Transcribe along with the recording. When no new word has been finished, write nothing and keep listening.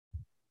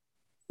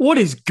What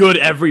is good,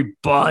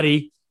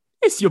 everybody?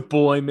 It's your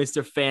boy,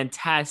 Mr.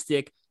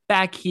 Fantastic,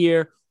 back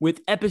here with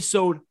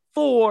episode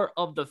 4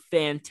 of the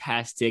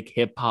Fantastic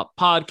Hip Hop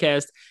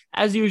Podcast.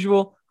 As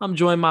usual, I'm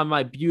joined by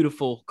my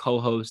beautiful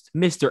co-host,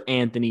 Mr.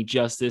 Anthony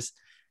Justice.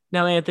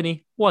 Now,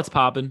 Anthony, what's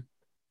poppin'?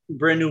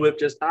 Brand new whip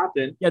just hopped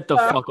in. Get the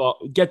fuck off!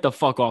 Get the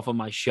fuck off of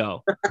my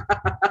show.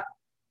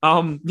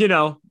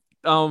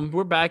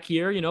 We're back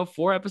here.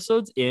 4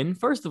 episodes in.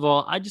 First of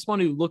all, I just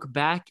want to look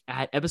back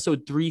at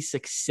episode 3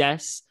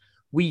 success.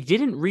 We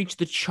didn't reach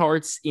the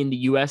charts in the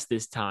US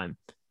this time,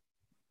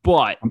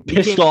 but I'm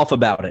pissed off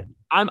about it.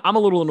 I'm a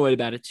little annoyed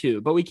about it too,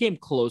 but we came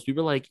close. We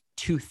were like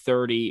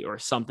 230 or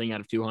something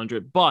out of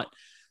 200. But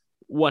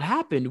what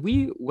happened?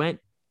 We went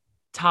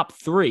top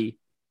 3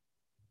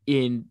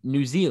 in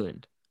New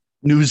Zealand.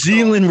 New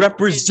Zealand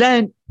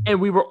represent. And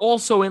we were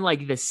also in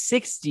like the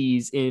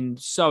 60s in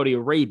Saudi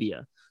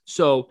Arabia.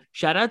 So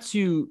shout out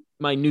to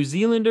my New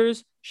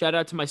Zealanders. Shout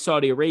out to my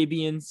Saudi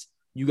Arabians.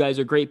 You guys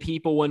are great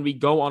people. When we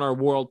go on our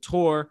world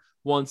tour,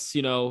 once,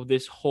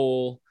 this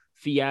whole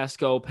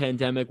fiasco,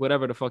 pandemic,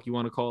 whatever the fuck you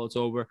want to call it's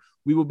over,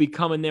 we will be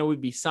coming there. We'll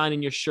be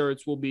signing your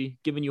shirts. We'll be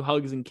giving you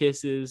hugs and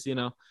kisses,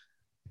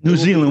 New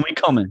Zealand, we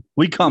coming.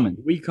 We coming.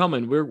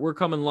 We're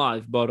coming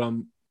live. But,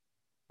 on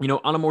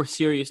a more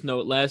serious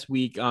note, last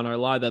week on our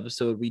live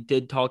episode, we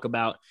did talk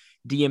about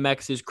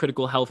DMX's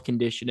critical health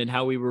condition and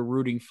how we were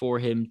rooting for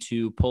him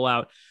to pull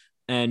out.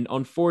 And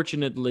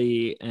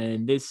unfortunately,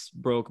 and this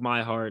broke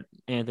my heart,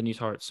 Anthony's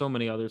heart, so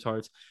many others'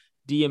 hearts,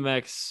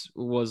 DMX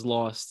was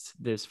lost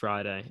this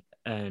Friday,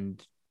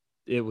 and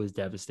it was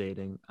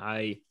devastating.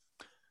 I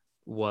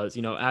was,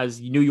 as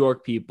New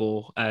York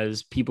people,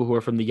 as people who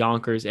are from the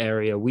Yonkers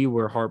area, we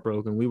were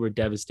heartbroken. We were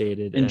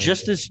devastated. And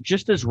just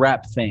as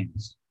rap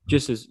fans.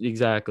 Just as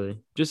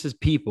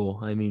people.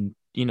 I mean,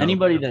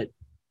 anybody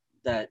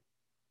that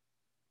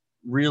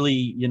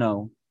really,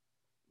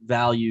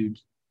 valued,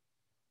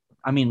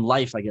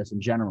 life, I guess, in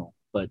general,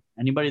 but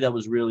anybody that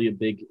was really a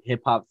big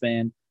hip hop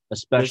fan,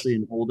 especially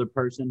an older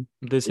person,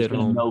 is going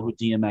to know who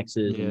DMX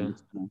is. Yeah. And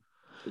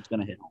it's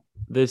going to hit home.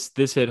 This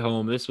hit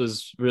home. This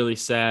was really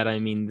sad. I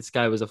mean, this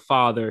guy was a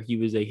father. He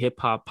was a hip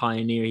hop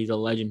pioneer. He's a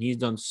legend. He's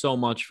done so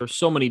much for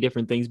so many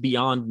different things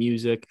beyond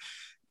music.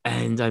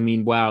 And I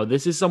mean, wow,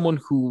 this is someone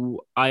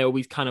who I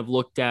always kind of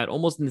looked at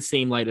almost in the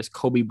same light as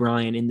Kobe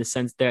Bryant, in the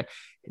sense that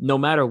no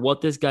matter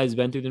what this guy's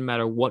been through, no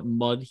matter what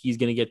mud he's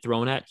going to get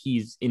thrown at,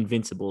 he's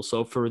invincible.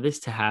 So for this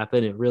to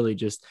happen, it really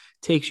just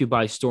takes you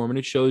by storm. And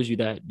it shows you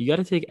that you got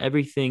to take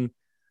everything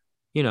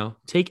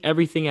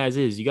as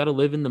is. You got to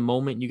live in the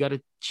moment. You got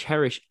to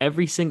cherish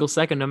every single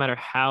second, no matter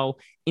how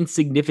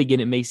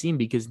insignificant it may seem,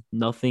 because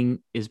nothing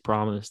is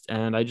promised.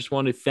 And I just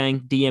want to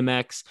thank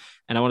DMX,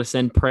 and I want to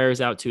send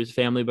prayers out to his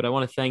family, but I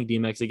want to thank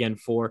DMX again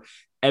for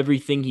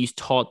everything he's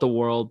taught the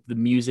world, the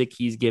music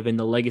he's given,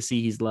 the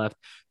legacy he's left.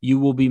 You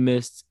will be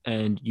missed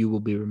and you will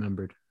be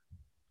remembered.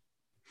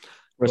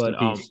 Rest in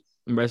peace.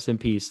 Rest in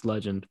peace,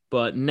 legend.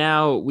 But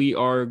now we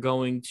are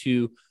going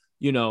to,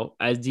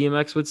 as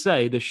DMX would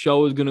say, the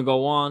show is going to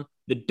go on.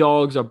 The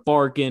dogs are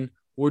barking.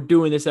 We're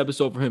doing this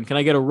episode for him. Can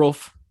I get a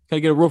roof? Can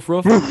I get a roof?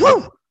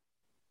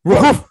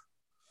 Roof.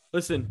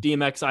 Listen,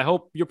 DMX, I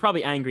hope you're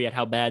probably angry at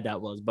how bad that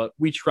was, but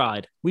we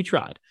tried.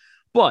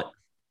 But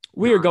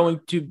we're going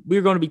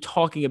to be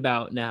talking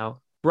about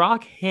now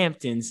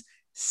Brockhampton's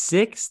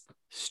 6th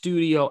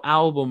studio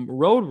album,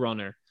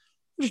 Roadrunner,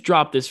 which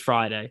dropped this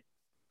Friday.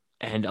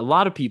 And a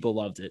lot of people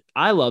loved it.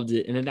 I loved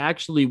it. And it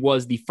actually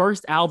was the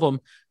first album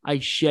I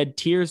shed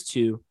tears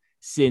to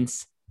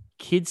since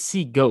Kids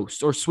See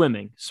Ghosts, or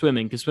Swimming,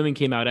 because Swimming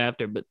came out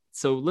after. But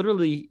so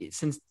literally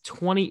since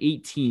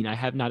 2018, I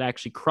have not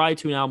actually cried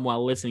to an album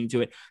while listening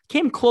to it.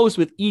 Came close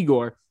with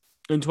Igor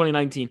in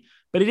 2019,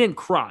 but I didn't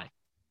cry.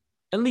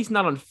 At least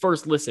not on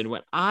first listen.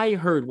 When I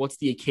heard What's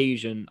the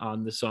Occasion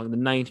on the song, the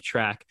 9th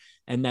track,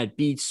 and that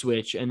beat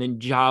switch, and then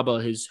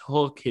Jabba, his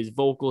hook, his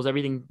vocals,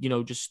 everything,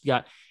 just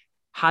got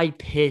high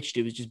pitched.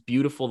 It was just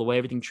beautiful the way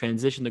everything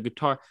transitioned, the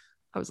guitar.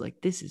 I was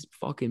like, this is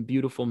fucking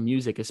beautiful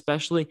music,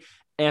 especially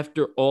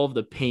after all of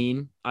the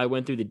pain I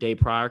went through the day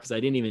prior, because I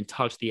didn't even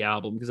touch the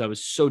album because I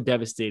was so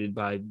devastated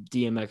by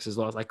DMX's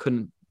loss. I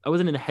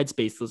wasn't in the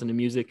headspace to listen to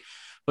music,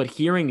 but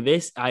hearing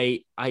this,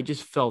 I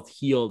just felt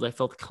healed. I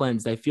felt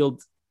cleansed. I feel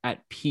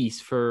at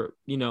peace for,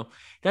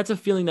 that's a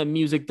feeling that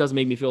music does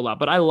make me feel a lot.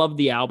 But I love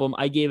the album.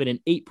 I gave it an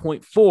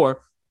 8.4,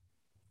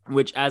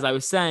 which, as I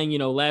was saying,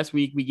 last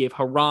week we gave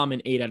Haram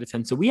an 8 out of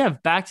 10. So we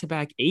have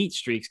back-to-back 8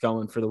 streaks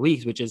going for the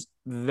weeks, which is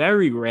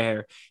very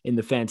rare in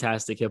the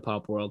fantastic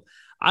hip-hop world.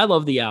 I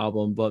love the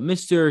album, but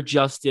Mr.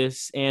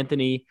 Justice,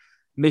 Anthony,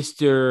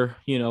 Mr.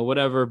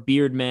 Whatever,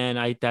 Beard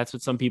Man, that's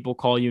what some people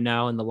call you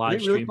now in the live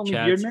stream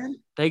chats.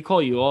 They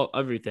call you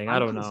everything. I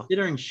don't know.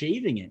 Considering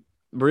shaving it.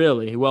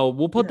 Really? Well,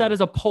 we'll put that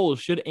as a poll.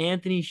 Should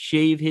Anthony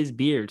shave his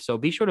beard? So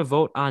be sure to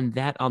vote on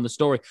that on the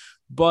story.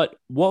 But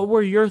what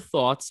were your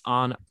thoughts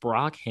on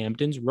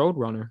Brockhampton's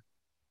Roadrunner?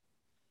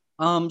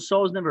 So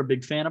I was never a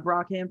big fan of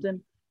Brockhampton.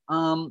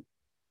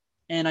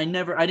 And I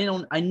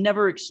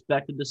never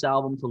expected this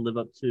album to live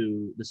up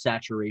to the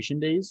Saturation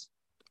days.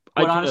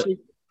 But honestly,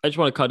 I just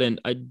want to cut in.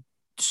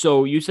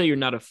 So you say you're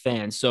not a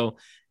fan. So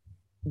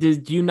do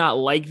you not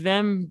like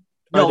them?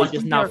 Are No, they I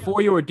just think not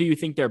for you, or do you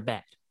think they're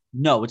bad?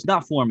 no, it's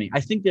not for me. I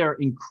think they're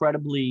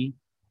incredibly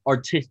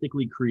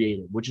artistically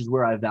creative, which is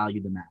where I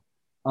value them at.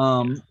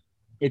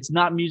 It's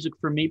not music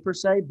for me per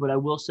se, but I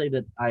will say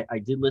that I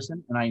did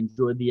listen and I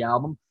enjoyed the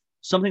album.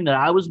 Something that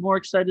I was more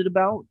excited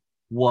about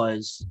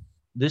was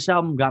this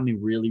album got me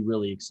really,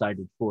 really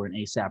excited for an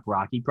ASAP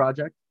Rocky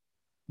project.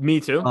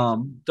 Me too.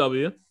 Um,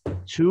 W.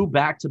 two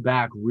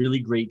back-to-back really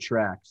great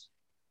tracks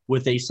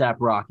with ASAP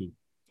Rocky.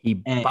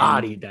 He And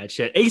bodied that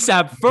shit.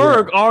 ASAP yeah,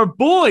 Ferg, our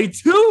boy,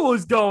 too,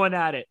 was going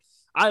at it.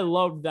 I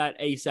loved that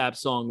ASAP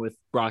song with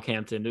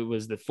Brockhampton. It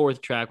was the fourth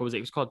track. What was it?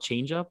 It was called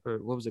Change Up, or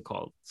what was it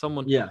called?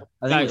 Someone yeah,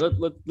 I think guy, it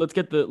was let's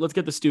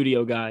get the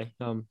studio guy.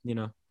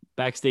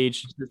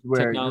 Backstage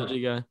where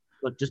technology guy.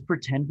 look, just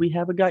pretend we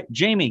have a guy.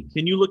 Jamie,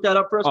 can you look that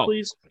up for us, Oh,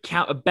 please?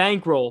 count a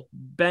bankroll.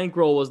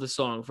 Bankroll was the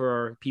song for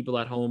our people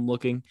at home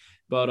looking.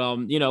 But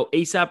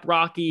ASAP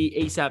Rocky,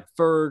 ASAP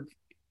Ferg,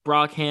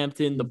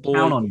 Brockhampton, the Count boy,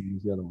 on you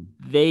is the other one.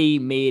 they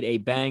made a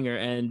banger.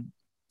 And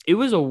it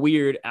was a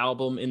weird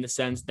album in the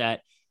sense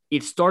that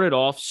it started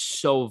off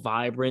so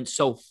vibrant,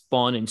 so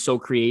fun, and so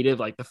creative.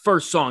 Like the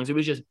first songs, it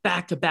was just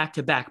back to back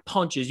to back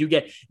punches. You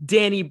get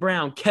Danny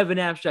Brown, Kevin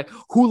Abstract,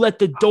 Who Let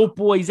the Dope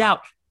Boys Out.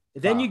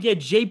 Then you get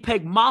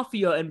JPEG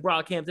Mafia and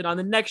Brockhampton on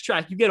the next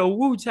track. You get a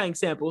Wu-Tang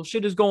sample.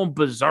 Shit is going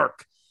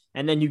berserk.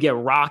 And then you get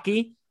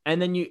Rocky.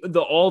 And then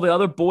all the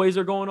other boys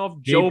are going off.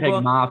 JPEG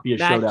Joba, Mafia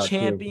showed Matt out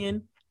Champion.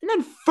 Too. And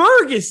then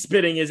Ferg is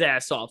spitting his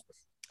ass off.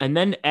 And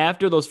then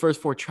after those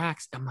first four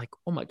tracks, I'm like,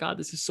 oh my God,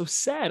 this is so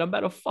sad. I'm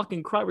about to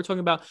fucking cry. We're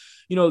talking about,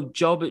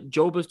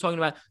 Joba's talking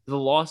about the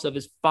loss of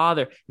his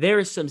father. There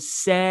is some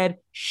sad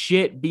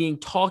shit being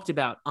talked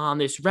about on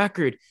this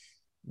record.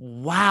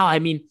 Wow. I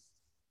mean,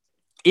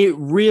 it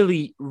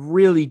really,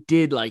 really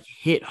did like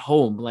hit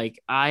home. Like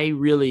I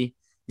really,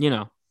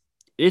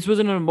 this was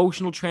an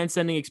emotional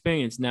transcending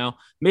experience. Now,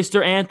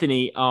 Mr.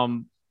 Anthony,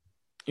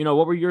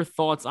 what were your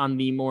thoughts on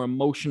the more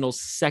emotional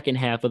second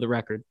half of the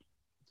record?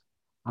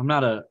 I'm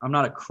not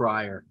a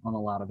crier on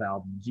a lot of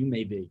albums. You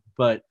may be,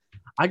 but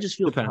I just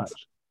feel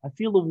touched. I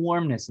feel the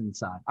warmness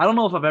inside. I don't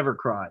know if I've ever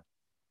cried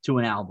to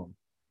an album,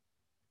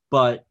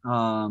 but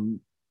I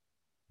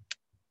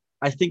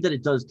think that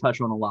it does touch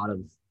on a lot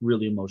of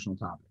really emotional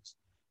topics.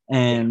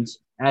 And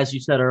as you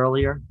said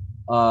earlier,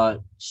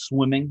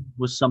 swimming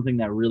was something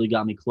that really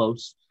got me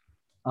close.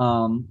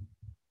 What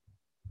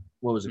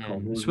was it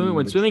called?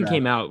 When Swimming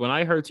came out, when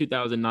I heard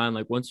 2009,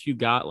 like once you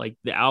got like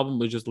the album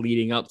was just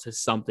leading up to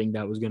something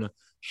that was going to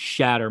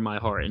shatter my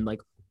heart. And like,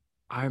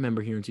 I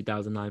remember hearing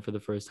 2009 for the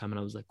first time and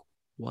I was like,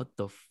 what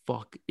the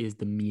fuck is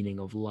the meaning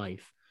of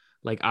life?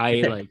 Like, I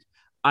didn't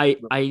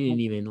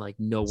even like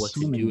know what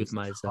to do with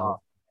myself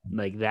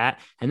like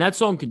that. And that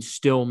song can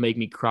still make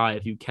me cry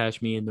if you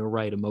catch me in the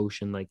right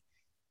emotion. Like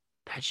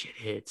that shit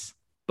hits.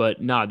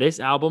 But nah, this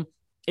album,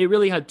 it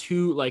really had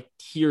two like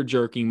tear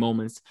jerking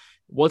moments.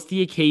 What's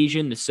the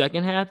occasion? The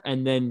second half,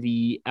 and then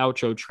the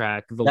outro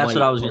track. That's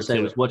what I was gonna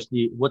say. Was what's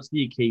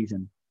the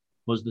occasion?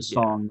 Was the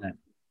song that,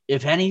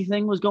 if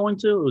anything, was going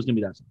to? It was gonna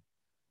be that song.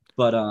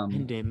 But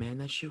man,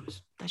 that shit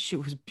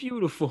was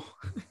beautiful.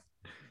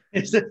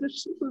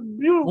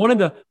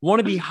 Beautiful. One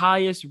of the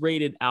highest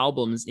rated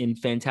albums in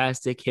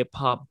Fantastic Hip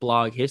Hop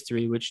blog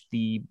history, which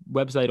the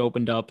website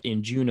opened up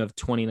in June of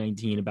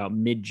 2019, about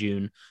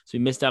mid-June. So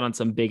we missed out on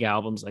some big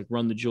albums like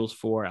Run the Jewels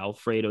 4,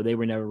 Alfredo. They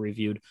were never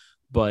reviewed.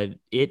 But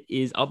it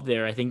is up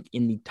there, I think,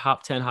 in the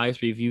top 10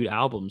 highest reviewed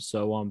albums.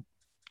 So,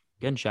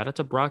 again, shout out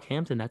to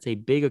Brockhampton. That's a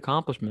big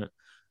accomplishment.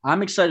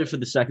 I'm excited for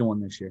the second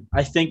one this year.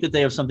 I think that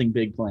they have something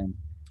big planned.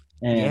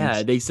 And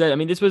yeah, they said, I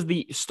mean, this was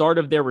the start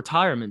of their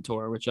retirement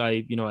tour, which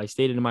I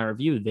stated in my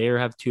review. They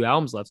have 2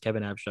 albums left,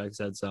 Kevin Abstract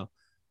said so.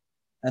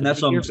 And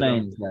that's what I'm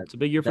saying. It's a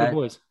big year for the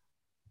boys.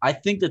 I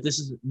think that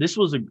this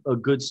was a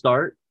good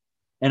start.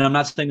 And I'm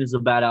not saying this is a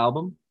bad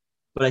album,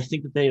 but I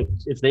think that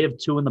if they have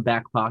 2 in the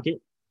back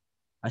pocket,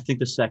 I think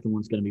the second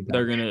one's going to be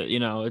better. They're going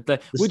to,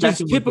 which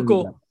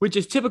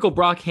is typical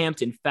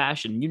Brockhampton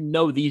fashion.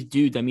 These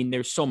dudes, I mean,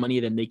 there's so many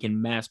of them, they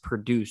can mass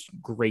produce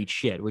great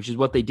shit, which is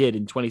what they did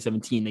in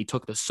 2017. They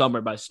took the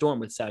summer by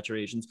storm with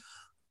Saturations.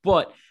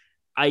 But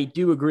I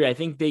do agree. I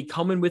think they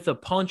come in with a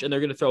punch and they're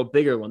going to throw a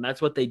bigger one. That's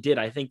what they did.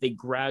 I think they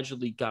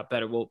gradually got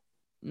better. Well,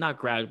 not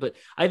gradually, but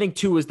I think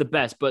 2 was the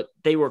best, but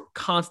they were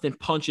constant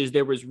punches.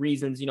 There was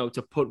reasons,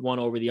 to put one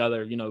over the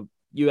other,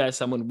 you ask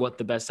someone what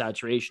the best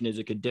saturation is,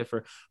 it could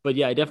differ. But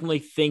yeah, I definitely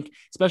think,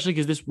 especially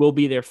because this will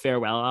be their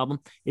farewell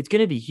album, it's going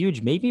to be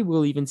huge. Maybe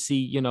we'll even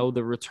see,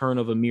 the return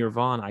of Amir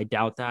Vaughn. I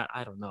doubt that.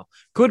 I don't know.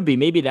 Could be.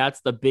 Maybe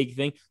that's the big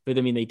thing. But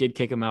I mean, they did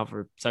kick him out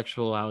for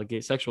sexual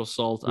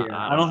assault. Yeah,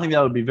 I don't think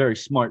that would be very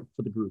smart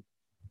for the group.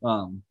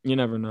 You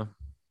never know.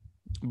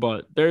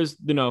 But there's,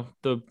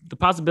 the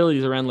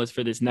possibilities are endless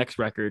for this next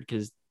record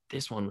because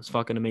this one was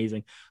fucking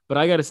amazing. But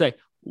I got to say,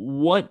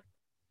 what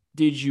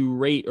would you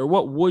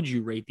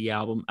rate the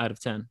album out of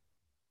 10?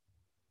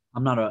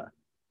 I'm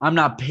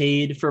not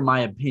paid for my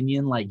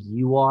opinion like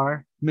you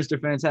are, Mr.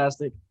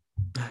 Fantastic,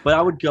 but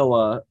I would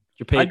go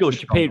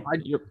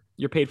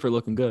You're paid for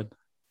looking good.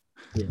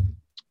 Yeah.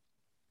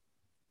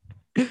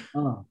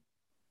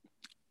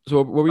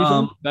 So what were you saying?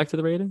 Um, Back to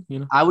the rating, you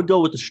know? I would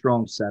go with a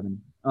strong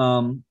 7.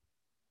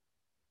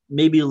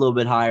 Maybe a little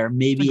bit higher, It's a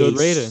maybe good a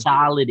rating.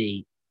 solid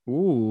 8.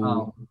 Ooh,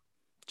 Um,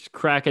 just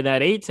cracking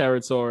that 8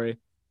 territory.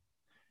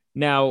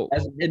 Now,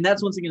 and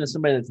that's once again as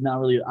somebody that's not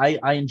really.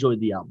 I enjoyed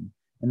the album,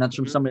 and that's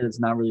from Mhm. somebody that's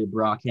not really a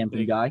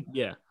Brockhampton guy.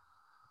 Yeah.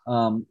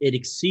 It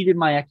exceeded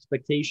my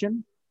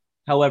expectation.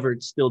 However,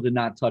 it still did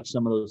not touch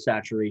some of those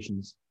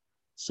saturations.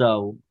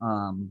 So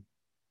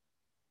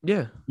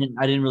Yeah.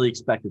 I didn't really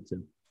expect it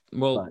to.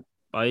 Well, But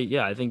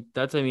I think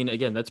that's, I mean,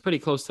 again, that's pretty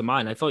close to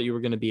mine. I thought you were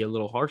going to be a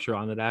little harsher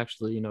on it,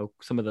 actually,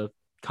 some of the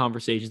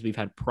conversations we've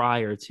had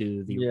prior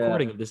to the yeah,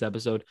 recording of this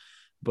episode,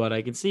 but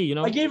I can see,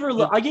 I gave her a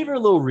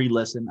little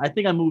re-listen. I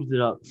think I moved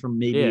it up from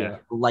maybe yeah,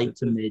 a light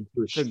it's to a, mid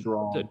to a it's a,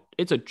 strong.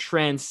 it's a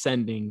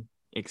transcending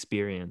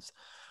experience,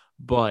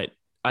 but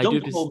I do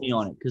Don't just quote me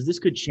on it because this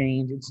could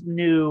change. It's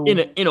new.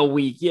 in a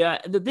week. Yeah.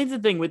 The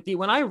thing with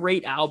when I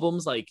rate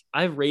albums, like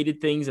I've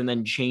rated things and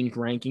then changed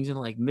rankings and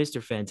like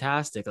Mr.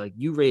 Fantastic, like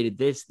you rated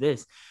this.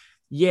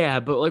 Yeah,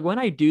 but like when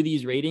I do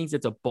these ratings,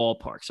 it's a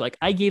ballpark. So like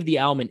I gave the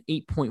album an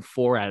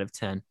 8.4 out of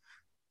 10.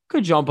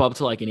 Could jump up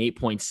to like an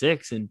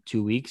 8.6 in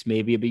 2 weeks.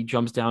 Maybe it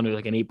jumps down to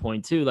like an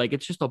 8.2. Like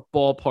it's just a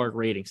ballpark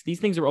rating. So these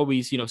things are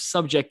always,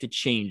 subject to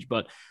change.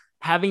 But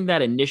having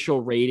that initial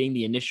rating,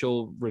 the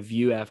initial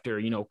review after,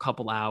 a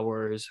couple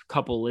hours,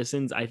 couple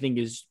listens, I think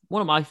is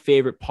one of my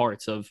favorite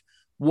parts of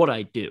what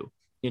I do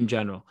in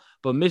general.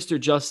 But Mr.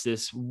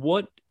 Justice,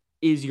 what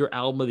is your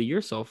album of the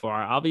year so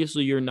far?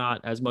 Obviously, you're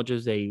not as much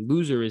as a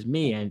loser as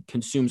me and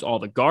consumes all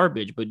the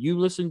garbage, but you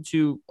listen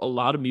to a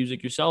lot of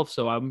music yourself.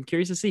 So I'm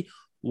curious to see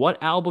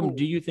what album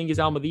do you think is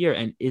album of the year,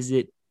 and is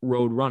it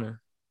Roadrunner?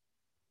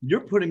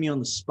 You're putting me on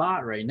the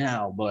spot right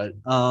now, but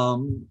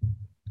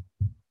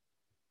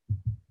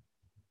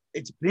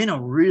it's been a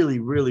really,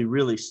 really,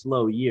 really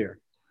slow year.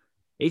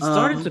 It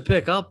started to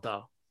pick up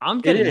though. I'm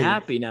It getting is.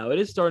 happy now. It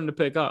is starting to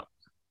pick up.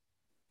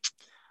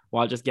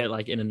 Well, I'll just get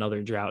like in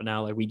another drought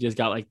now. Like we just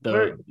got like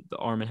the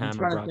Arm& I'm Hammer.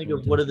 trying to think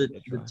of what are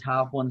the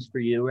top ones for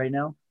you right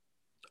now.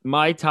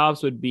 My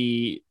tops would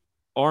be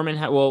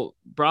well,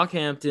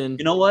 Brockhampton.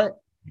 You know what?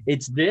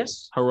 It's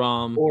this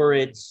Haram. or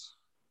it's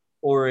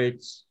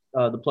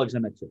the Plugs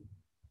I'm at too.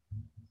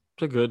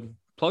 It's a good.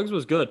 Plugs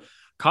was good.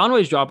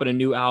 Conway's dropping a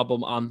new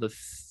album on the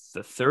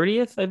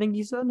 30th, I think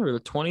he said, or the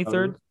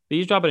 23rd.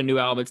 He's dropping a new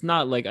album. It's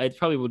not like it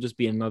probably will just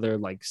be another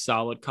like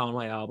solid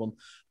Conway album,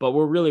 but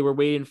we're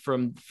waiting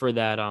for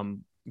that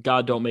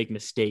God Don't Make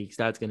Mistakes.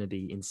 That's gonna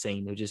be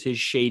insane. They're just his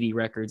Shady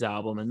Records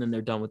album, and then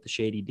they're done with the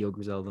Shady Deal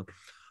Griselda.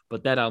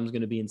 But that album's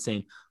gonna be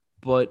insane.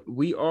 But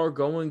we are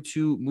going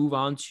to move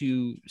on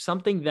to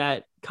something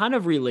that kind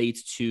of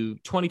relates to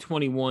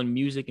 2021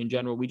 music in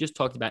general. We just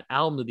talked about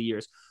album of the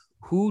years.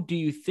 Who do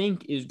you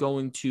think is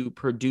going to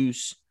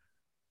produce,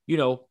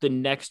 the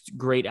next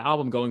great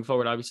album going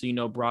forward? Obviously,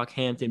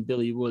 Brockhampton,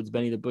 Billy Woods,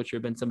 Benny the Butcher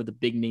have been some of the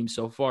big names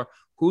so far.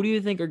 Who do you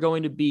think are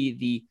going to be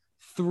the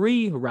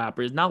 3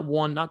 rappers, not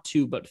 1, not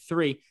 2, but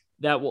 3,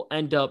 that will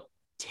end up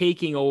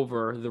taking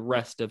over the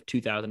rest of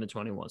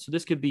 2021? So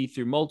this could be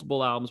through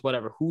multiple albums,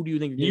 whatever. Who do you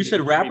think? You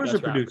said rappers or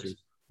producers?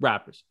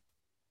 Rappers.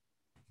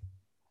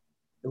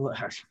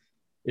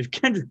 If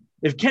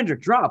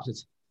Kendrick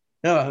drops,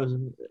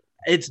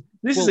 this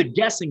is a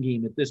guessing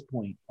game at this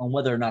point on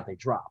whether or not they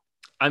drop.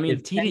 I mean,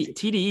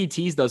 TDE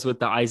teased us with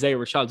the Isaiah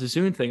Rashad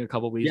Sassoon thing a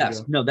couple weeks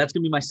ago. No, that's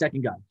gonna be my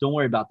second guy. Don't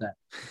worry about that.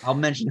 I'll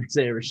mention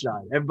Isaiah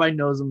Rashad. Everybody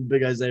knows I'm a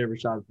big Isaiah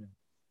Rashad fan.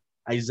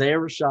 Isaiah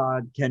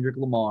Rashad, Kendrick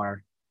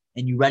Lamar,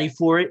 and you ready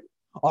for it?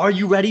 Are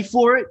you ready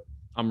for it?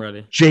 I'm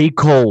ready. J.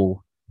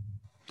 Cole.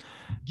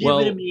 Give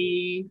it to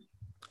me.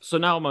 So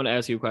now I'm going to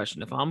ask you a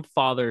question. If I'm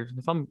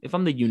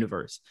the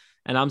universe,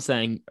 and I'm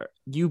saying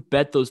you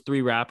bet those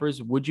 3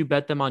 rappers, would you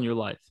bet them on your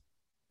life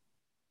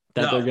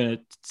that they're going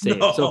to say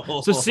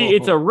it? So see,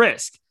 it's a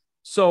risk.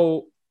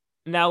 So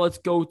now let's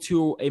go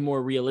to a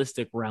more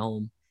realistic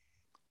realm.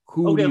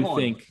 Who do you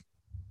think?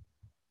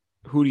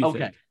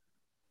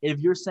 If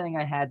you're saying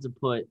I had to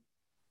put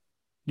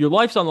your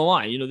life's on the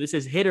line, this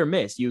is hit or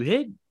miss. You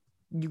hit,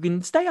 you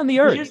can stay on the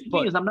earth. Here's the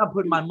thing is I'm not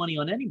putting my money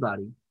on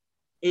anybody.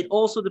 It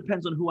also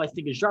depends on who I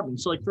think is dropping.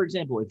 So, like, for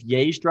example, if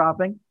Ye's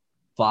dropping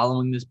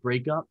following this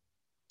breakup,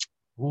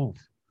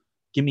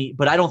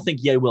 but I don't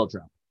think Ye will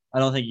drop. I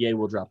don't think Ye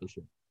will drop this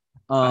year.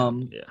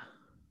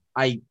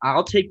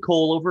 I'll take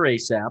Cole over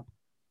ASAP,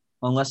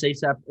 unless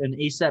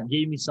ASAP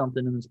gave me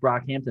something in this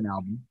Brockhampton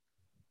album.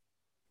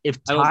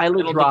 If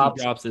Tyler drops, think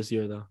he drops this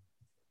year though.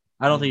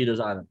 I don't think he does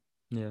either.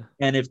 Yeah.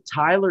 And if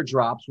Tyler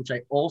drops, which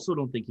I also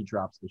don't think he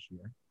drops this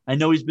year, I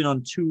know he's been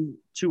on 2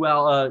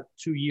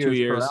 years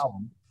per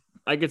album.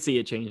 I could see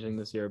it changing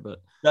this year,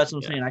 but that's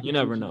what I'm saying. You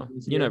never know.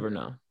 You never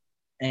know.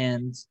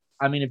 And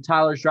I mean, if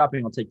Tyler's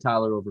dropping, I'll take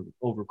Tyler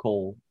over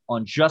Cole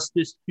on just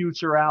this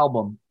future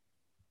album.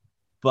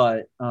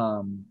 But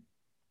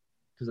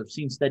because I've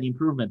seen steady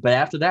improvement. But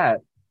after that,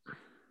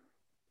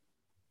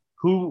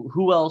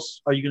 who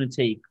else are you going to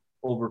take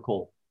over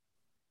Cole?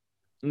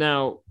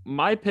 Now,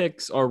 my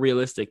picks are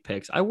realistic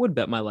picks. I would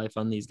bet my life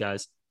on these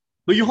guys.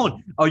 But you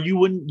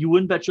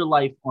wouldn't bet your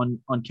life on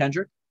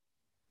Kendrick?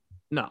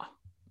 No,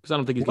 because I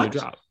don't think he's going to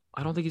What? drop.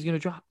 I don't think he's going to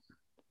drop.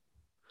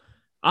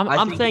 I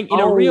I'm think, saying in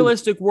a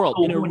realistic world,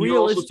 so in a when you're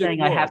also realistic saying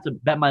world, I have to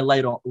bet my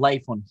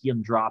life on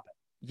him dropping.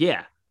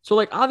 yeah. So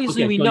like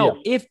obviously Okay, we so know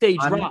yeah, if they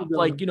I'm gonna drop, go.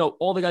 like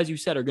all the guys you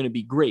said are going to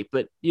be great,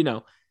 but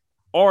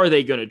are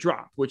they going to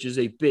drop? Which is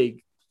a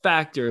big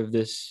factor of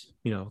this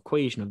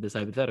equation of this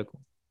hypothetical.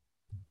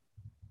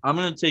 I'm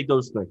gonna take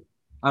those three.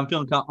 I'm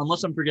feeling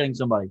unless I'm forgetting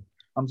somebody.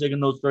 I'm taking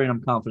those three, and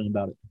I'm confident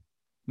about it.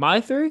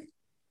 My three,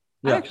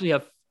 Yeah.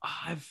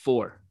 I have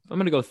four. I'm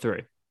going to go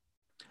three.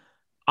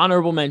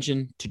 Honorable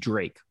mention to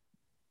Drake.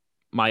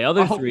 My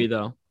other three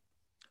though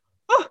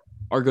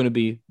are going to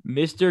be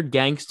Mr.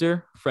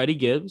 Gangster Freddie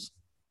Gibbs,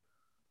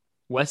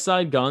 West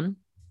Side Gun,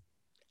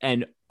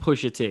 and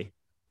Pusha T.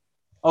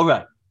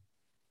 Okay.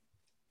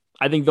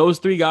 I think those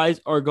three guys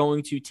are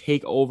going to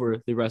take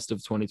over the rest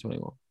of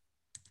 2021.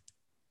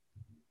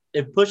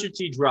 If Pusha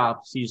T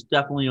drops, he's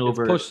definitely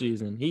over. It's push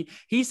season.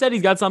 He said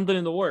he's got something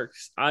in the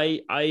works.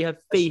 I have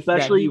faith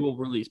that he will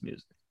release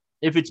music.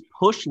 If it's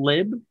Push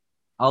Lib,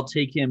 I'll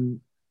take him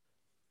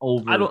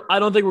over. I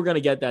don't think we're gonna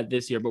get that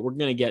this year, but we're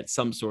gonna get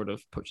some sort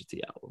of Pusha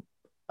T album.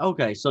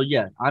 Okay, so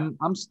yeah,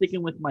 I'm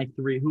sticking with my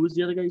three. Who was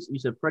the other guys? You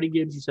said Freddie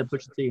Gibbs, you said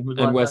Pusha T, and who's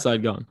the And last West guy?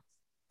 Side Gun.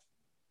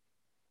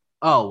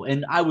 Oh,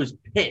 and I was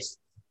pissed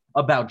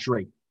about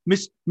Drake.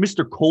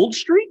 Mr. Cold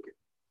Streak?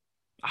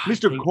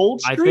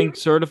 Cold Streak? I think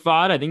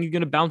certified. I think he's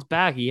going to bounce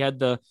back. He had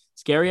the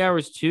Scary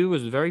Hours 2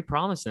 was very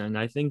promising.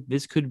 I think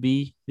this could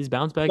be his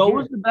bounce back. So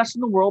was the Best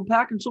in the World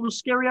pack, and so was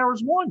Scary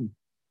Hours 1.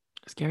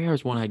 Scary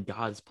Hours 1 had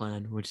God's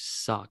Plan, which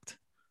sucked.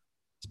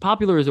 As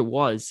popular as it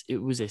was a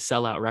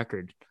sellout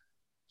record.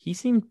 He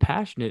seemed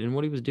passionate in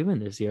what he was doing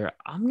this year.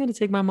 I'm going to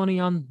take my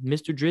money on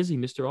Mr. Drizzy,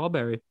 Mr.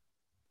 Alberry.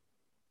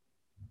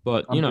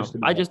 But,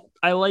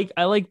 I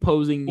like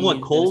posing.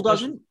 What, Cole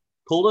doesn't?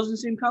 Cole doesn't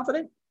seem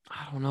confident?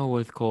 I don't know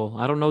with Cole.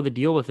 I don't know the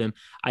deal with him.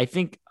 I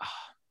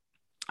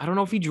don't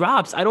know if he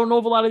drops. I don't know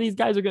if a lot of these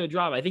guys are going to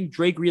drop. I think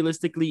Drake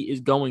realistically is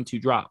going to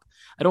drop.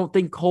 I don't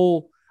think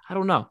Cole, I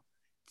don't know.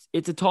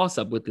 It's a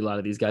toss-up with a lot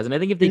of these guys. And I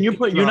think if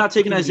you're not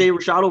taking Isaiah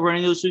Rashad over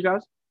any of those two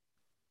guys?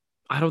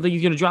 I don't think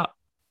he's going to drop.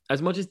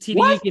 As much as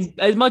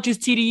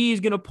TDE is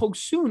going to poke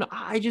soon,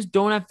 I just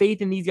don't have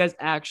faith in these guys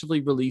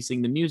actually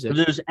releasing the music. If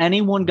there's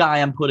any one guy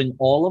I'm putting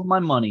all of my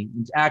money,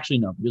 it's actually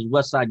no, because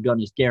West Side Gun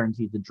is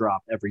guaranteed to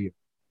drop every year.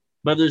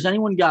 But if there's any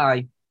one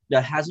guy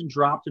that hasn't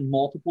dropped in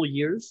multiple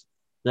years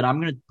that I'm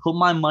going to put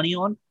my money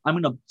on, I'm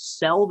going to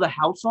sell the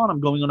house on,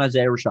 I'm going on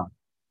Isaiah Rashad.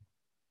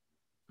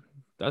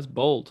 That's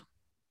bold.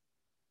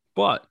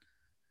 But,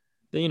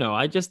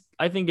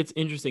 I think it's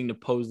interesting to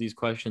pose these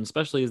questions,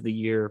 especially as the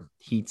year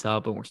heats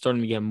up and we're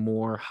starting to get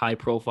more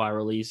high-profile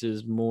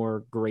releases,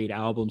 more great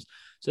albums.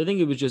 So I think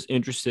it was just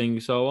interesting.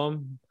 So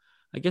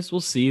I guess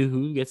we'll see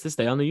who gets to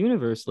stay on the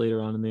universe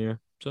later on in the year.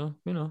 So,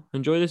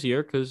 enjoy this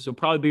year because it'll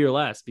probably be your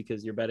last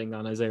because you're betting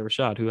on Isaiah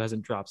Rashad, who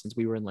hasn't dropped since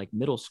we were in like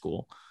middle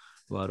school.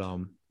 But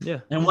yeah.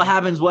 And what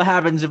happens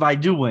if I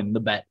do win the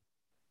bet?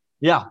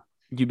 Yeah.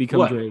 You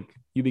become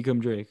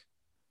Drake.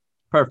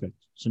 Perfect.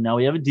 So now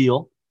we have a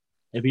deal.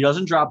 If he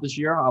doesn't drop this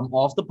year, I'm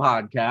off the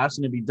podcast.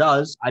 And if he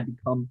does,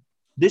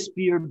 this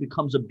beard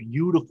becomes a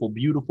beautiful,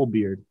 beautiful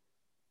beard.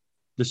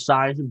 The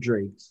size of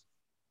Drake's.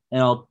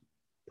 And I'll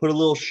put a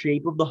little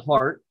shape of the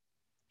heart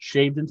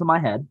shaved into my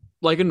head.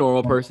 Like a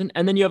normal person.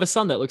 And then you have a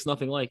son that looks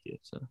nothing like you.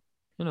 So,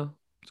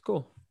 it's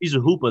cool. He's a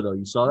hooper, though.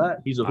 You saw that?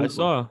 He's a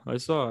hooper. I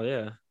saw,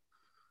 yeah.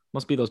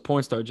 Must be those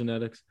porn star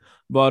genetics.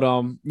 But,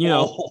 Oh,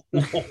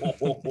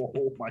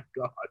 my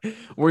God.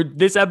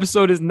 This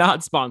episode is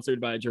not sponsored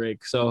by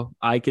Drake. So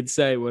I could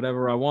say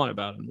whatever I want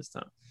about him this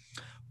time.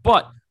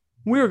 But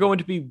we're going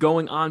to be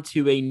going on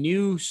to a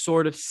new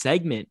sort of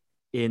segment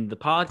in the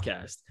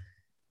podcast.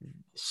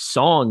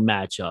 Song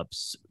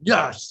matchups.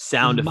 Yes.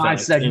 Sound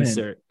effects.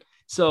 Insert.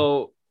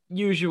 So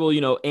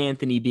usual,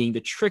 Anthony being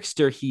the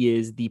trickster he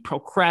is, the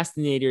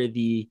procrastinator,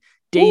 the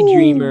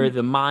daydreamer,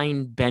 the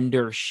mind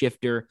bender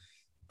shifter.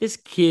 This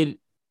kid,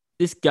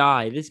 this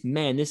guy, this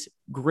man, this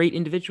great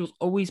individual is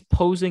always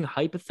posing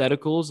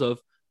hypotheticals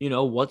of,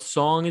 what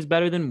song is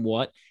better than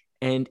what.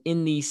 And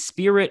in the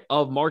spirit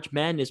of March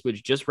Madness,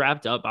 which just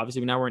wrapped up,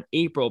 obviously now we're in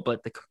April,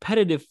 but the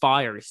competitive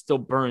fire is still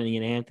burning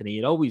in Anthony.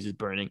 It always is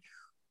burning.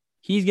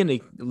 He's going to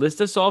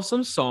list us off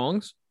some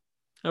songs.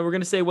 And we're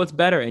going to say what's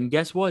better. And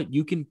guess what?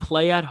 You can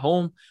play at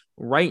home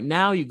right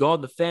now. You go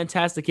on the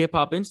Fantastic Hip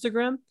Hop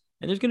Instagram,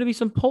 and there's going to be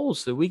some polls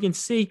so we can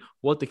see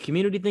what the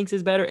community thinks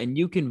is better, and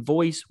you can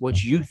voice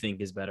what you think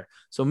is better.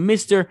 So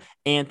Mr.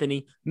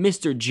 Anthony,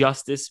 Mr.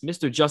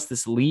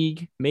 Justice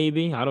League,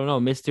 maybe. I don't know.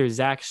 Mr.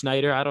 Zack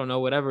Snyder. I don't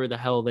know. Whatever the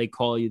hell they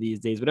call you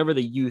these days. Whatever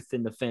the youth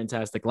in the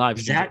Fantastic Live.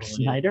 Zack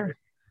Snyder?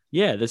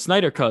 Yeah, the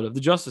Snyder cut of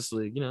the Justice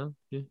League, Yeah.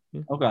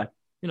 Okay.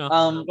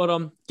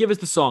 But give us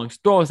the songs.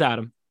 Throw us at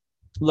them.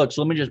 Look,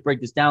 so let me just break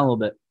this down a little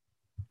bit.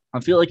 I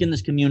feel like in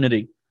this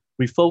community,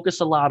 we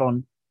focus a lot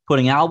on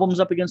putting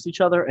albums up against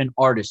each other and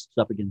artists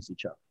up against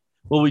each other.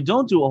 What we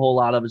don't do a whole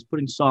lot of is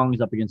putting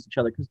songs up against each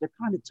other because they're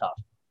kind of tough,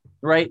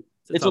 right?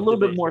 It's a little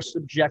bit more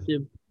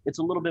subjective. it's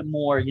a little bit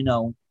more,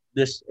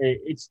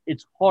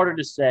 it's harder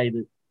to say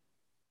that,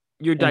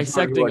 You're and it's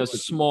harder to dissecting a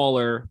articulate.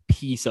 smaller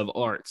piece of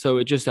art. So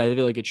it just, I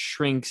feel like it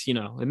shrinks,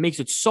 it makes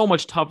it so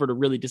much tougher to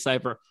really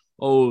decipher,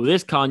 oh,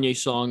 this Kanye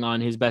song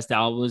on his best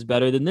album is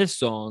better than this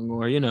song,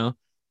 or,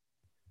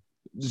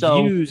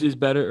 So Views is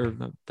better, or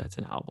no, that's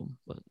an album,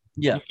 but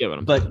yeah, you get what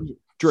I'm but saying. see,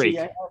 Drake.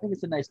 I think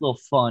it's a nice little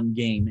fun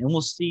game, and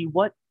we'll see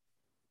what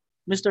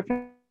Mr.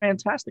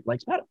 Fantastic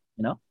likes better,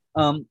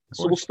 Of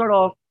So we'll course. start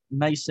off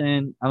nice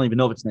and I don't even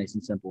know if it's nice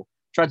and simple.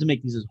 Tried to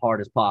make these as hard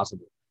as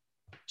possible.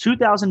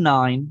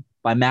 2009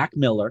 by Mac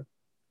Miller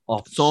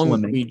off Song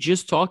Swimming, we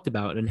just talked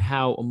about and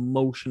how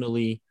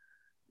emotionally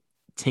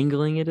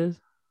tingling it is.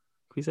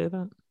 Can we say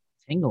that?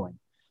 Tingling,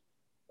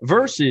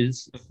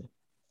 versus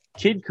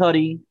Kid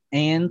Cudi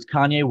and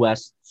Kanye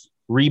West's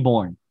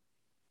Reborn.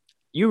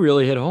 You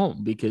really hit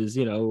home because,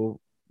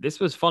 this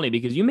was funny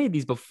because you made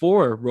these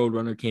before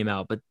Roadrunner came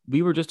out, but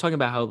we were just talking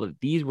about how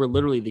these were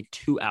literally the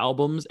two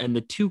albums and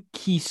the two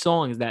key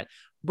songs that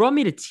brought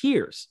me to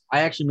tears.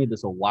 I actually made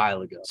this a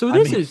while ago. So I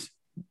this mean, is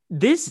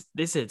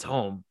this hits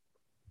home.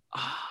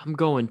 I'm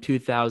going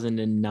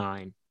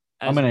 2009.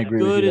 I'm As gonna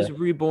agree with good you as there.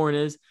 Reborn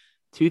is,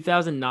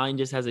 2009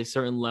 just has a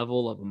certain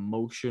level of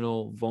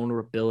emotional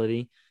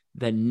vulnerability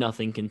that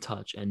nothing can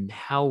touch. And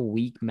how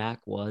weak Mac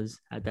was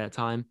at that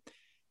time,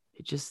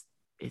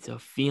 it's a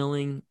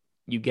feeling,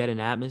 you get an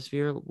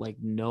atmosphere like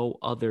no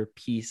other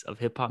piece of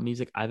hip hop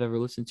music I've ever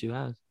listened to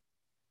has.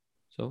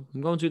 So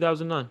I'm going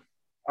 2009.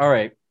 All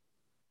right.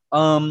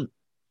 Um,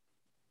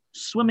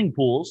 Swimming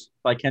Pools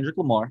by Kendrick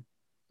Lamar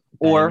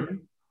or Banger,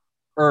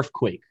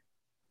 Earthquake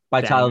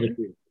by Tyler the banger,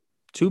 Creator.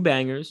 two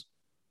bangers,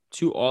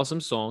 two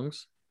awesome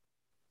songs.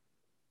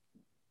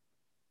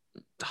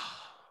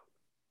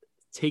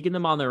 Taking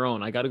them on their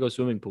own, I got to go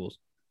Swimming Pools.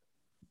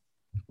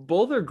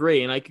 Both are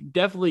great, and I could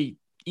definitely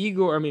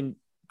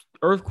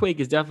Earthquake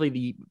is definitely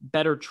the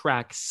better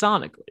track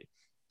sonically,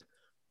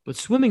 but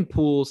Swimming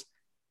Pools,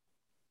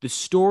 the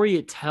story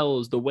it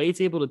tells, the way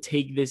it's able to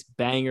take this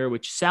banger,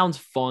 which sounds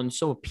fun,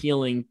 so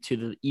appealing to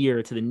the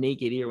ear, to the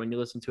naked ear when you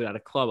listen to it at a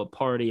club, a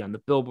party, on the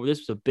billboard. This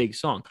was a big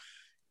song.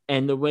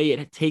 And the way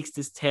it takes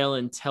this tale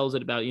and tells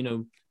it about,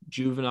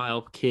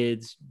 juvenile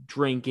kids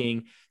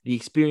drinking, the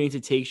experience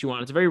it takes you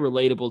on. It's a very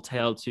relatable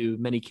tale to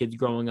many kids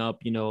growing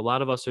up. A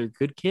lot of us are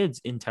good kids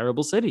in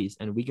terrible cities,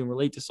 and we can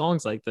relate to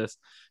songs like this.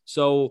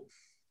 So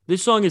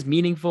this song is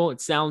meaningful.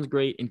 It sounds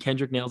great, and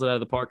Kendrick nails it out of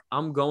the park.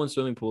 I'm going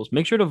Swimming Pools.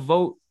 Make sure to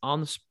vote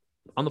on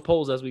the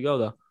polls as we go,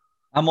 though.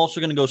 I'm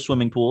also gonna go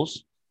Swimming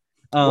Pools.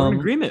 We're in Um,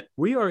 agreement.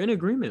 We are in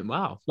agreement.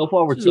 Wow. so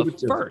far we're This is two a for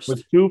two. We're first.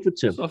 two for This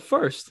two. is a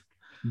first.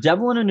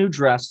 Devil in a New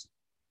Dress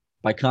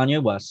by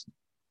Kanye West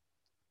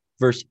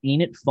versus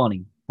Ain't It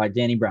Funny by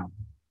Danny Brown.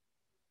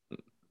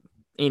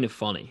 Ain't it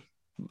funny?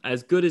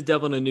 As good as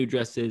Devil in a New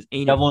Dress is,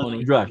 ain't it Devil in a New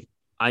funny? Dress.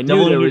 I knew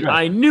Devil in a there New was. Dress.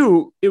 I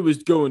knew it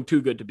was going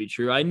too good to be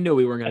true. I knew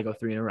we weren't gonna go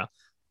three in a row.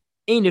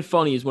 Ain't It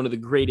Funny is one of the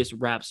greatest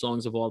rap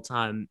songs of all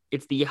time.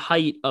 It's the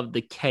height of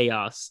the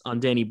chaos on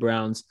Danny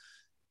Brown's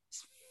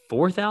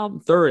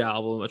third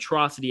album,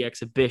 Atrocity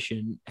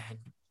Exhibition, and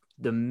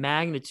the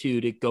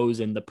magnitude it goes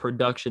in, the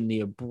production, the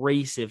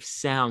abrasive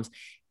sounds.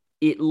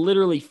 It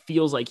literally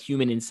feels like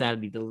human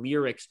insanity. The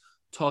lyrics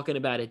talking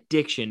about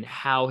addiction,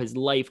 how his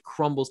life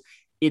crumbles.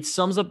 It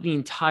sums up the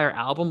entire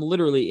album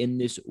literally in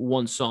this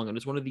one song. And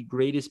it's one of the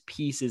greatest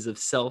pieces of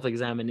self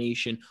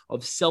examination,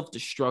 of self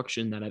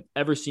destruction that I've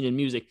ever seen in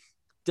music.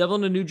 Devil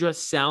in a New Dress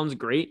sounds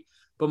great,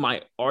 but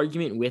my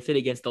argument with it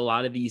against a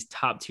lot of these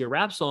top tier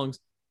rap songs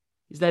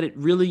is that it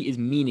really is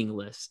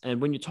meaningless.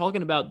 And when you're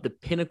talking about the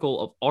pinnacle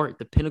of art,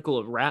 the pinnacle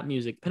of rap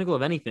music, pinnacle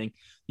of anything,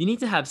 you need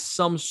to have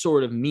some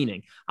sort of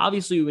meaning.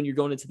 Obviously, when you're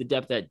going into the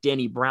depth that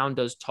Danny Brown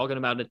does, talking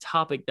about a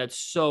topic that's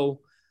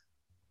so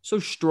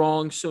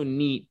strong, so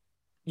neat,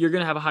 you're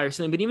going to have a higher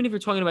ceiling. But even if you're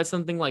talking about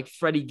something like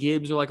Freddie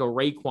Gibbs or like a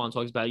Raekwon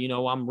talks about,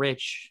 I'm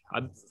rich,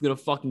 I'm going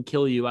to fucking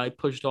kill you, I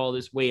pushed all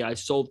this weight, I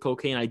sold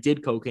cocaine, I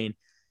did cocaine.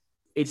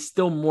 It's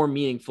still more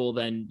meaningful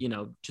than,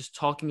 just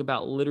talking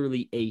about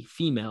literally a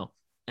female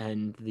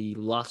and the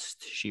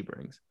lust she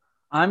brings.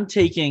 I'm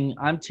taking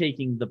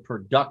the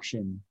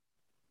production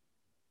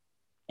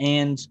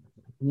and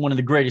one of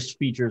the greatest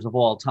features of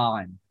all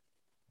time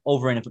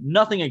over Ain't It.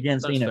 Nothing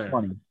against That's Ain't fair. It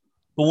Funny,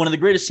 but one of the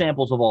greatest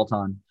samples of all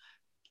time.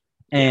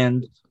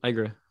 And I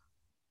agree.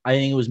 I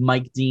think it was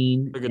Mike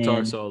Dean. The guitar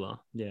and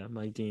solo. Yeah,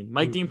 Mike Dean.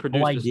 Mike Dean Oh,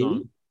 produced I the did?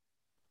 song.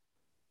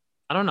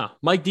 I don't know.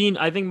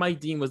 I think Mike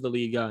Dean was the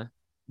lead guy.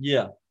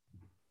 Yeah.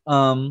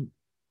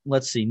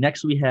 Let's see.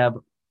 Next we have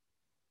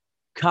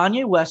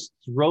Kanye West's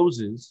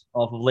Roses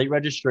off of Late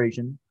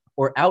Registration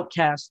or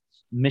Outkast's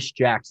Miss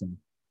Jackson.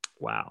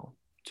 Wow.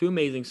 Two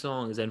amazing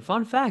songs. And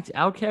fun fact,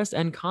 Outkast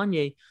and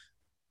Kanye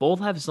both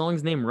have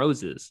songs named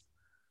Roses,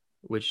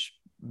 which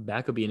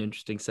that could be an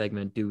interesting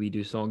segment. Do we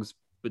do songs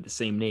with the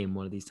same name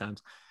one of these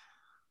times?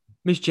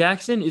 Miss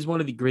Jackson is one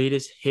of the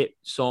greatest hit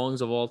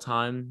songs of all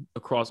time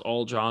across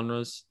all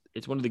genres.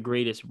 It's one of the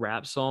greatest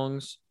rap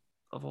songs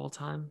of all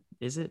time.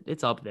 Is it?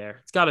 It's up there.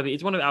 It's got to be.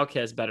 It's one of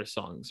Outkast's better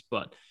songs,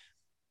 but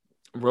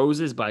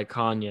Roses by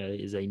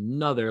Kanye is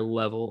another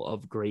level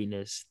of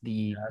greatness.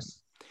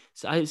 Yes.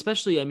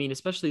 Especially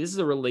this is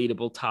a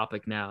relatable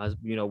topic now, as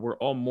you know, we're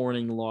all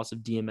mourning the loss of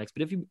DMX.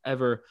 But if you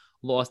ever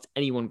lost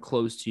anyone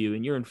close to you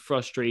and you're in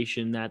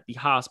frustration that the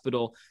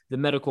hospital, the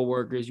medical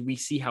workers, we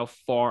see how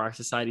far our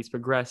society's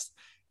progressed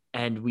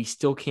and we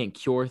still can't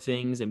cure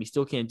things and we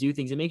still can't do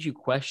things, it makes you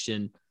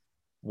question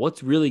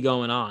what's really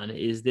going on.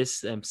 Is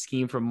this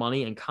scheme for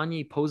money? And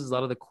Kanye poses a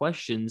lot of the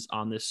questions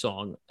on this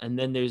song. And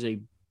then there's a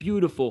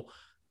beautiful,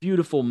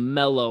 beautiful,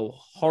 mellow,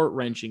 heart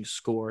wrenching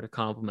score to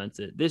complement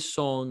it. This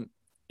song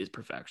is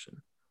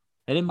perfection.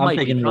 And it I'm might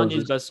be taking Kanye's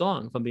Roses. best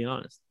song, if I'm being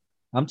honest.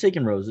 I'm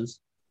taking Roses.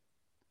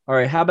 All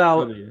right. How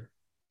about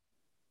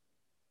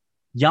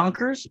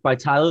Yonkers by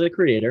Tyler the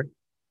Creator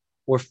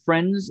or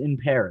Friends in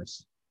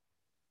Paris?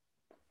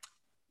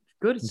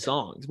 Good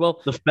songs.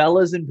 Well, The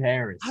Fellas in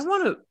Paris. I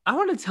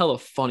want to tell a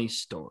funny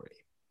story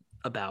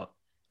about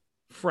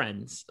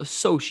friends,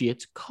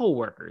 associates,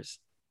 coworkers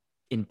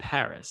in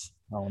Paris.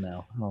 Oh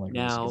no. I don't like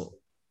Now, this.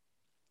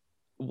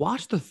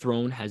 Watch the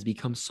Throne has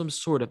become some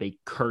sort of a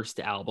cursed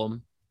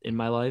album in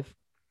my life.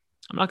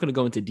 I'm not going to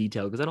go into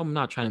detail because I'm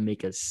not trying to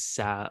make a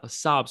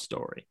sob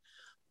story,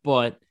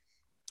 but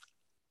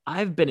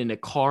I've been in a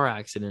car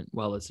accident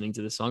while listening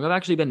to this song. I've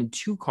actually been in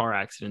 2 car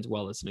accidents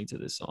while listening to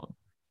this song.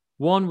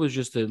 One was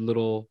just a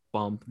little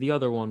bump. The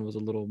other one was a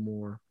little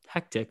more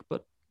hectic,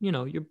 but you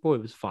know, your boy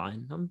was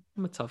fine. I'm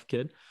a tough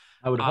kid.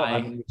 I would hope.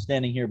 I mean, you're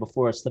standing here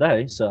before us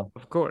today, so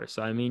Of course.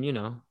 I mean, you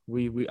know,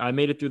 we I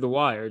made it through the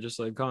wire just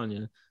like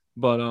Kanye.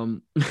 But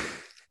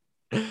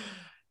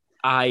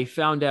I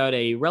found out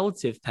a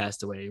relative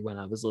passed away when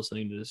I was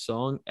listening to this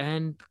song,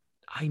 and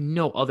I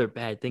know other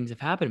bad things have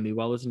happened to me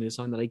while listening to this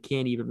song that I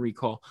can't even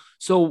recall.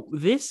 So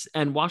this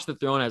and Watch the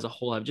Throne as a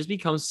whole have just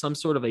become some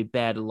sort of a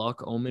bad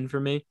luck omen for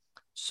me.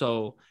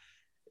 So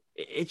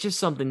it's just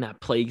something that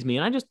plagues me.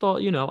 And I just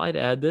thought, you know, I'd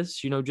add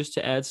this, you know, just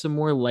to add some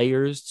more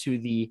layers to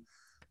the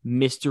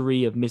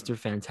mystery of Mr.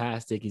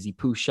 Fantastic. Is he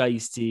Pooh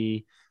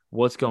Shiesty?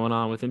 What's going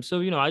on with him?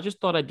 So, you know, I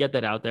just thought I'd get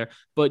that out there.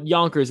 But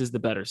Yonkers is the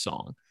better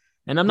song.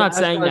 And I'm not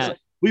saying that.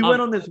 We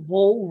went on this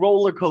whole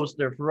roller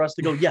coaster for us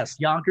to go, yes,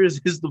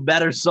 Yonkers is the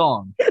better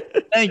song.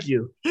 Thank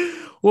you.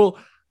 Well,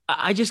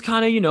 I just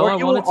kind of, you know,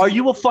 are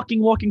you a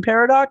fucking walking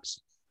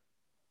paradox?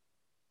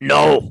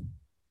 No.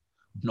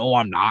 No,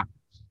 I'm not.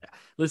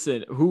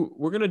 Listen,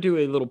 we're gonna do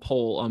a little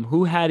poll.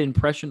 Who had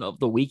impression of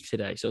the week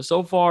today?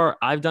 So far,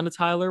 I've done a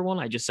Tyler one.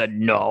 I just said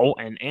no,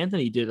 and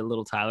Anthony did a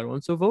little Tyler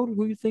one. So vote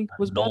who you think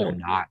was better. No, I'm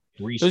not.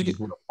 Reese's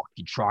would have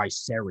fucking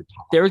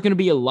triceratops. There's gonna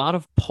be a lot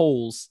of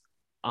polls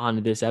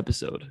on this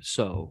episode,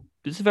 so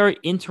this is a very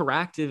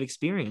interactive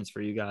experience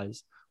for you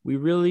guys.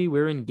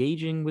 We're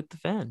engaging with the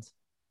fans.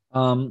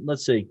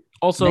 Let's see.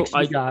 Also,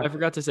 I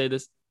forgot to say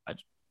this.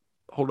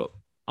 Hold up.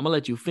 I'm gonna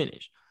let you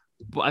finish.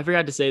 But I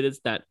forgot to say this,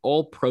 that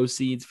all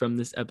proceeds from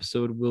this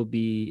episode will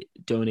be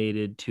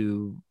donated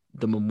to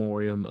the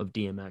memoriam of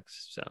DMX.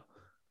 So,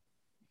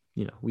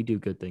 you know, we do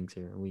good things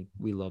here.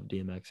 We love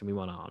DMX and we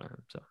want to honor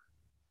him. So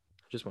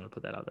I just want to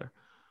put that out there.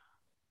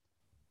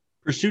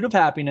 Pursuit of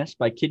Happiness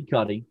by Kid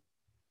Cudi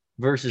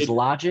versus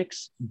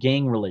Logic's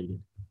Gang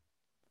Related.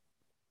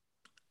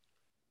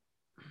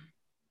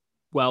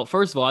 Well,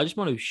 first of all, I just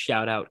want to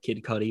shout out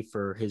Kid Cudi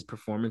for his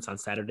performance on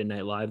Saturday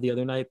Night Live the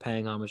other night,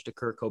 paying homage to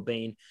Kurt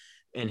Cobain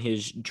and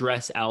his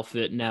dress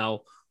outfit.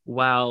 Now,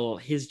 while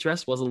his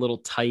dress was a little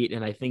tight,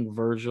 and I think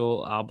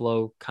Virgil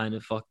Abloh kind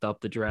of fucked up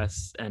the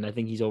dress, and I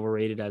think he's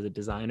overrated as a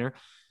designer,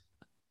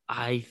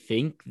 I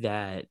think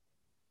that,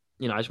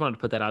 you know, I just wanted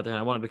to put that out there, and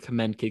I wanted to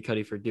commend Kid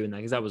Cudi for doing that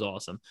because that was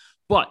awesome.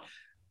 But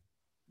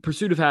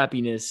Pursuit of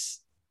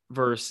Happiness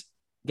versus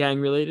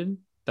Gang Related,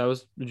 that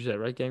was, did you say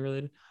right? Gang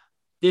Related?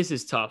 This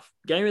is tough.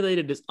 Gang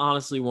Related is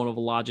honestly one of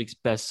Logic's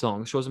best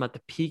songs. Shows him at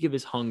the peak of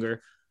his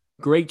hunger.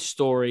 Great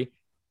story.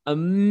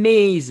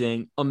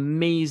 Amazing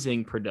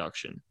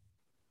production.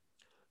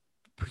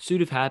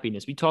 Pursuit of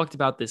Happiness. We talked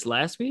about this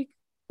last week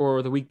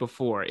or the week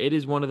before. It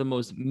is one of the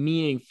most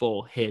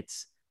meaningful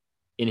hits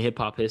in hip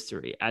hop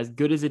history. As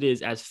good as it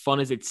is, as fun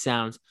as it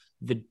sounds,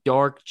 the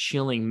dark,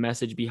 chilling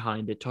message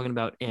behind it, talking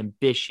about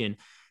ambition,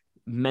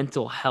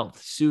 mental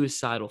health,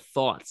 suicidal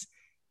thoughts.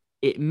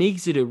 It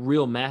makes it a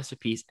real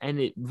masterpiece, and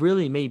it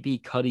really may be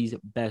Cudi's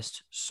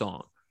best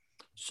song.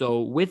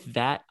 So with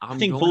that, I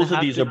think both of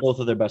these are both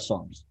of their best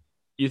songs.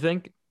 You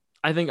think?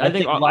 I think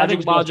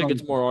Logic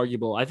it's more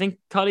arguable. I think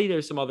Cudi,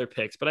 there's some other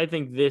picks, but I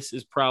think this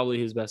is probably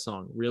his best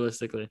song,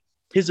 realistically.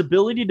 His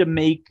ability to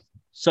make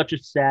such a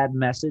sad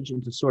message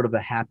into sort of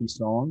a happy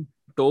song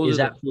is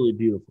absolutely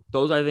beautiful.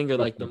 Those I think are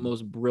like the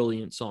most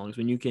brilliant songs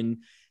when you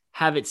can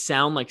have it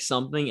sound like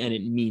something and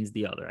it means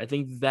the other. I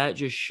think that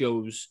just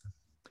shows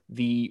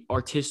the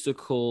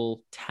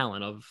artistical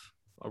talent of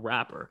a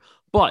rapper.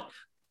 But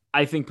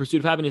I think Pursuit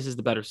of Happiness is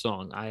the better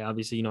song. I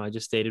obviously, you know, I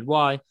just stated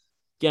why.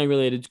 Gang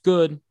Related is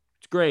good.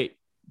 It's great.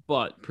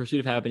 But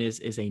Pursuit of Happiness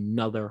is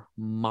another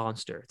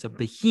monster. It's a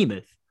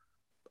behemoth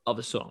of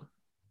a song.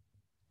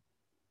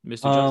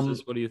 Mr.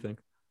 Justice, what do you think?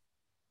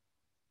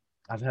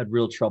 I've had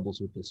real troubles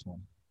with this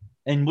one.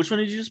 And which one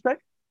did you just pick?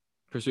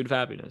 Pursuit of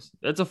Happiness.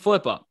 That's a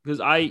flip up because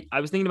I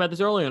was thinking about this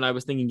earlier and I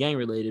was thinking gang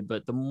related,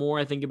 but the more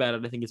I think about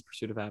it, I think it's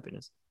Pursuit of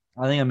Happiness.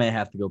 I think I may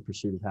have to go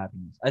Pursuit of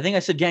Happiness. I think I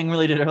said gang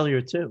related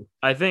earlier too.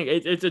 I think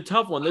it's a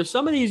tough one. There's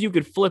some of these you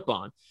could flip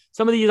on.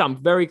 Some of these I'm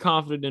very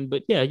confident in,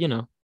 but yeah,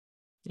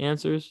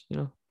 answers,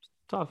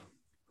 tough.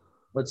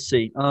 Let's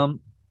see.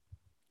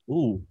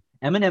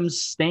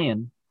 Eminem's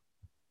Stan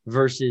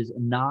versus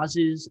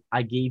Nas's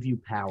I Gave You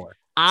Power.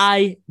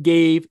 I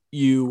Gave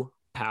You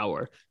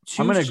Power.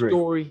 I'm gonna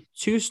agree.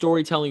 Two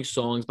storytelling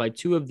songs by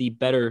two of the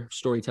better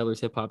storytellers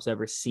hip hop's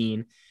ever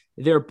seen.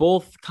 They're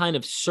both kind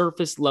of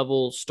surface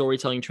level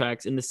storytelling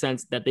tracks in the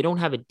sense that they don't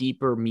have a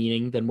deeper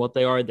meaning than what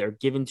they are. They're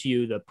given to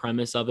you the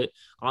premise of it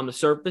on the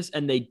surface,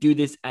 and they do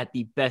this at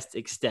the best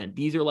extent.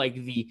 These are like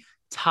the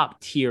top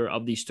tier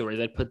of these stories.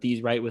 I'd put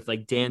these right with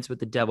like Dance with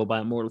the Devil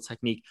by Immortal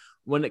Technique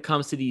when it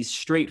comes to these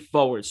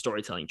straightforward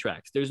storytelling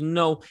tracks. There's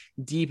no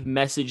deep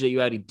message that you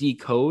had to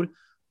decode,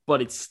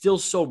 but it's still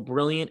so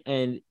brilliant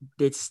and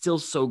it's still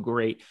so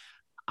great.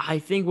 I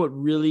think what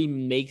really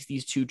makes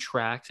these two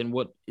tracks and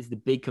what is the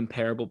big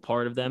comparable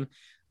part of them,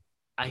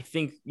 I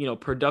think,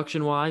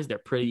 production wise, they're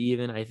pretty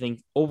even. I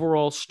think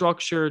overall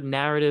structure,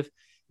 narrative,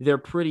 they're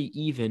pretty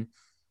even.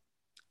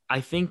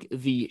 I think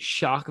the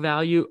shock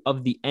value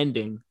of the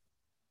ending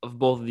of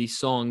both of these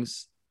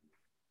songs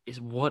is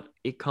what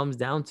it comes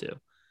down to.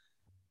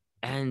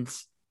 And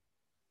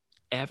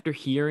after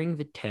hearing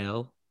the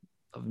tale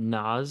of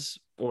Nas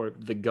or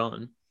the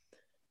gun,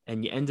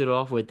 and you ended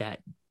off with that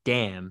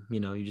damn,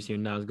 you just hear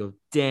Nas go,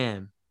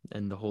 damn,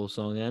 and the whole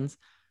song ends.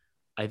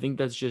 I think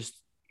it's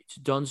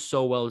done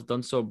so well. It's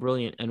done so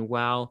brilliant. And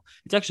wow,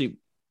 it's actually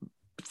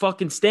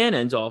fucking Stan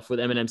ends off with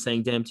Eminem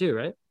saying damn too,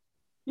 right?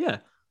 Yeah.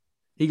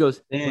 He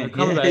goes,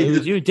 coming back, it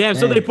was you, damn.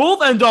 So they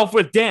both end off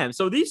with damn.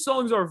 So these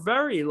songs are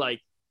very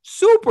like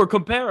super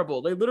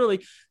comparable.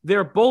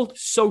 They're both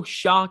so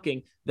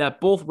shocking that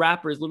both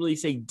rappers literally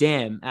say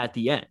damn at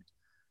the end.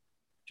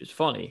 Which is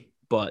funny,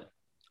 but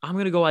I'm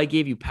going to go I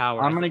Gave You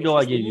Power. I'm going to go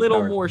I Gave You Power. A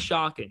little more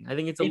shocking. I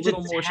think it's a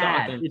little more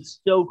shocking. It's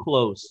so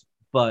close,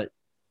 but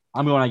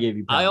I'm going I Gave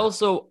You Power.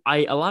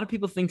 A lot of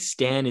people think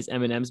Stan is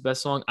Eminem's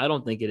best song. I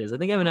don't think it is. I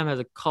think Eminem has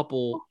a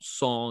couple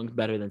songs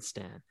better than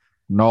Stan.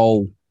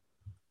 No.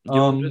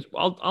 I'm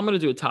going to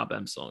do a top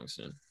M song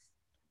soon.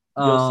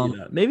 You'll see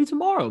that. Maybe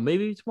tomorrow.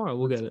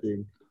 We'll get it.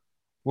 See.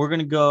 We're going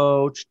to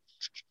go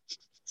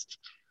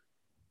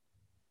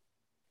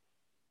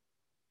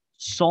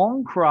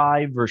Song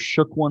Cry versus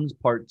Shook Ones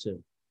Part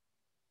 2.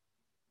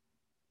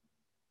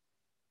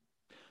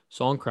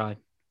 Song Cry.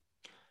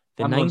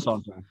 The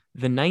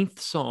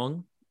ninth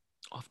song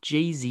of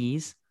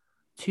Jay-Z's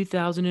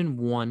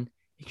 2001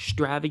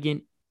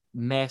 extravagant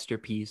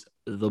masterpiece,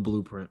 The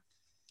Blueprint.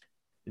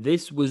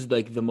 This was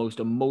like the most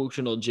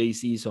emotional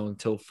Jay-Z song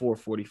till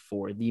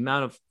 444. The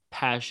amount of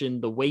passion,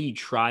 the way he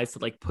tries to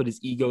like put his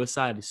ego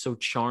aside is so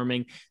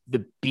charming.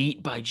 The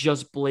beat by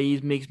Just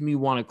Blaze makes me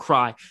want to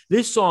cry.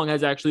 This song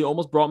has actually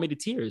almost brought me to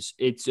tears.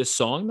 It's a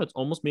song that's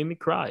almost made me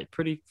cry.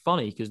 Pretty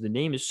funny because the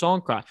name is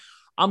Song Cry.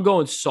 I'm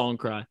going Song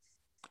Cry.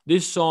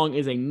 This song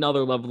is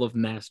another level of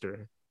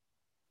mastery.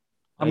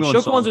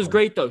 Shook Ones is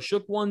great though.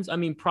 Shook Ones,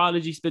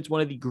 Prodigy spits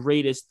one of the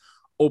greatest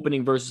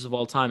opening verses of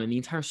all time, and the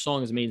entire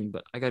song is amazing.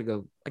 But I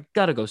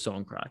gotta go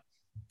Song Cry.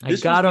 I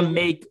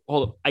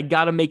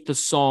gotta make the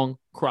song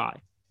cry.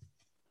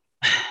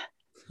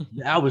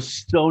 That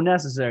was so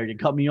necessary to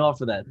cut me off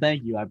for that.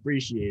 Thank you. I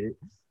appreciate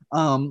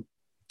it.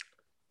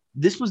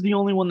 This was the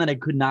only one that I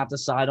could not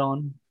decide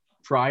on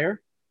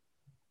prior.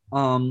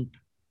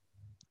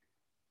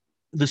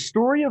 The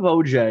Story of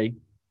OJ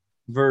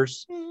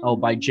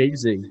by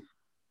Jay-Z.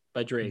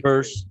 By Drake.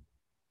 Versus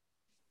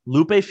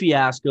Lupe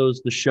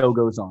Fiasco's The Show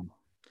Goes On.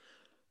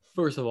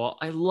 First of all,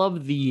 I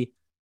love the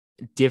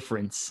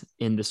difference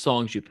in the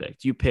songs you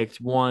picked. You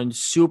picked one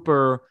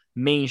super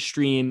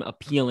mainstream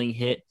appealing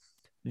hit.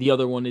 The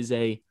other one is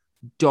a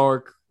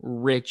dark,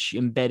 rich,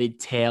 embedded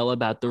tale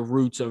about the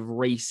roots of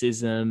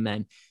racism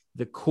and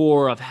the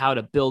core of how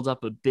to build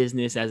up a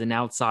business as an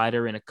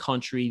outsider in a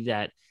country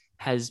that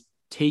has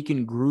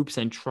taken groups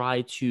and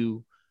tried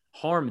to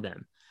harm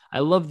them. I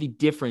love the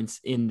difference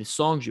in the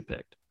songs you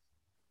picked.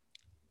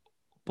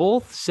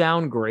 Both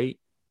sound great.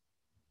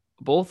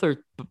 Both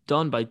are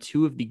done by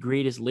two of the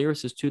greatest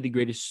lyricists, two of the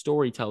greatest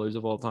storytellers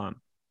of all time.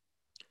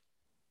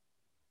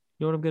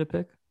 You know what I'm going to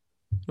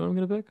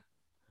pick?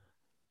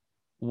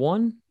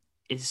 One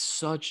is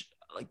such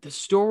like the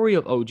story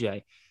of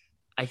OJ.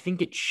 I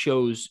think it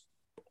shows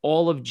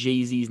all of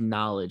Jay-Z's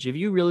knowledge. If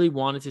you really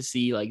wanted to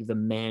see like the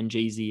man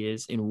Jay-Z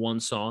is in one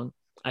song,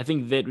 I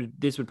think that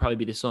this would probably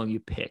be the song you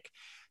pick.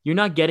 You're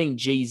not getting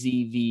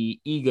Jay-Z, the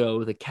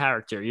ego, the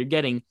character. You're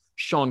getting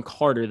Sean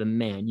Carter, the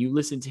man. You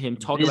listen to him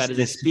talk about his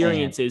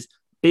experiences.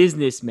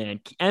 Businessman.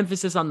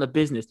 Emphasis on the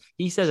business.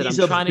 He says that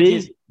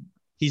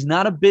he's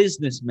not a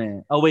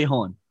businessman. Oh, wait,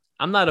 hold on.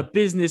 I'm not a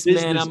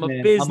businessman. I'm a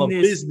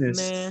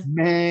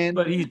businessman.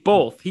 But he's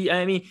both.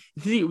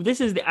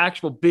 This is the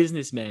actual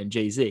businessman,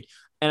 Jay-Z.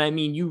 And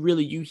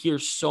you hear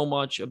so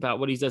much about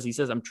what he says. He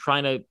says, I'm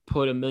trying to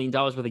put $1 million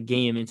worth of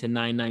game into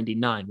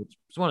 $9.99, which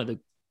is one of the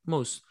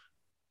most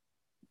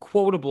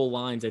quotable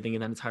lines, I think,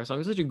 in that entire song.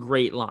 It's such a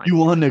great line.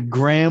 You on the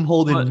gram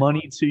holding But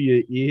money to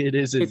your ear.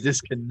 There's a it's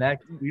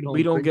disconnect. we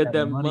don't bring get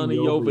that money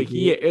over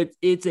here. here.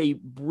 It's a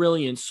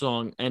brilliant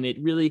song, and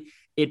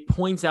it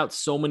points out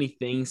so many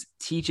things,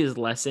 teaches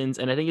lessons,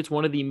 and I think it's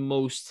one of the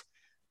most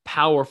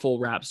powerful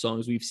rap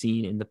songs we've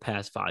seen in the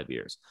past 5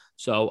 years.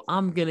 So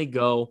I'm gonna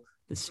go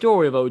The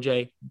Story of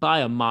OJ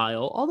by a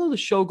mile. Although The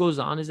Show Goes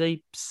On is a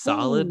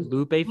solid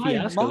Lupe By a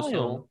Fiasco song.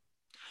 mile.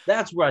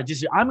 That's where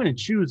I'm gonna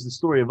choose The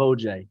Story of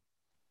OJ,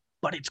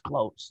 but it's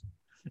close.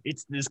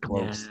 It's this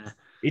close. Yeah.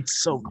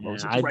 It's so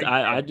close. Yeah, It's right there.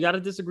 I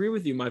gotta disagree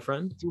with you, my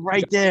friend. It's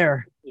right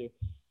there.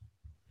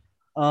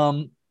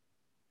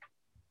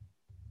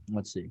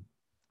 Let's see.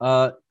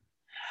 Why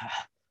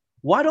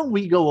don't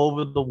we go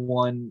over the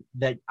one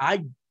that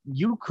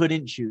you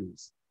couldn't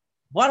choose?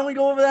 Why don't we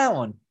go over that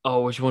one?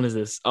 Oh, which one is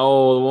this?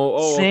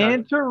 Okay.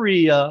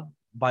 Santeria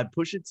by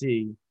Pusha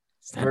T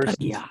versus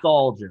Santeria.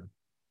 Nostalgia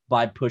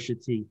by Pusha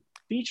T,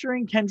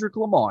 featuring Kendrick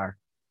Lamar.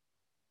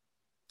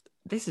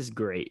 This is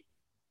great.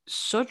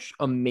 Such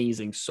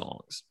amazing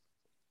songs.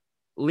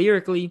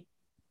 Lyrically,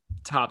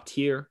 top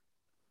tier.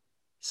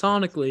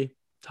 Sonically,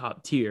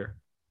 top tier.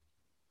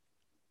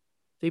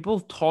 They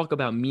both talk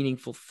about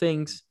meaningful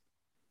things.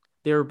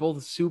 They're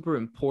both super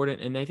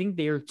important, and I think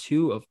they are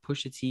two of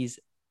Pusha T's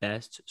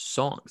best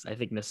songs. I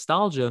think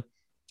Nostalgia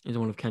is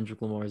one of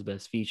Kendrick Lamar's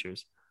best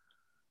features.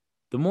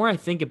 The more I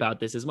think about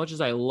this, as much as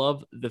I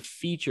love the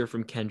feature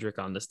from Kendrick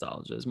on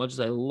Nostalgia, as much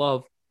as I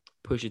love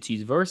Pusha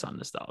T's verse on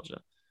Nostalgia,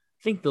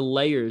 I think the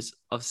layers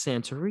of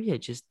Santeria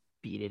just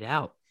beat it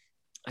out.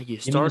 You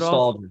start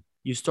off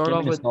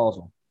with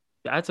Nostalgia.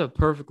 That's a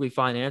perfectly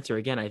fine answer.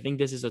 Again, I think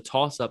this is a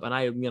toss-up, and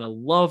I am going to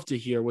love to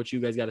hear what you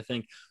guys got to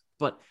think.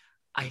 But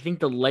I think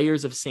the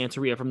layers of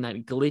Santeria, from that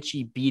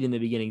glitchy beat in the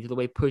beginning to the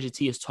way Pusha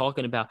T is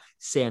talking about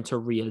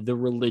Santeria, the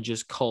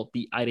religious cult,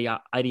 the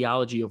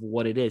ideology of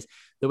what it is,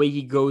 the way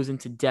he goes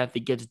into depth,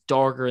 it gets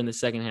darker in the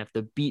second half.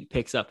 The beat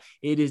picks up.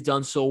 It is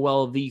done so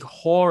well. The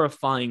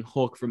horrifying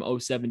hook from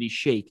 070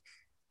 Shake.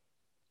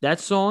 That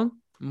song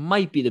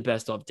might be the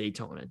best off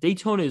Daytona.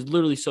 Daytona is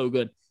literally so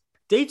good.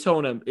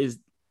 Daytona is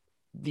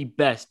the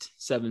best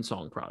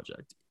 7-song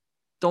project.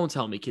 Don't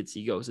tell me Kid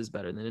See Ghost is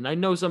better than it. And I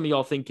know some of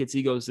y'all think Kid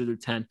See Ghost is a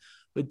 10,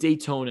 but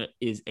Daytona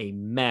is a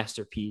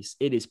masterpiece.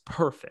 It is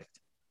perfect.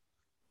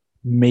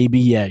 Maybe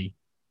yay.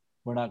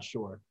 We're not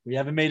sure. We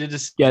haven't made a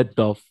decision. Get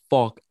the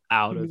fuck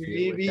out of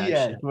here with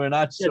that shit. We're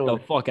not sure.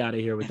 Get the fuck out of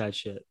here with that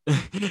shit.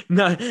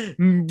 No,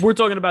 we're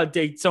talking about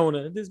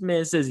Daytona. This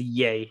man says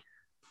yay.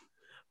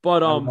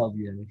 But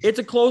it's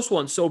a close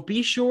one. So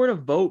be sure to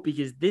vote,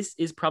 because this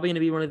is probably going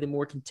to be one of the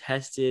more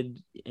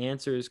contested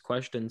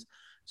questions.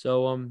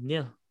 So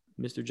yeah,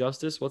 Mr.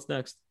 Justice, what's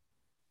next?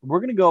 We're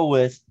going to go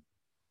with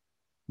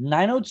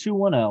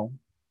 90210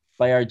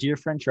 by our dear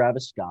friend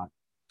Travis Scott.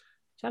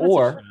 Shout out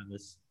to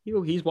Travis.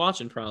 He's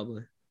watching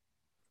probably.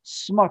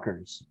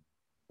 Smuckers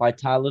by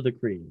Tyler, the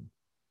Creator.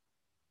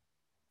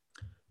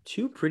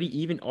 Two pretty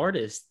even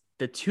artists.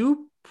 The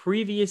two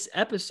previous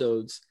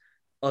episodes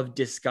of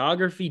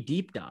Discography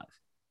Deep Dive.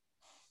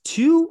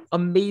 Two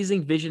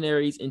amazing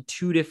visionaries in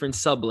two different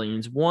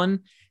sublanes.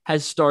 One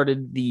has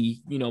started the,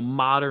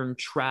 modern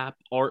trap,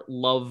 art,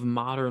 love,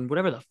 modern,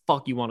 whatever the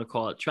fuck you want to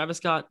call it. Travis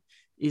Scott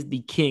is the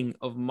king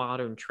of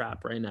modern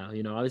trap right now.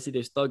 Obviously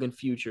there's Thug and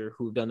Future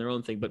who've done their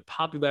own thing, but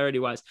popularity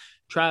wise,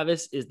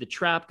 Travis is the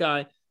trap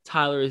guy.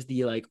 Tyler is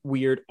the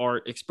weird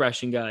art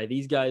expression guy.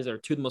 These guys are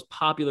two of the most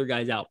popular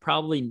guys out,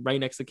 probably right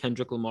next to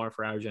Kendrick Lamar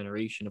for our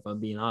generation, if I'm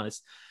being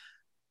honest.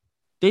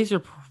 These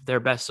are their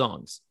best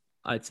songs,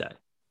 I'd say.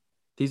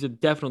 These are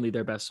definitely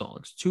their best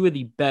songs. Two of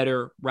the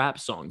better rap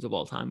songs of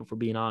all time, if we're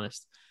being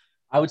honest.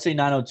 I would say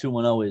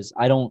 90210 is,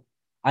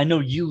 I know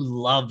you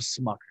love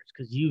Smuckers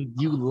because you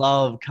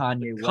love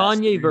Kanye West.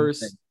 Kanye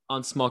verse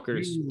on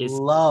Smuckers is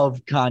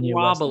love Kanye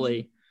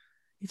West.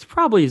 It's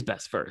probably his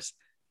best verse.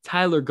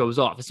 Tyler goes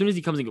off. As soon as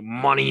he comes in,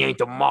 money ain't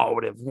the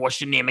motive.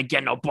 What's your name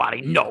again?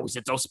 Nobody knows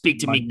it. So speak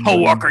to me,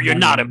 coworker. You're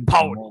not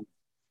important.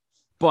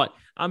 But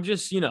I'm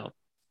just,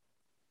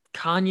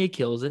 Kanye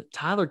kills it.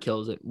 Tyler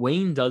kills it.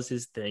 Wayne does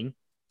his thing.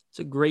 It's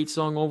a great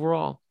song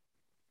overall.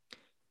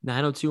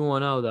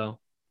 90210, though,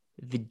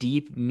 the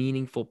deep,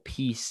 meaningful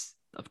piece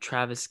of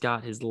Travis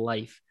Scott, his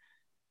life,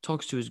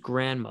 talks to his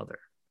grandmother.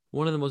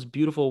 One of the most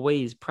beautiful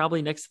ways,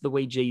 probably next to the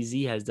way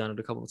Jay-Z has done it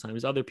a couple of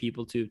times. Other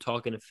people, too,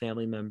 talking to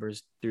family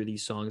members through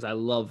these songs. I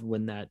love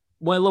when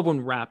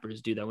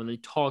rappers do that, when they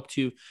talk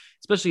to,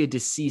 especially a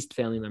deceased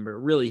family member.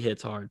 It really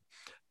hits hard.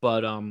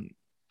 But I'm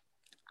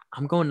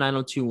going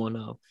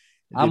 90210.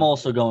 I'm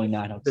also going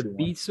 90210. The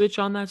beat switch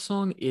on that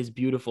song is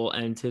beautiful.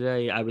 And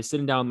today I was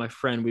sitting down with my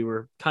friend. We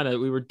were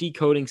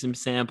decoding some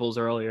samples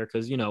earlier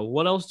because,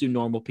 what else do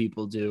normal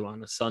people do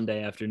on a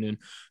Sunday afternoon?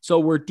 So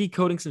we're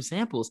decoding some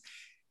samples.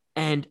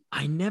 And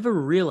I never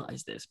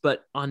realized this,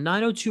 but on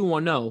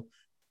 90210,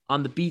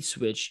 on the beat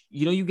switch,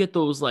 you get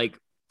those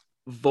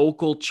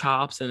vocal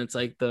chops, and it's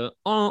the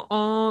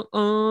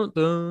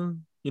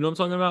you know what I'm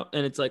talking about?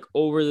 And it's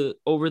over the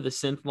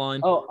synth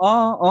line.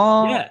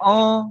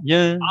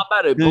 Yeah. I'm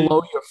about to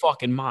blow your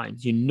fucking mind.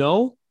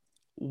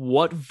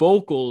 what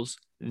vocals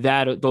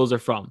those are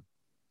from.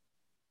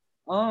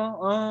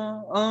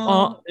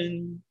 Uh,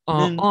 And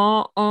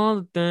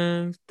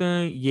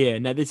Yeah.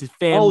 Now this is oh,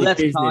 Family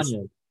that's Business.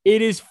 Kanye.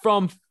 It is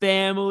from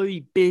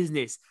Family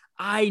Business.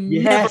 I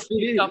never Yes, it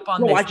picked is. up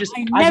on Bro, this. I I just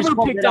never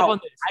called picked that up out. on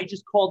this. I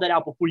just called that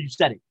out before you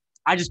said it.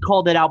 I just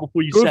called that out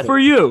before you Good said it. for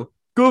you.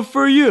 Good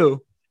for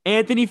you.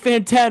 Anthony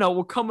Fantano,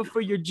 we're coming for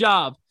your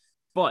job.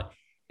 But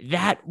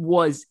that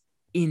was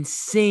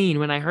insane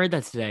when I heard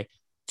that today.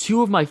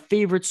 Two of my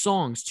favorite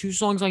songs, two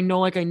songs I know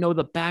like I know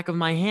the back of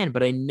my hand,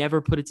 but I never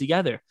put it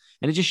together.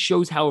 And it just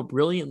shows how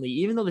brilliantly,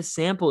 even though the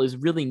sample is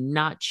really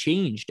not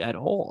changed at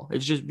all,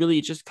 it's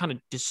just kind of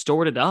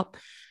distorted up,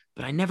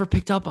 but I never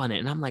picked up on it.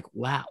 And I'm like,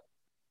 wow,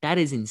 that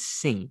is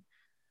insane.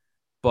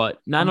 But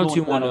I'm going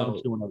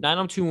 90210, 90210.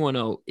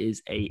 90210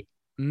 is a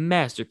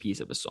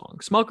masterpiece of a song.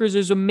 Smuckers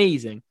is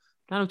amazing.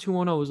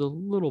 90210 is a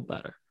little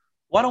better.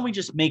 Why don't we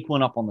just make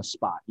one up on the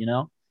spot, you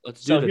know?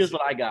 Let's do So this. here's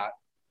what I got.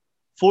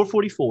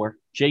 444,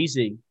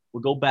 Jay-Z.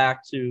 We'll go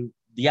back to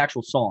the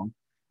actual song.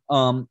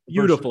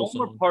 Beautiful No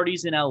More song.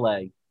 Parties in LA.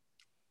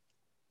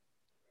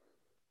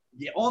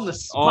 Yeah, on the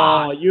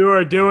spot. Oh, you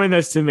are doing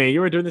this to me.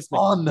 You are doing this to me.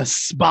 On the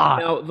spot.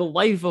 Now, The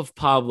Life of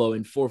Pablo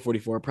and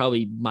 444 are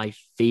probably my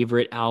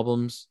favorite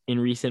albums in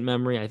recent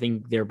memory. I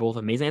think they're both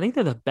amazing. I think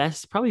they're the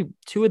best, probably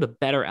two of the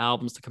better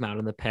albums to come out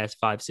in the past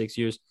 5-6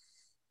 years.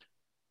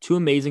 Two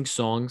amazing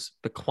songs.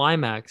 The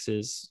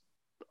climaxes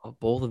of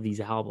both of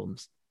these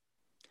albums.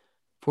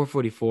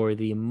 444,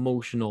 the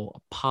emotional,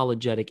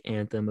 apologetic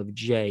anthem of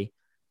Jay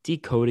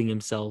decoding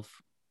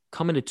himself,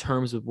 coming to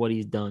terms with what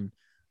he's done,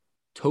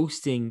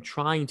 toasting,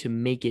 trying to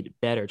make it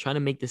better, trying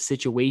to make the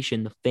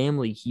situation, the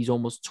family he's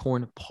almost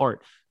torn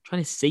apart,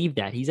 trying to save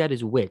that. He's at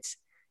his wits.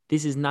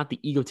 This is not the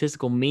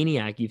egotistical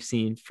maniac you've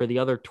seen for the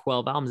other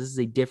 12 albums. This is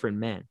a different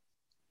man.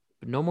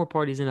 But No More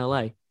Parties in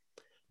LA.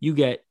 You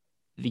get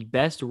the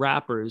best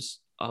rappers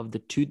of the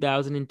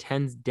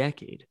 2010s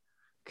decade,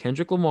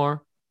 Kendrick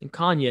Lamar and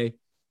Kanye,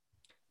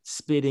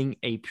 spitting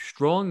a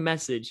strong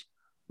message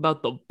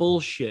about the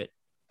bullshit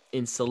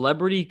in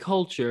celebrity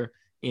culture,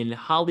 in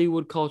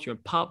Hollywood culture,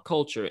 and pop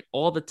culture, and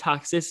all the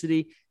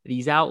toxicity,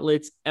 these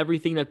outlets,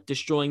 everything that's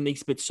destroying. They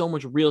spit so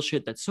much real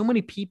shit that so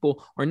many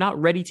people are not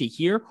ready to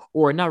hear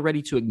or are not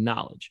ready to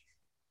acknowledge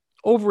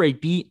over a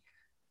beat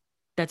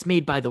that's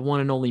made by the one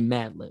and only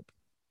Madlib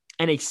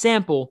and a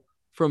sample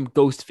from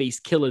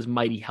Ghostface Killah's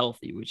Mighty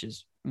Healthy, which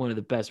is one of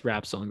the best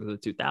rap songs of the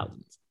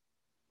 2000s.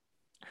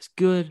 As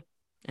good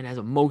and as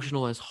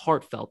emotional, as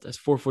heartfelt as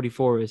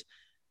 444 is,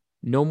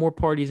 No More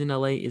Parties in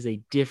LA is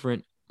a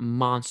different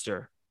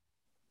monster.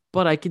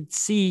 But I could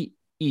see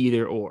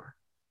either or.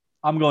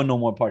 I'm going No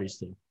More Parties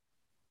too.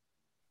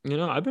 You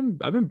know, I've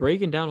been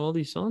breaking down all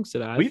these songs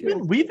today. We've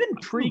been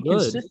pretty good.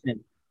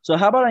 consistent. So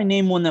how about I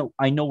name one that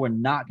I know we're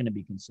not going to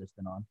be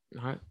consistent on?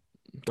 All right,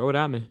 throw it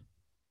at me.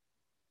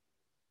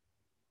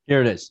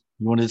 Here it is.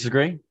 You want to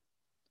disagree?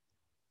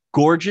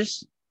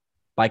 Gorgeous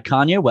by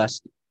Kanye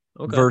West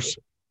versus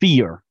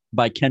Fear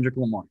by Kendrick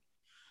Lamar.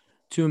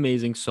 Two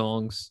amazing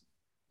songs.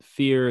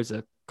 Fear is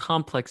a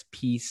complex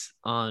piece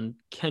on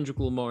Kendrick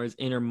Lamar's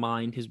inner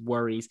mind, his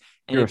worries.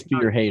 And You're a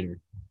fear hater.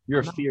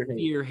 You're a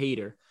fear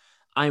hater.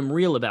 I'm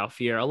real about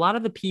fear. A lot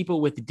of the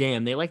people with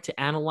Damn, they like to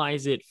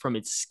analyze it from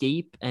its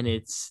scape and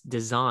its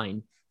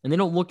design, and they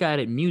don't look at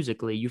it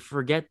musically. You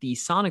forget the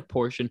sonic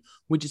portion,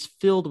 which is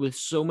filled with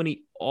so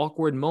many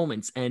awkward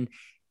moments, and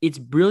its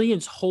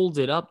brilliance holds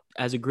it up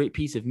as a great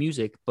piece of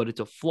music, but it's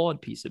a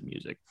flawed piece of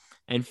music.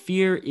 And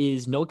Fear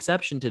is no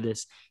exception to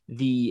this.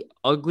 The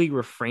ugly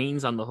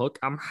refrains on the hook,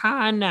 I'm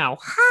high now,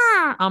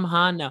 I'm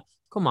high now.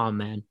 Come on,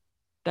 man.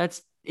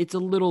 It's a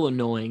little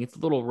annoying. It's a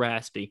little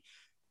raspy.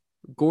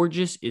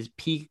 Gorgeous is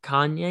peak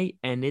Kanye,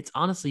 and it's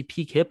honestly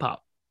peak hip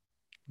hop.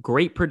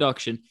 Great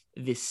production.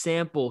 The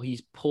sample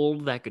he's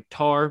pulled, that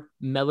guitar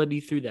melody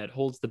through that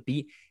holds the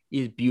beat,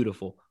 is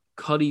beautiful.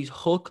 Cuddy's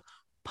hook,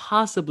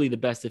 possibly the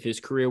best of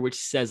his career, which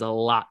says a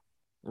lot.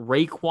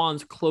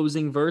 Raekwon's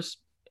closing verse,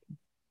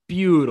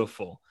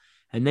 beautiful.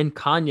 And then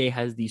Kanye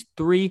has these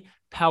three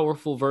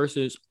powerful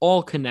verses,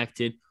 all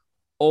connected,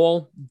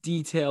 all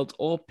detailed,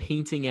 all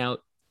painting out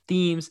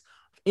themes of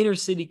inner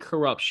city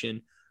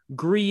corruption,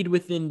 greed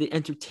within the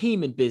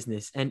entertainment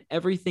business, and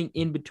everything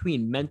in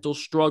between, mental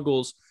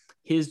struggles,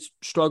 his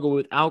struggle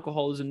with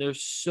alcoholism.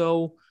 There's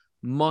so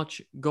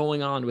much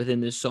going on within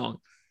this song.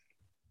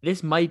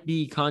 This might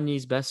be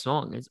Kanye's best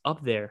song. It's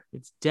up there.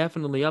 It's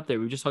definitely up there.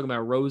 We were just talking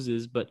about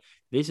Roses, but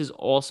this is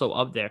also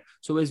up there.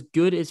 So as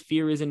good as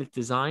Fear is in its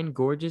design,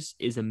 Gorgeous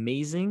is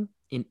amazing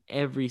in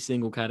every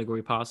single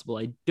category possible.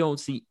 I don't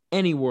see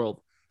any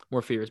world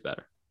where Fear is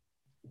better.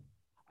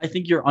 I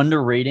think you're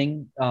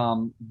underrating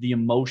the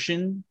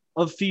emotion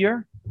of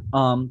Fear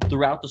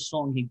throughout the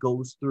song he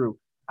goes through.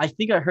 I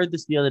think I heard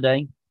this the other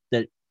day,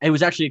 that it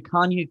was actually a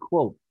Kanye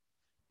quote.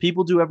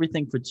 People do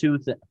everything for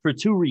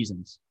two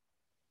reasons.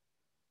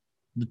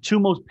 The two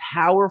most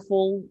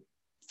powerful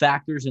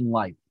factors in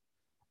life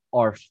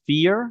are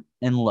fear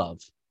and love.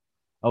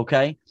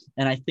 Okay?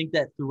 And I think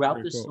that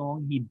throughout the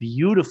song, he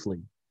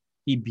beautifully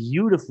he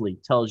beautifully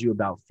tells you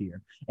about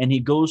fear. And he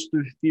goes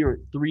through fear at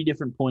three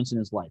different points in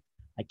his life.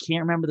 I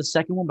can't remember the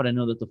second one, but I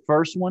know that the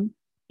first one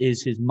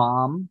is his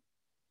mom.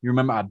 You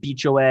remember, I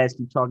beat your ass.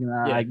 Keep talking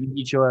about, Yeah. I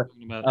beat your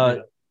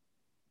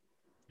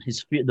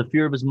his fear, the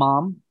fear of his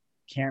mom.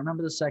 Can't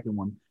remember the second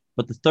one,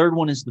 but the third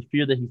one is the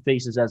fear that he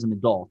faces as an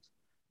adult,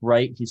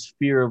 right? His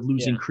fear of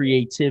losing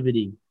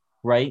creativity,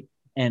 right?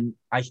 And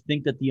I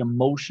think that the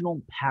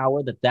emotional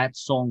power that that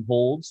song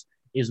holds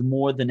is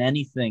more than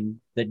anything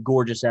that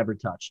Gorgeous ever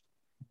touched.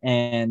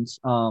 And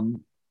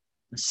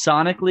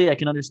sonically, I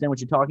can understand what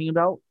you're talking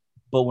about,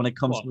 but when it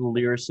comes to the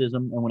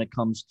lyricism and when it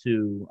comes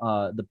to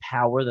the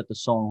power that the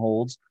song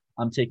holds,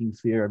 I'm taking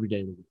Fear every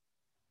day of the week.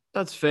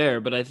 That's fair,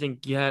 but I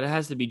think it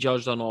has to be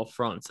judged on all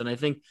fronts, and I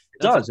think It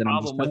that's a does, and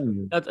I'm just problem with telling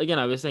you. that. Again,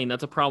 I was saying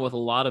that's a problem with a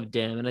lot of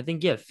Damn, and I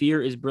think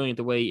Fear is brilliant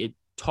the way it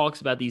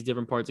talks about these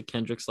different parts of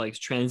Kendrick's life,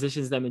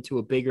 transitions them into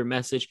a bigger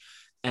message,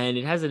 and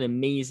it has an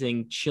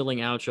amazing chilling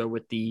outro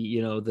with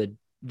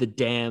the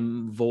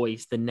damn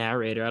voice, the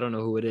narrator. I don't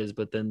know who it is,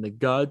 but then the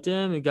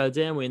goddamn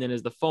way, and then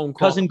there's the phone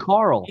call. Cousin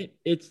Carl.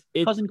 It's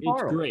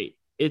great.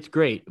 It's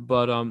great,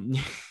 but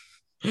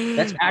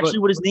That's actually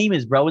what his name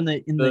is, bro. In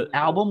the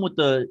album with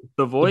the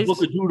voice, the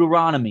book of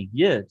Deuteronomy.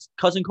 Yeah, it's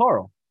Cousin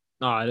Carl.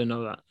 Oh, I didn't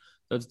know that.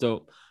 That's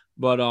dope.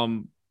 But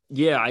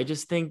yeah, I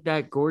just think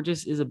that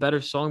Gorgeous is a better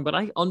song, but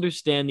I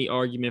understand the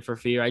argument for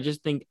Fear. I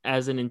just think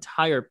as an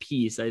entire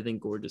piece, I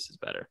think Gorgeous is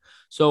better.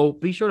 So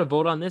be sure to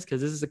vote on this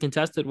because this is a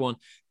contested one.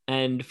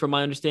 And from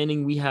my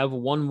understanding, we have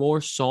one more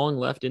song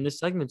left in this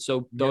segment.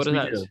 So throw it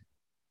at us.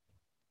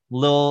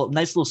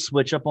 Nice little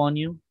switch up on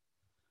you.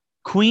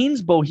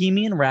 Queen's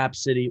Bohemian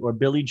Rhapsody or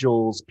Billy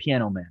Joel's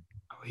Piano Man.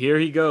 Oh, here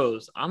he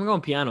goes. I'm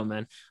going Piano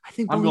Man.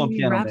 I'm going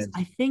Piano Man.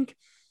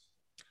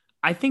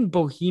 I think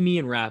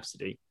Bohemian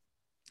Rhapsody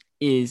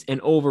is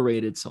an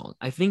overrated song.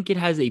 I think it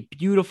has a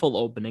beautiful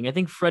opening. I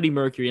think Freddie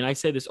Mercury, and I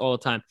say this all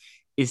the time,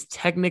 is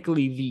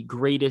technically the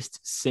greatest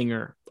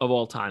singer of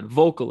all time,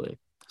 vocally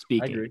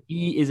speaking.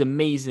 He is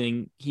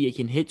amazing. He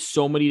can hit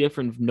so many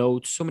different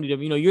notes, so many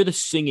different, you're the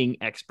singing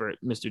expert,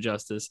 Mr.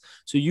 Justice.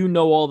 So you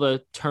know all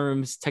the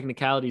terms,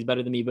 technicalities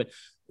better than me, but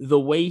the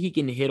way he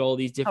can hit all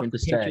these different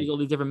pitches, all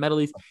these different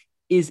melodies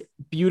is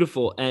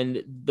beautiful.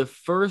 And the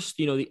first,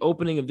 the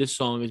opening of this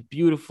song is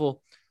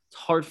beautiful. It's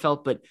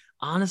heartfelt, but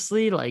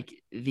honestly, like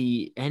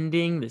the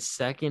ending, the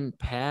second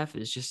half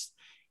is just,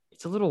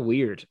 it's a little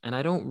weird. And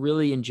I don't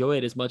really enjoy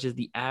it as much as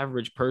the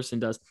average person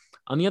does.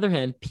 On the other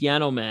hand,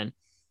 Piano Man,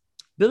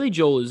 Billy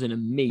Joel is an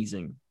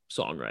amazing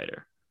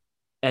songwriter.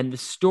 And the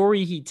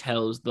story he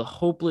tells, the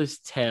hopeless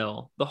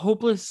tale,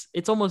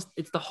 it's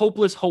the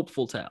hopeless,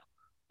 hopeful tale.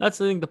 That's,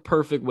 I think, the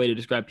perfect way to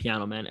describe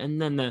Piano Man.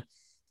 And then the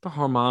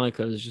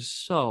harmonica is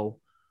just so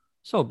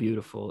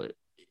beautiful.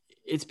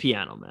 It's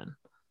Piano Man.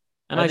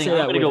 And I say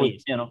that I'm going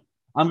with piano.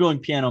 I'm going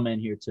Piano Man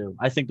here too.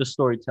 I think the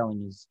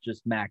storytelling is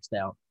just maxed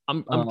out.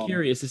 I'm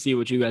curious to see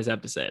what you guys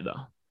have to say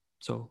though.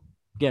 So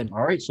again,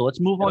 all right. So let's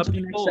move on to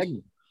the next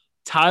segment.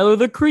 Tyler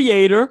the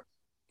Creator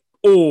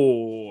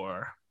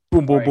or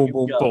boom boom boom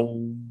boom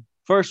boom.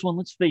 First one,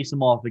 let's face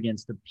him off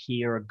against a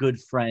peer, a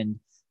good friend.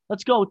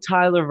 Let's go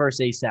Tyler versus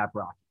ASAP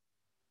Rocky.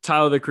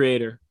 Tyler the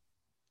Creator.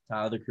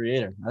 Tyler the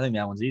Creator. I think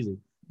that one's easy.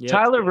 Yep.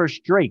 Tyler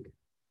versus Drake.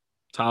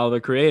 Tyler the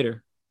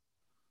Creator.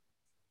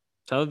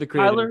 Tyler the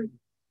Creator. Tyler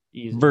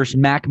versus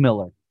Mac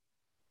Miller.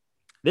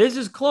 This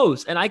is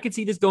close, and I could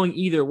see this going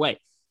either way.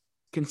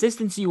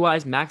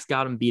 Consistency-wise, Max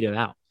got him beaten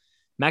out.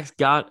 Max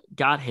got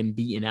him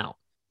beaten out.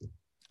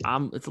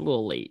 It's a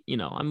little late.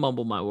 I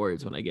mumble my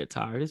words when I get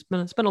tired. It's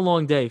been a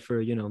long day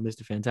for,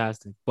 Mr.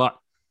 Fantastic. But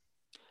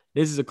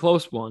this is a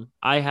close one.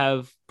 I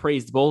have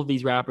praised both of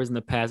these rappers in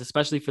the past,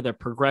 especially for their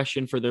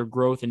progression, for their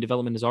growth and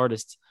development as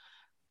artists.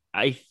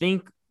 I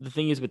think the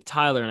thing is with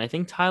Tyler, and I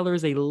think Tyler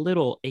is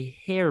a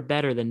hair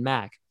better than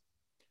Mac.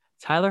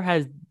 Tyler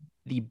has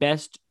the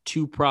best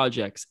two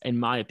projects, in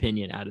my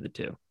opinion, out of the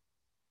two.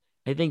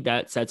 I think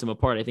that sets him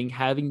apart. I think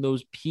having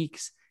those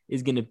peaks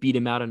is going to beat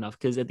him out enough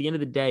because at the end of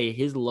the day,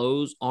 his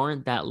lows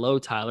aren't that low,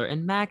 Tyler.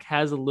 And Mac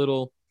has a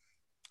little,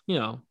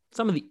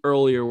 some of the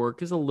earlier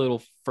work is a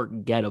little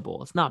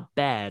forgettable. It's not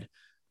bad,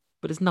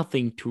 but it's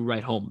nothing to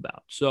write home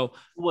about. So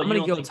I'm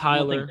going to go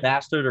Tyler. You think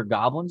Bastard or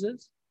Goblins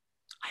is?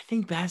 I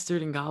think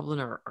Bastard and Goblin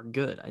are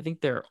good. I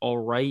think they're all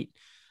right.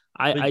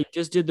 I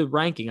just did the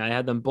ranking. I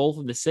had them both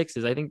in the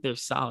 6s. I think they're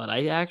solid.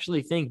 I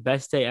actually think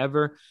Best Day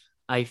Ever.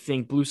 I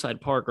think Blue Side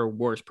Park are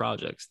worse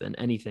projects than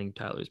anything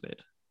Tyler's made.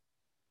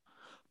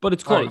 But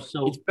it's close. Right,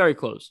 so it's very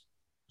close.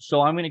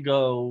 So I'm going to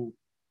go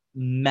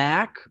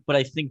Mac, but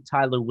I think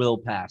Tyler will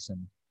pass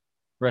him.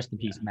 Rest in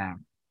peace, Mac.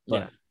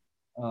 But,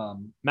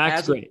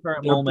 Mac's great. At the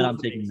current moment, I'm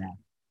taking Mac.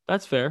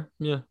 That's fair.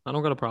 Yeah, I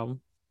don't got a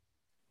problem.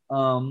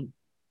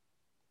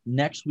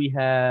 Next, we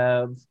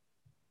have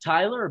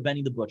Tyler or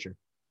Benny the Butcher.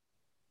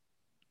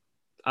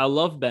 I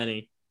love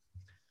Benny,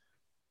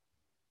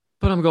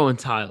 but I'm going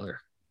Tyler.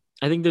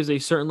 I think there's a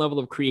certain level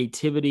of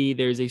creativity.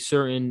 There's a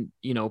certain,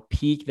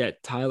 peak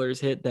that Tyler's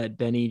hit that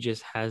Benny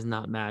just has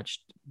not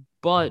matched.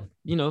 But,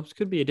 this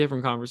could be a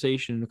different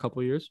conversation in a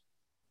couple of years.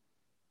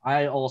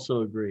 I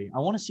also agree. I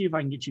want to see if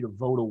I can get you to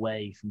vote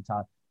away from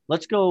Tyler.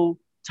 Let's go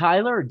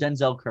Tyler or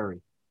Denzel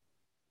Curry.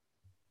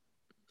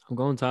 I'm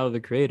going Tyler the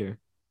Creator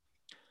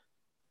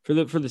for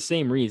the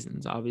same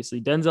reasons. Obviously,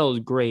 Denzel is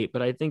great,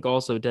 but I think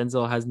also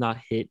Denzel has not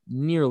hit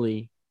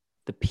nearly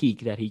the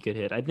peak that he could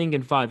hit. I think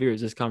in 5 years,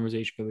 this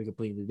conversation could be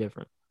completely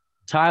different.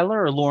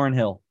 Tyler or Lauren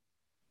Hill?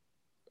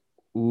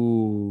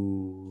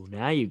 Ooh,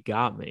 now you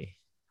got me.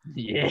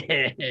 Yeah.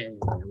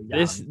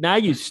 This now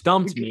you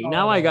stumped me.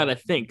 Now I gotta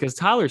think because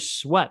Tyler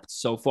swept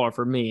so far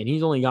for me, and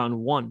he's only gotten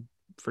one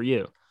for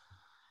you.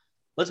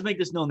 Let's make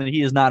this known that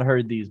he has not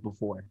heard these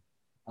before.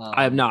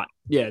 I have not.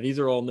 Yeah, these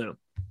are all new.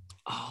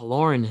 Oh,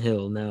 Lauryn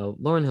Hill. Now,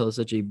 Lauryn Hill is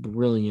such a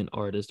brilliant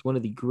artist, one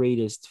of the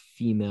greatest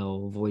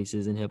female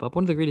voices in hip hop,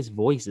 one of the greatest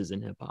voices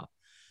in hip hop.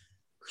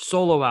 Her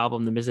solo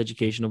album, The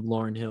Miseducation of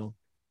Lauryn Hill,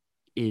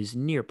 is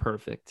near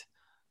perfect.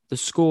 The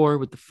score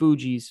with the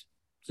Fugees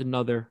is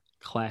another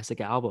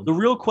classic album. The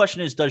real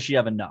question is, does she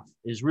have enough?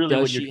 Is really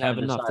Does what you're she trying have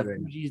to enough? The decide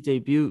right now. Fugees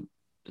debut,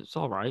 it's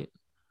all right.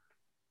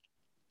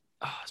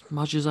 As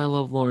much as I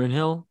love Lauryn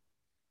Hill,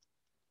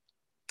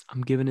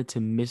 I'm giving it to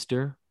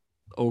Mr.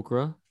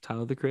 Okra,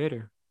 Tyler the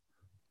Creator.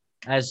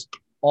 As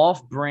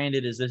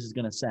off-branded as this is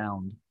going to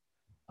sound,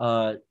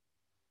 I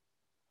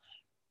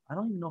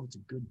don't even know if it's a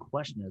good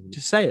question.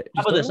 Just say it.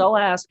 How about this? I'll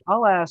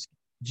ask.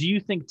 Do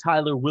you think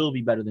Tyler will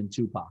be better than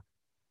Tupac?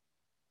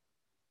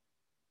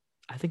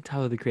 I think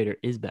Tyler the Creator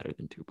is better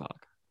than Tupac.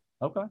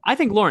 Okay. I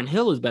think Lauryn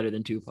Hill is better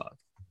than Tupac.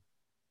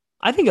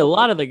 I think a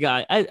lot of the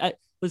guy. I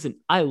listen.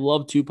 I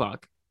love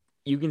Tupac.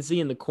 You can see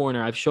in the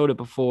corner. I've showed it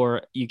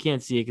before. You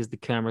can't see it because the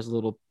camera's a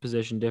little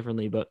positioned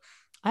differently. But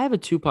I have a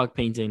Tupac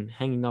painting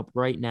hanging up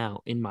right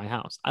now in my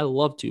house. I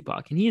love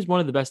Tupac, and he is one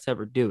of the best to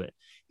ever do it.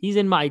 He's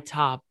in my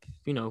top.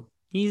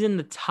 He's in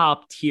the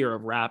top tier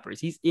of rappers.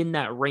 He's in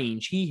that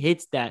range. He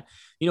hits that.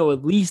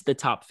 At least the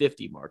top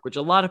 50 mark, which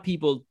a lot of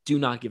people do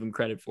not give him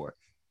credit for.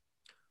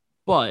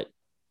 But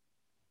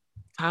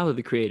Tyler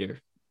the Creator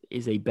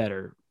is a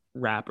better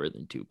rapper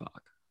than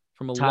Tupac.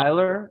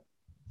 Tyler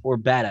or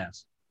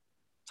Badass?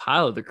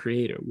 Tyler the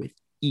Creator with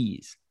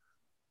ease.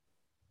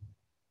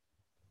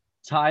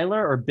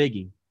 Tyler or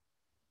Biggie?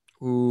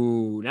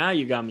 Ooh, now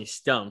you got me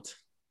stumped.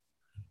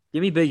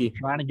 Give me Biggie.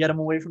 Trying to get him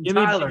away from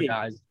Tyler,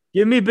 guys.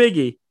 Give me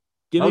Biggie.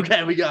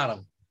 Okay, we got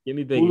him. Give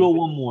me Biggie. We'll go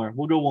one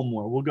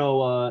more. We'll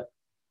go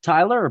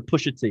Tyler or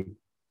Pusha T?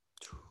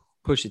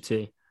 Pusha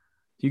T.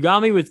 You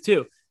got me with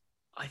two.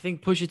 I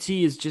think Pusha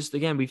T is just,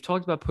 again, we've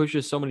talked about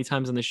Pusha so many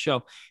times on the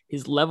show.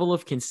 His level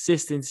of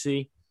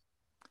consistency,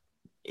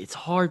 it's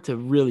hard to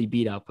really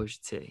beat out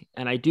Pusha T.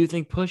 And I do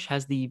think Push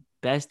has the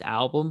best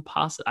album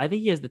possible. I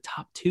think he has the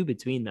top two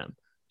between them,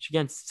 which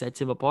again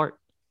sets him apart,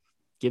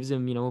 gives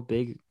him, a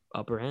big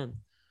upper hand.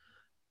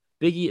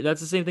 Biggie, that's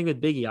the same thing with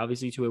Biggie,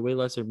 obviously to a way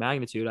lesser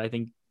magnitude. I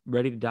think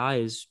Ready to Die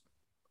is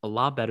a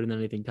lot better than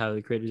anything Tyler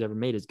the Creator's ever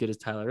made, as good as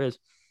Tyler is.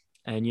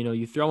 And,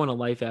 you throw in a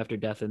life after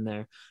death in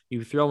there.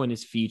 You throw in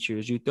his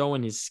features. You throw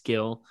in his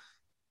skill.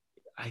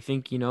 I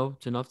think,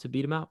 it's enough to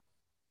beat him out.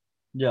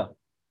 Yeah.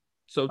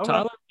 So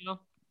okay.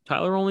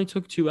 Tyler only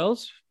took 2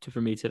 L's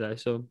for me today.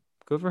 So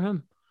good for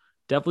him.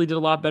 Definitely did a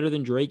lot better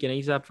than Drake and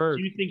A$AP Ferg.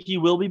 Do you think he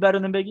will be better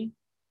than Biggie?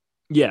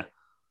 Yeah.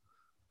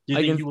 Do you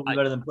think he will be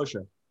better than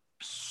Pusha?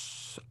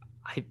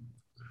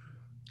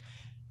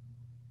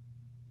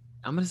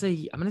 I'm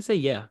gonna say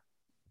yeah.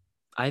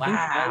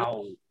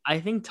 I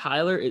think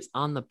Tyler is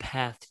on the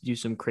path to do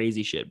some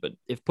crazy shit. But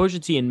if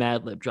Pusha T and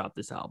Madlib drop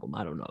this album,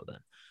 I don't know then.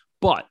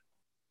 But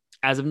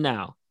as of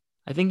now,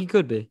 I think he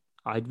could be.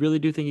 I really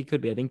do think he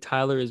could be. I think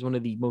Tyler is one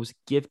of the most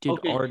gifted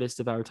artists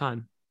of our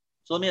time.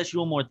 So let me ask you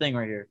one more thing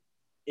right here.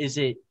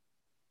 Do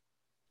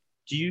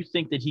you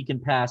think that he can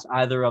pass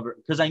either of,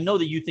 because I know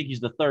that you think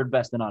he's the third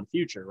best and on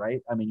Future,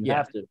 right? I mean, you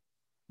have to.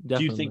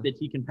 Definitely. Do you think that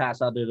he can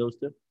pass either of those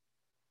two?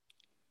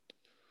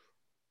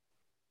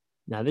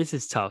 Now, this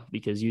is tough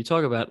because you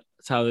talk about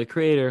Tyler the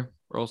Creator,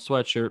 Earl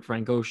Sweatshirt,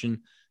 Frank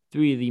Ocean,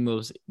 3 of the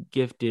most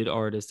gifted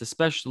artists,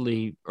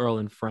 especially Earl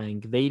and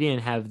Frank. They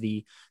didn't have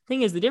the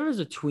thing is the difference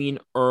between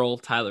Earl,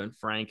 Tyler, and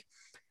Frank.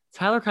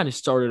 Tyler kind of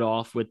started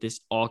off with this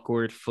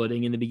awkward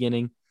footing in the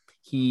beginning.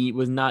 He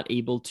was not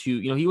able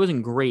to, he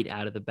wasn't great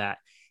out of the bat.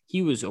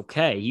 He was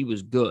okay. He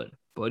was good,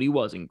 but he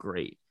wasn't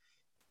great.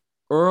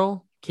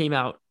 Earl came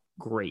out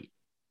great.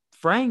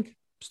 Frank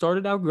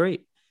started out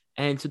great.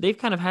 And so they've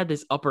kind of had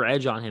this upper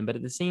edge on him, but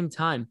at the same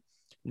time,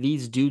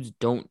 these dudes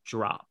don't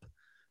drop.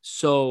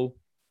 So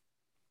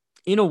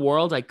in a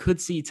world, I could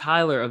see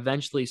Tyler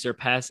eventually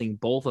surpassing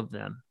both of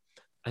them.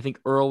 I think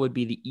Earl would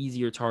be the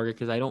easier target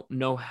because I don't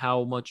know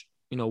how much,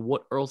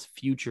 what Earl's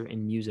future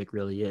in music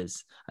really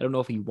is. I don't know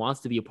if he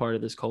wants to be a part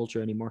of this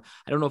culture anymore.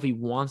 I don't know if he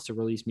wants to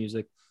release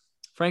music.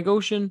 Frank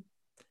Ocean,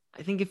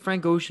 I think if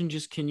Frank Ocean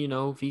just can,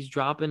 if he's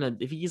dropping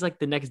if he's like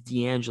the next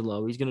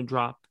D'Angelo, he's going to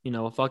drop,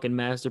 a fucking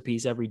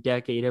masterpiece every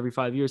decade, every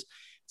 5 years.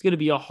 It's going to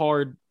be a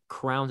hard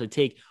crown to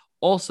take.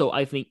 Also,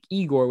 I think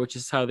Igor, which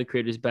is Tyler the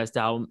Creator's best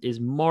album, is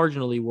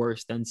marginally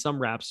worse than some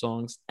rap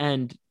songs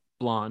and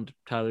Blonde,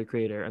 Tyler the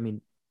Creator. I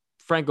mean,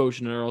 Frank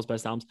Ocean and Earl's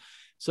best albums.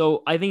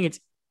 So I think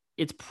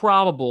it's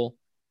probable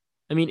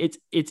I mean,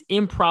 it's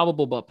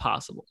improbable but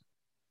possible.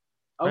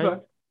 Okay.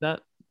 Right?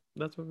 That's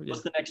what we're doing.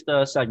 What's the next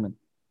segment?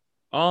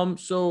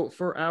 So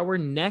for our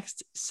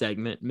next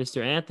segment,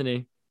 Mr.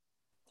 Anthony,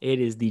 it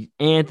is the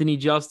Anthony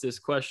Justice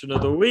question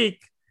of the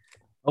week.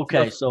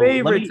 Okay, Your so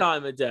favorite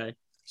time of day.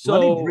 So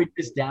let me break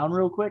this down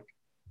real quick.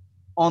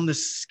 On the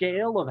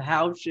scale of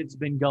how shit's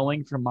been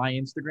going from my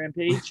Instagram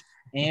page,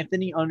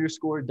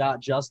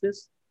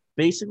 Anthony_.justice.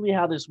 Basically,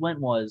 how this went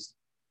was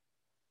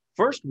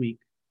first week,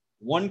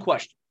 1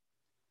 question.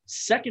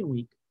 Second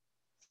week,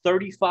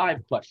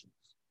 35 questions.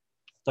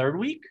 Third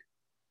week,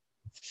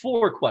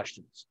 4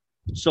 questions.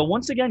 So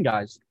once again,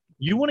 guys,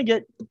 you want to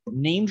get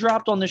name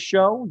dropped on the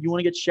show, you want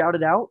to get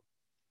shouted out,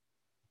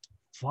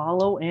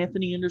 follow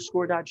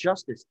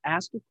Anthony_.justice.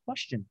 Ask a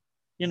question,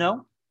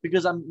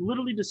 because I'm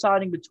literally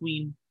deciding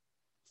between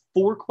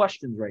 4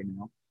 questions right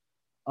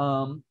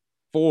now.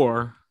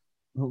 4.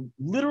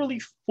 Literally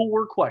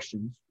 4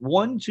 questions.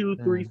 1, 2,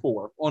 3,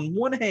 4 on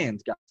one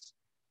hand, guys.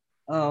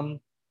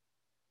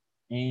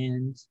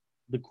 And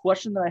the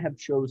question that I have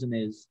chosen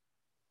is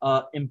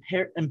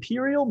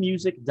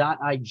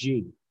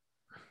imperialmusic.ig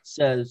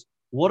says,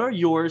 what are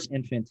yours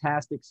and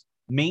Fantastic's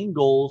main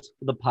goals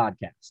for the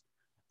podcast?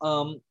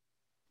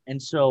 And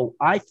so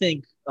I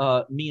think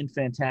me and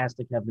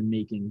Fantastic have been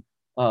making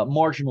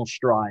marginal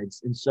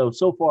strides. And so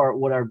far,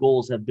 what our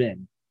goals have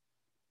been,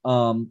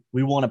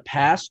 we want to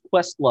pass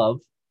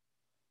Questlove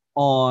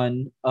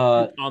on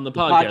the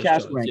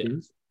podcast shows,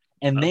 rankings.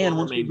 Yeah. And then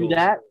once we do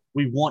that,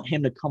 we want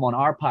him to come on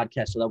our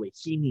podcast so that way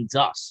he needs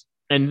us.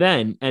 And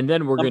then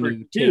we're going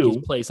to take his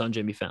place on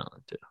Jimmy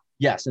Fallon too.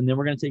 Yes, and then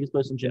we're going to take his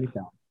place on Jimmy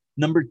Fallon.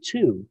 Number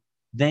 2,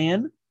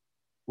 then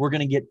we're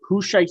going to get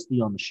Pooh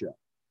Shiesty on the show.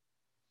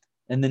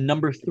 And then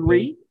number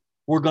 3,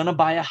 we're going to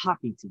buy a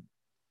hockey team.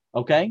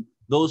 Okay?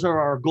 Those are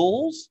our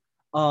goals.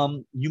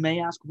 You may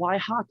ask, why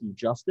hockey,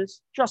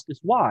 Justice? Justice,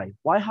 why?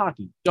 Why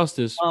hockey?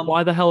 Justice,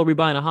 why the hell are we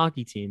buying a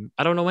hockey team?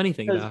 I don't know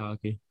anything about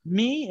hockey.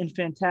 Me and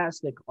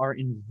Fantastic are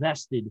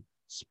invested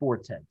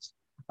sports heads.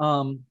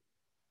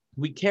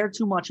 We care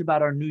too much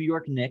about our New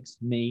York Knicks,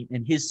 me,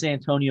 and his San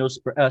Antonio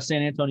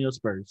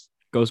Spurs.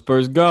 Go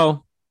Spurs,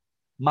 go.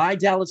 My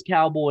Dallas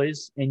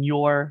Cowboys and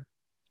your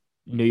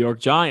New York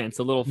Giants.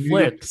 A little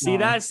flip. See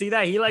that?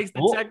 He likes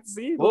the tech.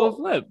 See, a little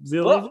flip. See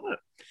a little flip.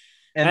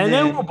 And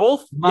then we're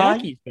both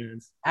Yankees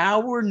fans.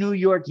 Our New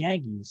York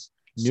Yankees.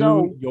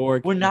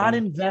 We're not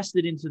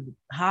invested into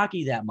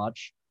hockey that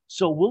much.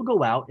 So we'll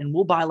go out and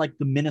we'll buy like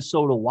the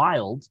Minnesota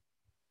Wild,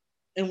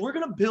 and we're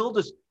gonna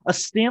build a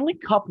Stanley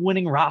Cup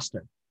winning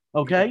roster.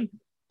 Okay.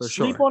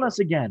 Sleep on us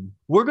again.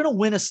 We're going to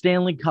win a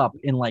Stanley Cup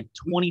in like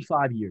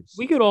 25 years.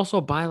 We could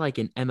also buy like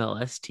an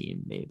MLS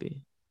team,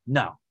 maybe.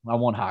 No, I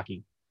want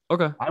hockey.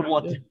 Okay. I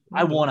want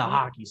a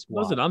hockey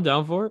squad. Listen, I'm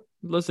down for it.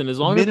 Listen, as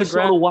long as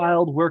Minnesota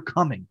Wild, we're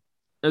coming.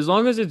 As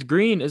long as it's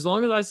green, as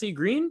long as I see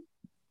green,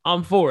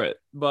 I'm for it.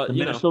 But the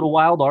Minnesota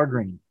Wild are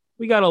green.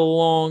 We got a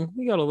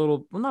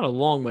not a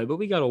long way, but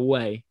we got a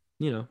way,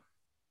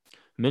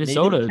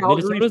 Minnesota's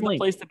the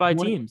place to buy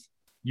teams.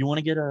 You want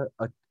to get a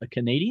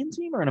Canadian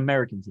team or an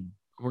American team?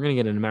 We're gonna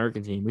get an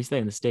American team. We stay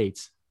in the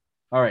States.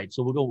 All right,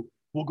 so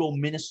we'll go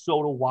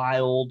Minnesota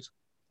Wild.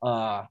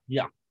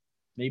 Yeah,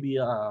 maybe.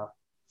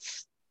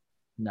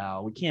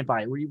 No, we can't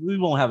buy. We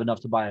won't have enough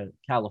to buy a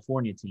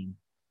California team.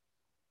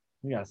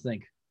 We gotta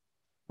think.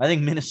 I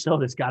think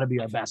Minnesota's got to be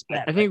our best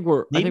bet. I think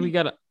we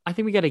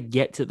gotta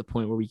get to the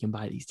point where we can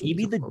buy these teams.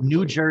 Maybe the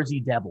New Jersey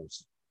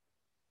Devils.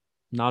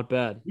 Not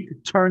bad. We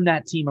could turn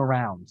that team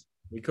around.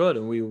 We could,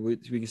 and we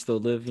can still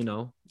live,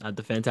 at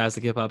the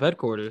Fantastic Hip Hop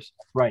headquarters.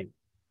 Right.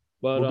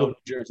 But we'll go to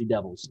Jersey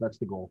Devils. That's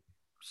the goal.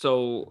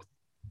 So,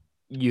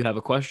 you have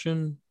a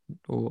question,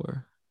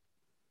 or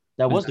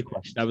that was the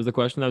question? That was the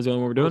question. That was the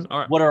only one we're doing. All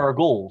right. What are our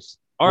goals?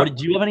 All right.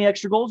 Do you have any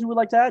extra goals you would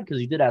like to add?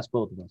 Because you did ask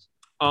both of us.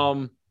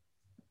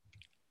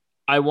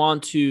 I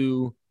want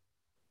to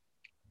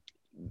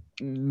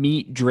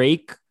meet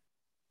Drake.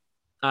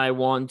 I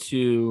want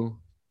to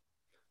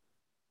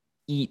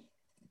eat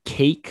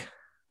cake.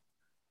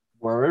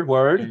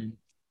 Word.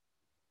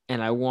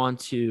 And I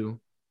want to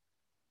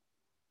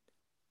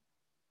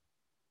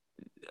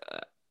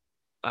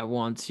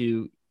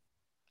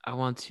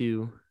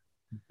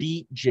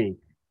beat Jake.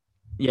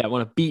 Yeah, I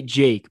want to beat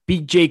Jake.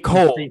 Beat J.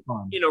 Cole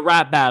in a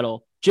rap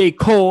battle. J.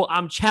 Cole,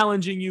 I'm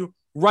challenging you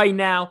right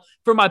now.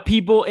 For my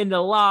people in the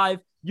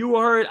live, you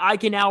heard I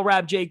can now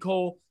rap J.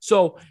 Cole.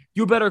 So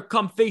you better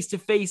come face to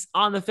face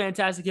on the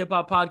Fantastic Hip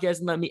Hop Podcast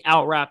and let me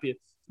out rap you,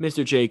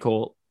 Mr. J.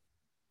 Cole.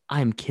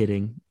 I'm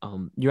kidding.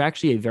 You're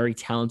actually a very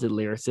talented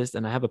lyricist,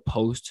 and I have a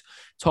post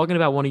talking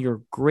about one of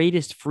your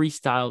greatest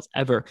freestyles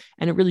ever,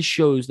 and it really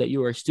shows that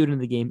you are a student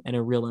of the game and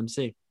a real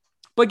MC.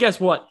 But guess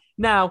what?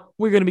 Now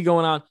we're going to be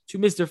going on to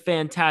Mr.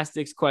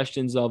 Fantastic's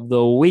questions of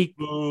the week.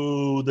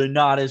 Ooh, they're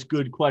not as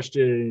good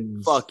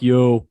questions. Fuck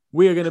you.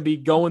 We are going to be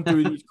going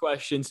through these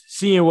questions,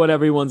 seeing what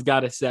everyone's got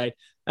to say.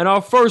 And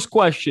our first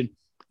question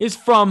is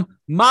from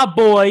my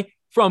boy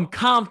from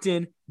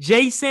Compton,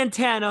 Jay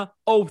Santana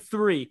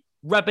 03.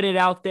 Repping it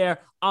out there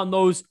on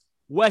those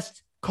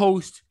West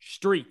Coast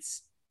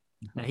streets.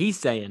 Now he's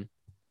saying,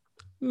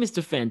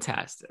 Mr.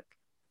 Fantastic,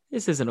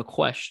 this isn't a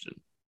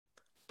question,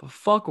 but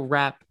fuck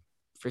Rap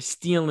for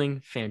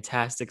stealing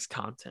Fantastic's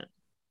content.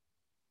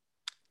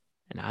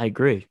 And I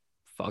agree.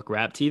 Fuck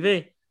Rap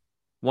TV.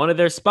 One of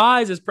their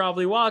spies is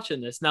probably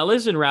watching this. Now,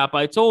 listen, Rap,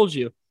 I told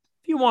you,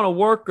 if you want a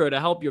worker to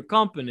help your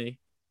company,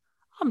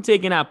 I'm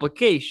taking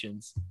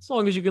applications. As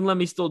long as you can let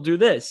me still do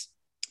this.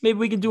 Maybe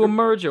we can do a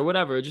merger,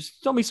 whatever.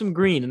 Just tell me some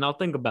green and I'll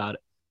think about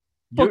it.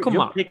 But come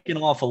You're on. picking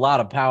off a lot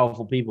of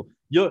powerful people.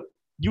 You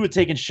were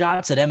taking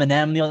shots at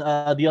Eminem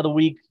the other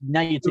week.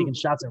 Now you're taking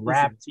shots at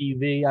Rap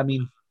TV. I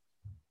mean,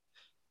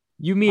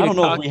 you mean I don't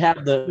know if we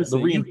have the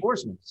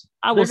reinforcements.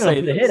 I will say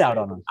put this. A hit out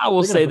on us. I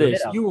will say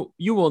this.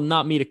 You will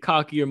not meet a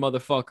cockier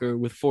motherfucker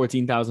with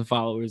 14,000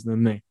 followers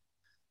than me.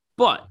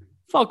 But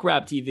fuck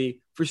Rap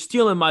TV for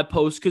stealing my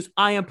post because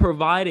I am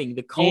providing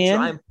the culture.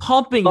 I'm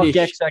pumping fuck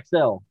this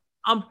XXL.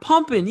 I'm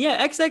pumping.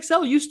 Yeah,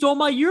 XXL. You stole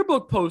my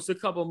yearbook post a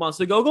couple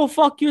months ago. Go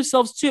fuck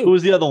yourselves too. Who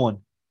was the other one?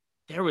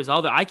 There was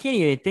other. I can't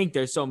even think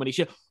there's so many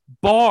shit.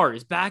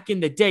 Bars back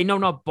in the day. No,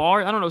 not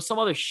Bars. I don't know. Some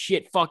other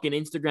shit fucking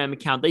Instagram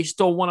account. They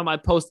stole one of my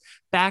posts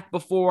back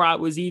before I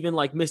was even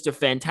like Mr.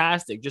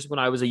 Fantastic, just when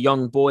I was a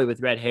young boy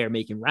with red hair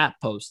making rap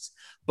posts.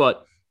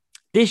 But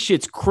this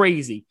shit's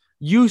crazy.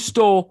 You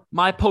stole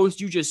my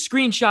post. You just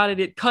screenshotted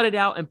it, cut it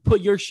out, and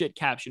put your shit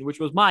caption, which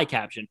was my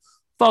caption.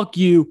 Fuck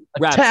you.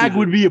 A tag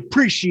would be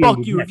appreciated.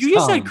 Fuck you. If you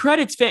just said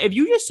credits, if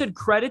you just said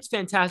credits,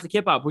 Fantastic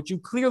Hip Hop, which you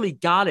clearly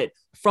got it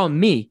from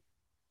me,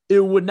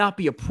 it would not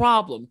be a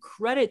problem.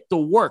 Credit the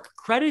work.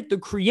 Credit the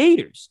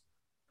creators.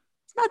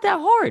 It's not that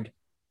hard.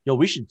 Yo,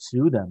 we should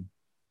sue them.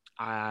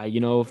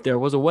 If there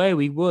was a way,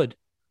 we would.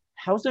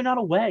 How is there not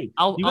a way?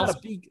 I'll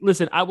speak.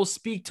 Listen, I will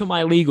speak to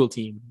my legal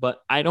team,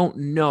 but I don't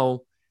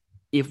know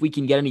if we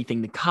can get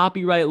anything. The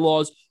copyright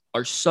laws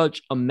are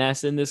such a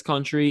mess in this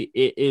country.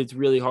 It's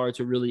really hard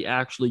to really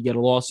actually get a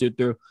lawsuit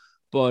through.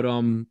 But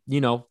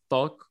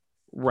fuck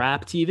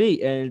Rap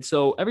TV. And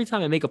so every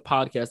time I make a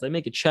podcast, I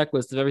make a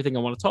checklist of everything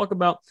I want to talk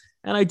about.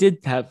 And I did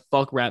have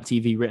fuck Rap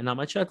TV written on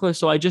my checklist.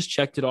 So I just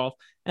checked it off.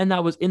 And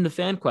that was in the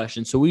fan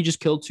question. So we just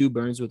killed two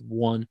birds with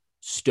one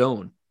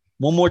stone.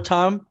 One more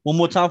time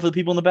for the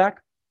people in the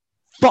back.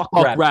 Fuck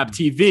Rap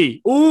TV.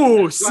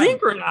 Ooh, that's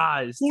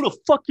synchronized. Right. Who the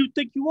fuck you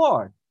think you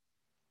are?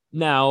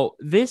 Now,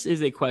 this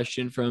is a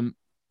question from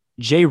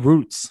J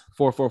Roots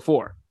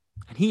 444.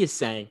 And he is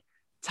saying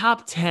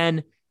top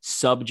 10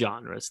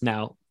 subgenres.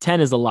 Now,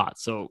 10 is a lot.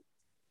 So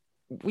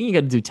we ain't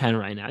got to do 10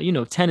 right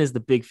now. 10 is the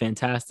big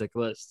fantastic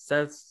list.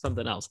 That's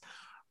something else.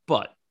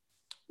 But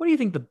what do you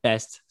think the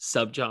best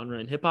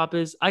subgenre in hip hop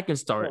is? I can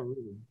start. Oh,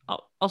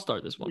 really? I'll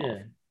start this one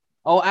off.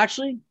 Oh,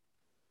 actually,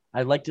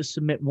 I'd like to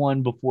submit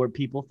one before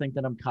people think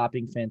that I'm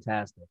copying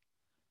Fantastic.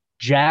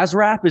 Jazz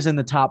rap is in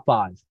the top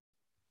 5.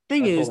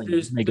 Thing is,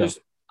 there's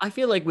I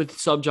feel like with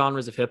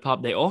subgenres of hip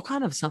hop, they all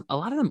kind of a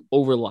lot of them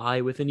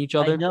overlie within each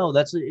other. I know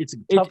it's a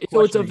tough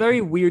so it's a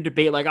very weird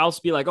debate. Like I'll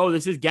be like, oh,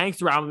 this is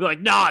gangster rap. I'll be like,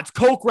 nah, it's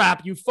coke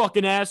rap, you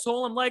fucking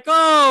asshole. I'm like,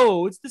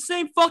 oh, it's the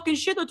same fucking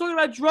shit. They're talking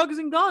about drugs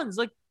and guns.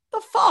 Like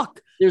the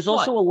fuck. There's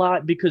also a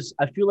lot because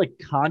I feel like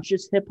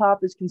conscious hip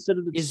hop is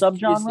considered a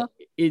subgenre.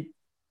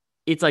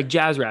 It's like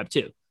jazz rap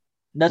too.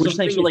 That's what I'm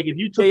saying. So like if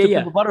you took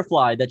the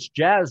Butterfly, that's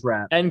jazz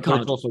rap, and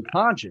it's also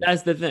conscious.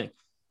 That's the thing.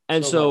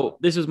 And so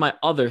this is my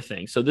other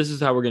thing. So this is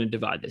how we're going to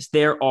divide this.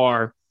 There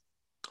are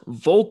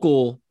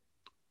vocal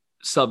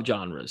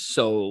subgenres.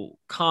 So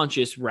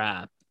conscious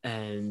rap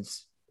and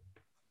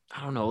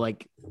I don't know,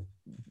 like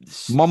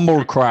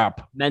mumble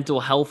crap, mental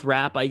health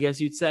rap, I guess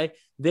you'd say.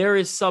 There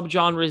is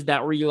subgenres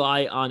that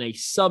rely on a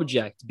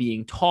subject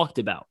being talked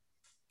about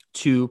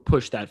to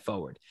push that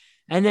forward.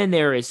 And then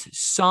there is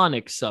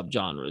sonic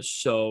subgenres.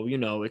 So,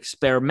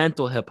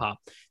 experimental hip hop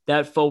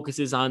that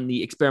focuses on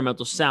the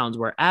experimental sounds,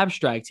 where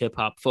abstract hip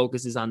hop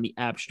focuses on the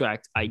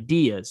abstract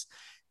ideas.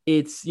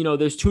 It's,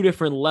 there's two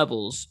different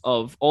levels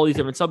of all these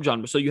different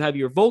subgenres. So you have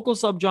your vocal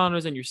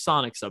subgenres and your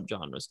sonic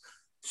subgenres.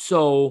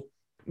 So,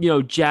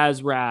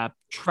 jazz rap,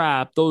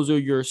 trap, those are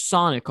your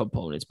sonic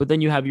components. But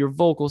then you have your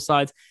vocal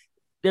sides.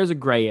 There's a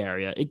gray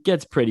area. It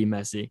gets pretty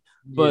messy.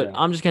 But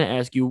I'm just going to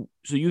ask you,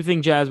 so you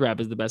think jazz rap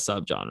is the best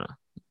subgenre?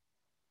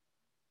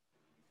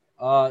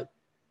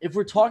 If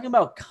we're talking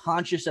about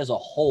conscious as a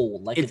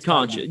whole, like it's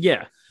conscious,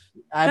 yeah.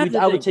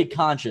 I would take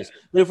conscious.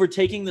 But if we're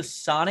taking the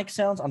sonic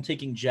sounds, I'm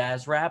taking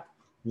jazz rap.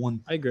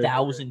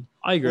 1,000.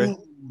 I agree.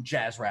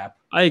 Jazz rap.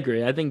 I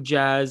agree. I think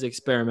jazz,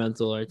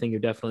 experimental, I think are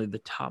definitely the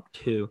top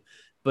two.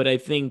 But I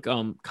think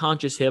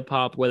conscious hip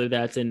hop, whether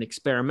that's an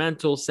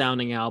experimental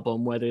sounding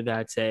album, whether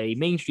that's a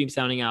mainstream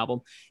sounding album,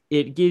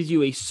 it gives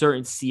you a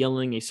certain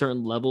ceiling, a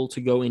certain level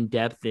to go in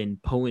depth in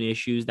potent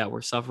issues that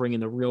we're suffering in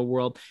the real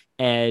world.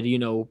 And,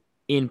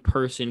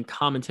 in-person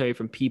commentary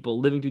from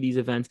people living through these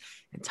events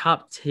and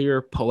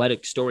top-tier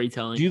poetic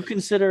storytelling. Do you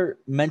consider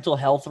mental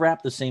health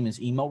rap the same as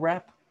emo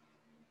rap?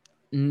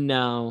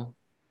 No.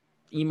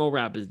 Emo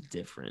rap is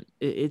different.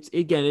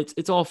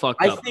 It's all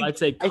fucked up. I'd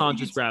say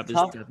conscious rap is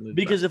definitely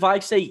because if I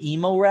say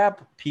emo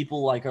rap,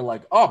 people are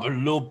like, oh, but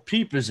Lil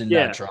Peep is in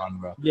that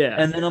genre. Yeah.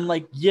 And then I'm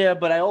like, yeah,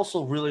 but I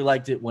also really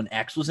liked it when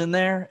X was in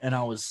there, and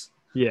I was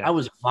Yeah. I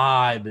was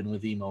vibing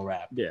with emo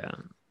rap. Yeah.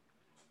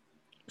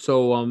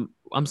 So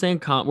I'm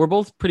saying we're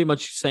both pretty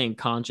much saying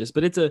conscious,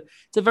 but it's a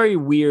very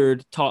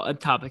weird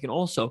topic. And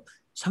also,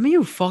 some of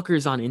you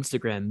fuckers on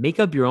Instagram make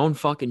up your own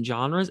fucking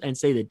genres and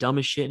say the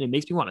dumbest shit, and it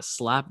makes me want to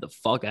slap the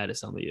fuck out of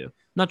some of you. I'm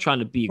not trying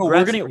to be Bro,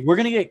 aggressive. we're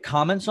gonna get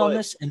comments on But-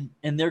 this,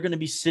 and they're gonna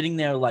be sitting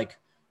there like,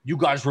 you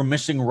guys were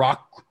missing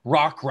rock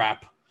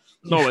rap.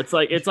 No, it's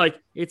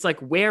like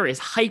where is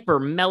hyper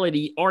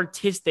melody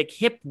artistic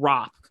hip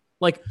hop?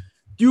 Like,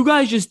 you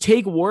guys just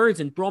take words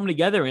and throw them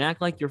together and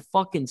act like you're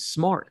fucking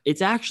smart.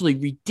 It's actually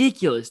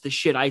ridiculous the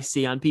shit I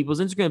see on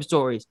people's Instagram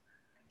stories.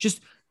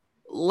 Just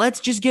let's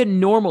just get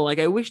normal. Like,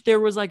 I wish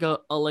there was like a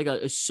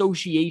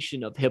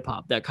association of hip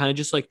hop that kind of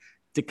just like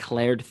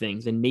declared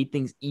things and made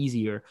things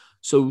easier.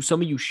 So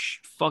some of you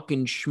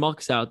fucking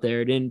schmucks out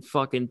there didn't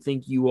fucking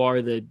think you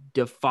are the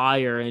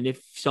defier. And if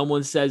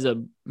someone says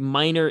a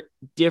minor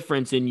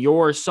difference in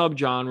your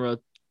subgenre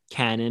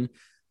canon,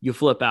 you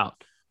flip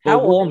out.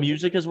 How all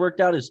music has worked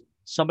out is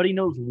somebody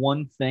knows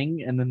one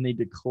thing and then they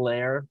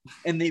declare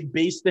and they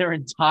base their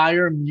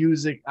entire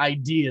music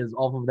ideas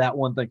off of that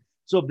one thing.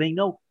 So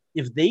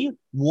if they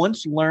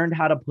once learned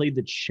how to play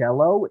the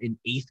cello in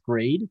 8th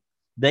grade,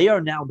 they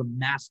are now the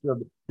master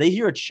of it. They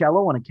hear a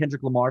cello on a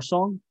Kendrick Lamar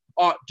song.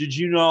 Oh, did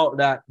you know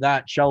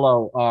that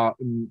cello,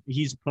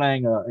 he's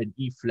playing an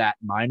E flat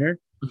minor.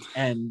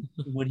 And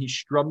when he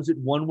strums it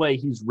one way,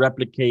 he's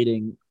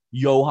replicating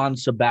Johann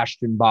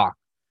Sebastian Bach.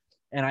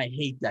 And I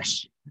hate that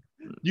shit.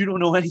 You don't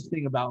know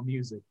anything about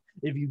music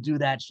if you do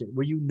that shit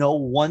where you know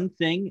one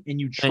thing and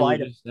you try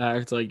to just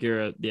act like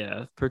you're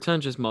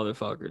pretentious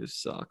motherfuckers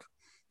suck.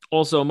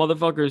 Also,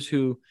 motherfuckers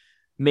who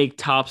make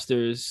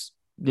topsters,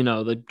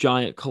 the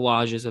giant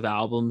collages of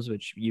albums,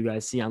 which you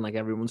guys see on like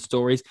everyone's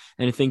stories,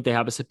 and think they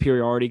have a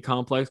superiority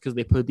complex because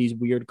they put these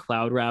weird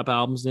cloud rap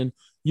albums in.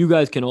 You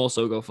guys can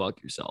also go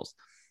fuck yourselves.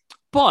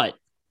 But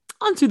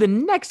on to the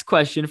next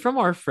question from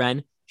our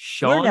friend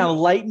Sean. We're now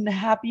light and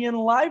happy and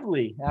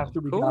lively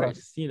after we got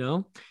it's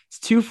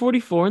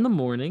 2:44 in the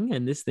morning,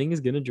 and this thing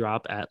is gonna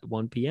drop at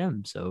 1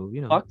 p.m. So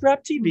fuck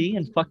Rap TV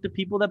and fuck the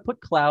people that put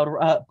cloud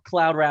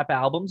rap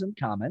albums in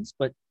comments,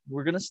 but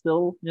we're gonna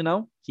still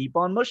keep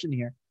on mushing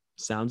here.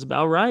 Sounds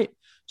about right.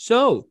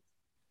 So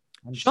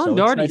Sean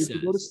Darty says, to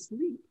go to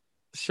sleep.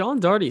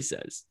 Sean Darty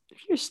says,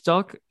 if you're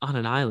stuck on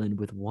an island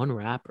with one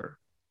rapper,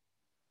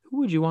 who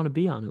would you want to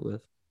be on it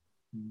with?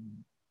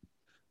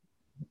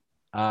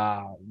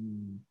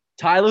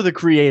 Tyler the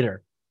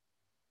Creator.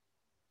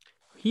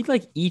 He'd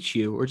like eat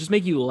you or just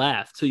make you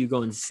laugh till you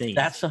go insane.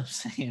 That's what I'm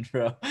saying,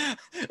 bro.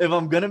 If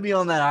I'm gonna be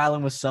on that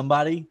island with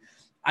somebody,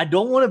 I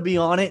don't want to be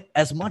on it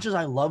as much as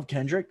I love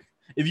Kendrick.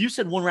 If you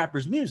said one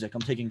rapper's music,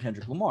 I'm taking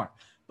Kendrick Lamar.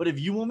 But if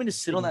you want me to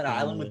sit on that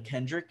island with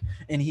Kendrick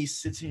and he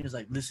sits here and is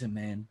like, listen,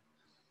 man,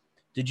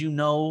 did you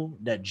know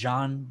that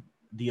John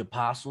the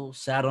Apostle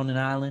sat on an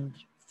island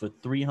for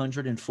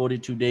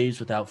 342 days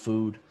without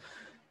food?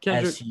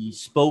 Kendrick,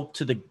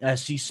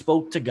 as he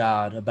spoke to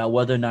God about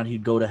whether or not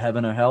he'd go to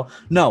heaven or hell.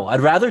 No,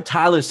 I'd rather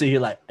Tyler sit here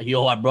like,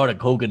 yo, I brought a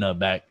coconut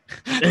back.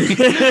 Yo,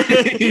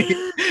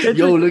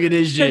 look at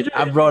this shit.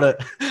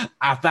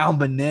 I found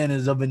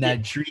bananas up in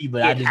that tree,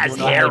 but I just don't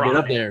know how to get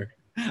up there.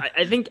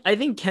 I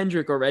think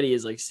Kendrick already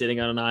is like sitting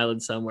on an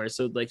island somewhere.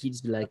 So like he'd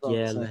just be like,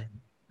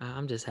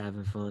 I'm just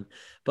having fun.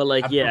 But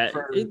like,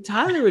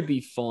 Tyler would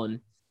be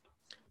fun.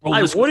 Bro,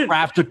 I wouldn't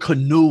craft a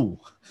canoe.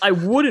 I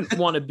wouldn't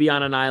want to be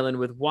on an island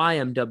with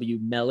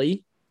YMW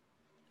Melly.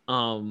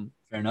 Fair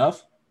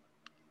enough.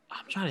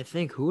 I'm trying to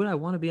think, who would I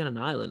want to be on an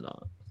island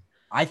on?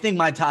 I think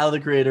my Tyler the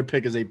Creator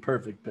pick is a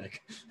perfect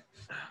pick.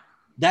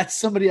 That's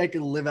somebody I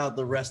can live out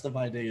the rest of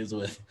my days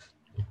with.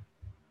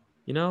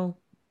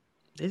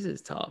 This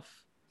is tough.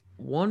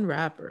 One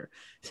rapper.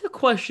 It's a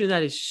question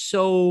that is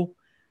so,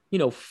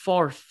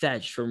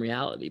 far-fetched from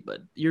reality,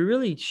 but you're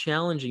really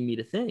challenging me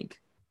to think.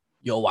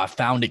 Yo, I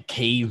found a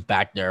cave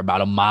back there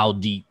about a mile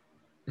deep.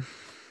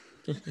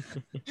 I'm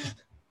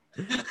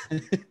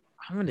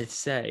going to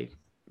say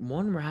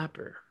one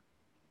rapper.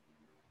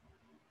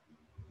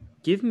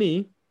 Give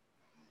me.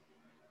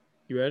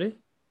 You ready?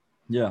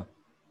 Yeah.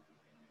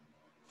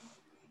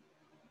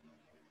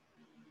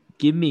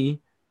 Give me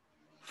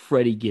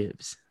Freddie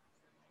Gibbs.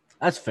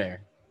 That's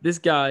fair. This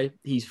guy,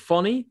 he's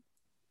funny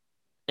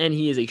and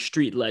he is a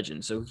street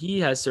legend. So he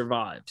has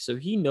survived. So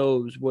he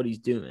knows what he's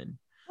doing.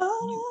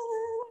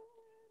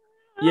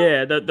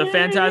 Yeah, the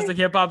fantastic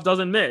hip hop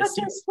doesn't miss.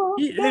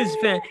 He is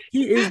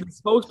the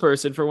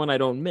spokesperson for When I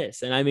Don't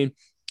Miss. And I mean,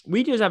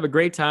 we just have a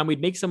great time.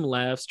 We'd make some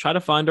laughs, try to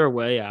find our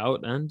way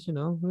out, and it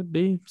would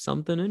be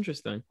something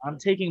interesting. I'm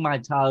taking my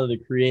Tyler the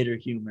Creator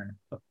humor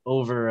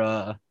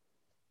over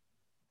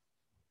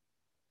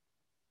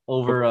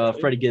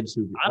Freddie Gibbs.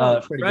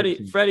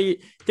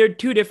 Freddie, they're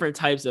two different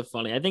types of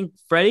funny. I think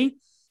Freddie's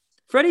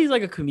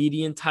like a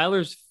comedian.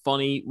 Tyler's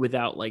funny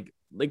without like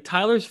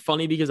Tyler's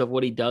funny because of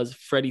what he does.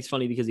 Freddie's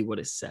funny because what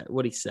he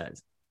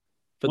says.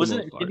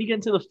 Did he get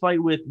into the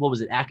fight with, what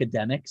was it,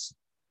 Academics?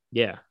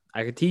 Yeah.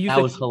 That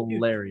was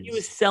hilarious. He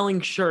was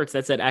selling shirts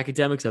that said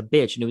Academics a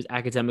bitch, and it was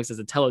Academics as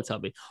a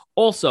Teletubby.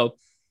 Also,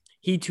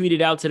 he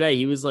tweeted out today.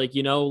 He was like,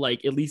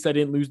 like at least I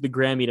didn't lose the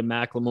Grammy to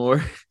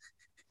Macklemore.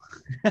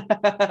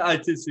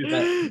 I did see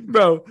that.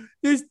 Bro,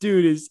 this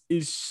dude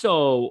is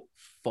so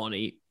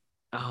funny.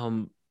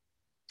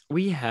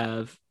 We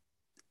have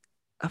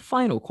a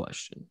final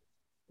question.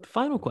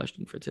 Final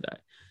question for today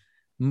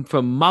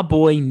from my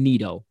boy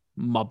Nito.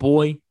 My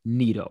boy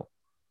Nito.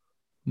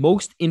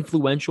 Most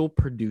influential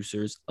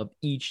producers of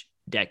each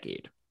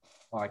decade.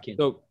 Oh, I can't.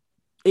 So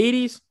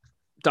 80s,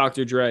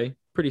 Dr. Dre,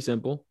 pretty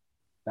simple.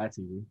 That's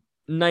easy.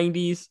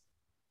 90s,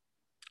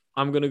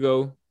 I'm gonna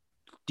go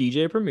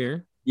DJ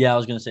Premier. Yeah, I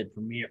was gonna say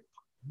Premier.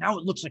 Now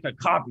it looks like a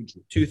copy.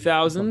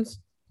 2000s,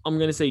 I'm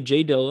gonna say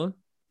Jay Dilla.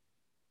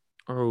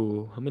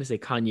 Oh, I'm gonna say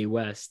Kanye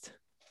West.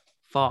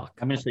 Fuck.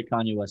 I'm gonna say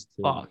Kanye West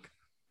too. Fuck.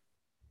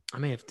 I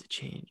may have to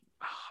change.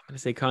 I'm gonna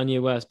say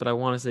Kanye West, but I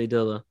want to say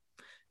Dilla.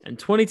 And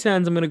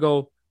 2010s, I'm gonna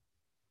go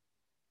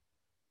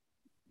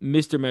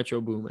Mr.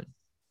 Metro Boomin.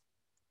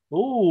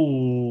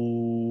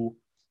 Oh,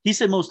 he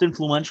said most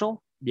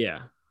influential.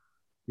 Yeah.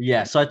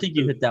 Yeah, so I think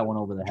you hit that one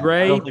over the head.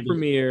 Dre,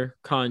 Premier,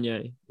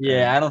 Kanye.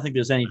 Yeah, I don't think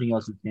there's anything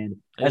else you can do.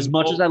 As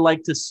much as I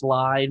like to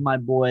slide, my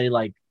boy,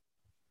 like,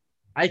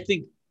 I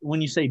think when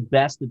you say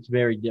best, it's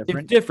very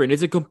different. It's different.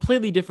 It's a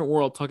completely different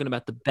world talking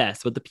about the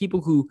best, but the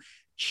people who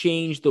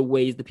change the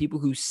ways, the people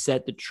who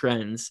set the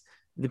trends,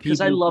 the people.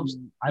 Because I love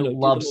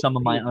some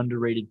of my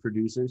underrated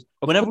producers.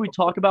 Whenever we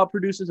talk about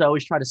producers, I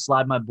always try to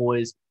slide my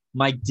boys,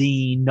 Mike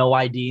Dean, No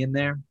ID in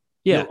there.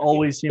 Yeah, you'll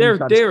always see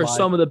they are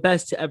some of the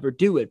best to ever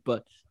do it,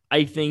 but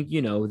I think,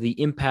 the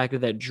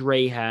impact that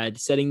Dre had,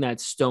 setting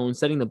that stone,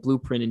 setting the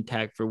blueprint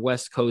intact for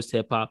West Coast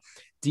hip hop.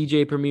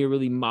 DJ Premier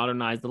really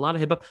modernized a lot of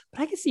hip hop,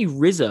 but I can see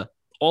RZA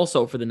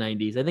also for the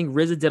 90s. I think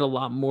RZA did a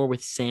lot more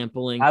with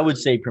sampling. I would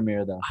say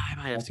Premier though. I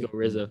might have to go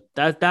RZA.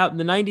 That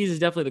the 90s is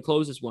definitely the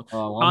closest one.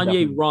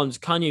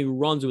 Kanye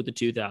runs with the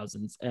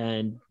 2000s,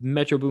 and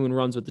Metro Boomin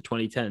runs with the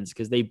 2010s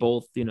because they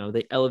both,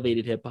 they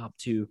elevated hip hop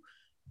to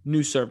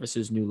new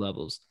surfaces, new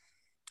levels.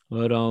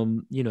 But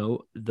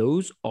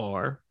those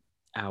are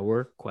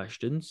our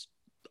questions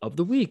of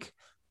the week.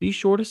 Be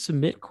sure to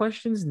submit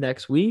questions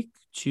next week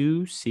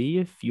to see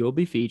if you'll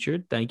be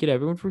featured. Thank you to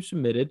everyone for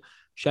submitted.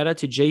 Shout out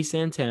to Jay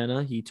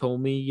Santana. He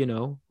told me, he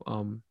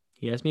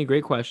asked me a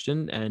great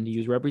question, and he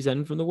was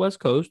representing from the West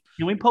Coast.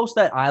 Can we post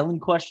that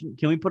island question?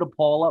 Can we put a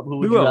poll up? Who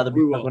would you rather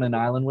be stuck on an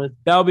island with?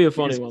 That would be a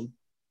funny one.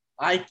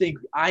 I think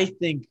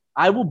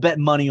I will bet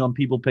money on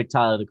people pick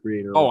Tyler, the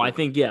Creator. Oh, I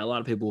think, a lot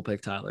of people will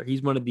pick Tyler.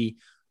 He's one of the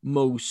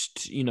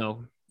most,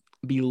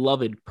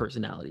 beloved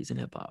personalities in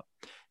hip hop.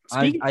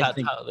 Speaking about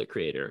Tyler, the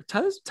Creator,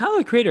 Tyler,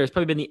 the Creator has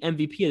probably been the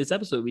MVP of this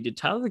episode. We did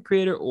Tyler, the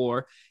Creator,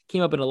 or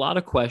came up in a lot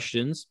of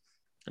questions.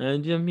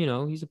 And,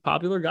 he's a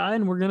popular guy,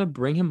 and we're going to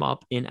bring him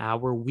up in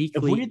our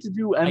weekly. If we had to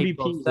do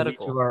MVPs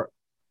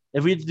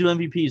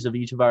of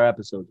each of our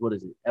episodes, what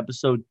is it?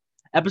 Episode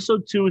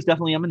 2 is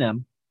definitely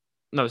Eminem.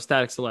 No,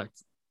 Static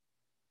Select.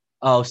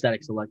 Oh,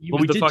 Static Select. He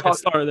was the fucking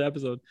star of the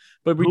episode.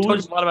 But we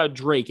talked a lot about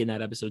Drake in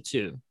that episode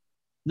too.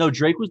 No,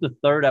 Drake was the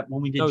third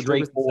when we did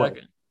Drake 4.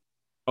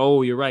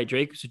 Oh, you're right.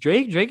 Drake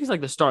is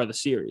like the star of the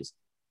series.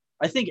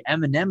 I think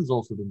Eminem's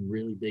also been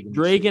really big.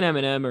 Drake and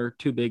Eminem are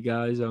two big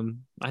guys.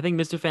 I think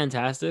Mr.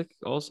 Fantastic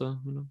also,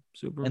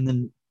 super. And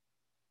then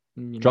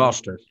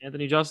Justice.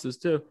 Anthony Justice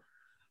too.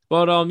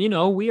 But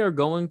we are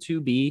going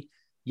to be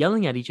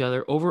yelling at each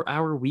other over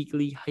our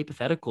weekly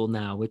hypothetical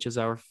now, which is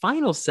our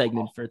final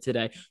segment for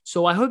today.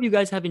 So I hope you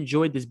guys have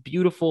enjoyed this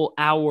beautiful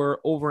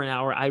over an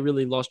hour. I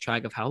really lost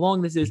track of how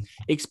long this is.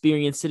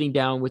 Experience sitting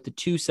down with the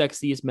two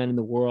sexiest men in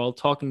the world,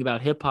 talking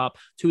about hip hop,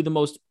 two of the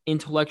most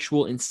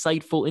intellectual,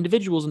 insightful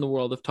individuals in the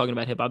world of talking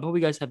about hip hop. I hope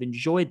you guys have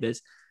enjoyed this,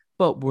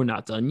 but we're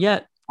not done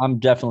yet. I'm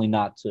definitely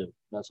not too.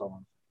 That's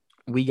all.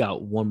 We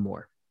got one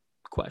more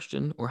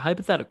question or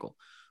hypothetical.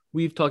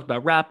 We've talked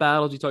about rap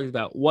battles. We talked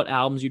about what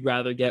albums you'd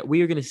rather get.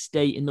 We are going to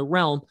stay in the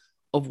realm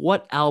of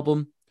what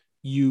album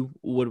you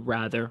would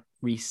rather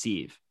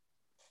receive.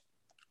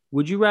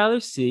 Would you rather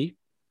see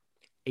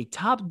a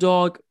Top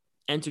Dog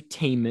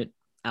Entertainment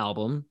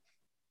album?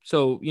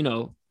 So,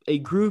 a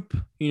group,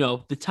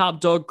 the Top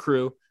Dog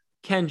crew,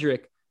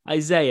 Kendrick,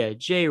 Isaiah,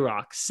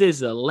 J-Rock,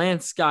 SZA,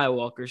 Lance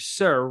Skywalker,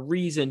 Sir,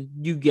 Reason,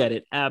 you get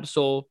it,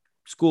 Absol,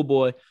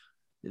 Schoolboy.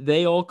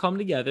 They all come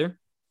together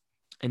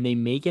and they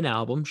make an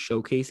album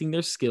showcasing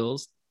their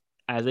skills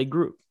as a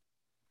group?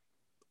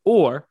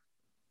 Or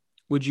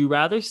would you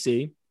rather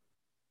see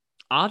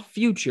Odd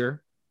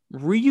Future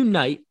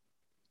reunite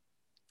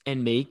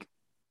and make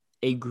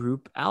a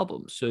group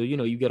album? So,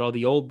 you get all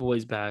the old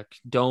boys back,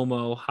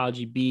 Domo,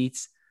 Haji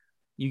Beats,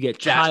 you get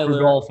Jasper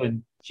Tyler,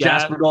 Dolphin.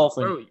 Jasper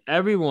Dolphin. Bro,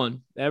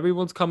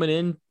 everyone's coming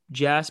in.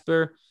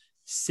 Jasper,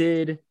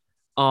 Sid,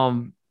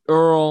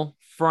 Earl,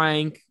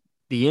 Frank,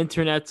 the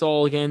internet's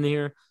all again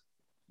here.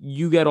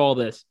 You get all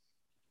this.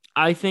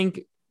 I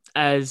think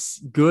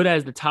as good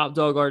as the Top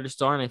Dog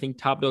artists are, and I think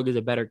Top Dog is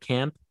a better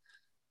camp,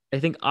 I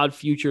think Odd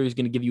Future is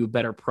going to give you a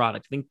better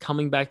product. I think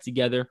coming back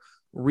together,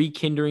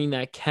 rekindling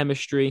that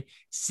chemistry,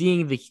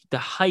 seeing the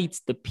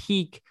heights, the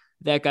peak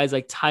that guys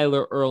like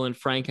Tyler, Earl, and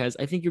Frank has,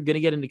 I think you're going to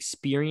get an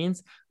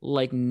experience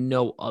like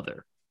no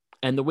other.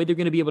 And the way they're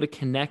going to be able to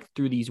connect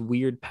through these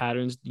weird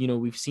patterns,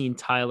 we've seen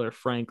Tyler,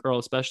 Frank, Earl,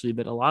 especially,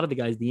 but a lot of the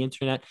guys, the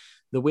internet,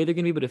 the way they're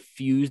going to be able to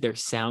fuse their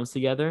sounds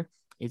together,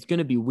 it's going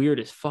to be weird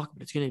as fuck,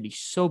 but it's going to be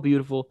so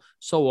beautiful,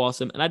 so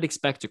awesome. And I'd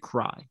expect to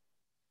cry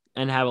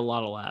and have a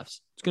lot of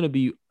laughs. It's going to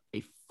be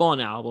a fun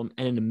album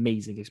and an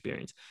amazing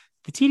experience.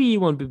 The TDE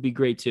one would be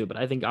great too, but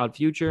I think Odd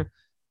Future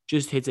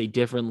just hits a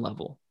different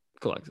level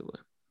collectively.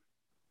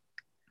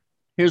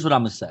 Here's what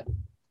I'm going to say.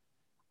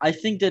 I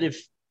think that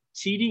if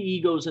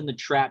TDE goes in the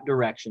trap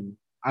direction,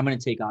 I'm going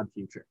to take Odd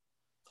Future.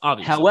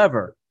 Obviously.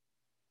 However,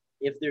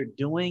 if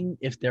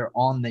they're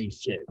on they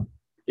shit,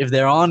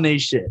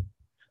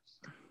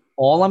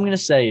 all I'm going to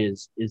say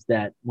is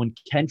that when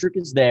Kendrick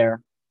is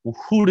there, well,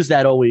 who does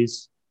that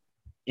always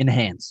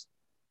enhance?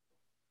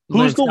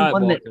 Who's the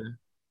one that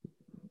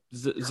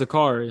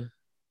Zakari?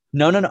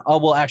 No. Oh,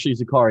 well, actually,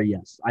 Zakari,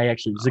 yes.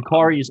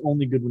 Zakari is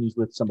only good when he's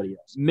with somebody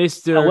else.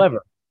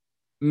 However,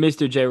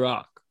 Mr. J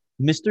Rock.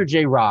 Mr.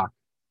 J Rock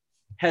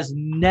has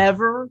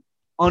never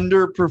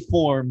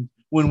underperformed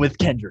when with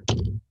Kendrick.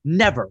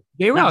 Never.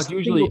 J Rock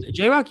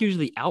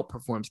usually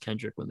outperforms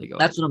Kendrick when they go.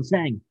 That's what I'm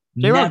saying.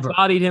 J Rock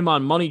bodied him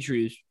on Money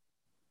Trees.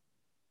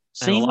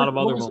 Same a lot of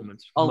other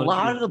moments. A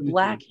lot of the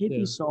Black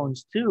Hippie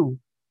songs too.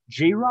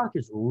 J Rock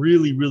is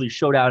really, really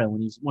showed out in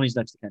when he's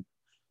next to Kendrick.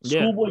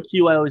 Schoolboy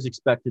Q, I always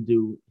expect to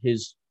do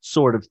his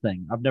sort of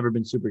thing. I've never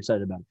been super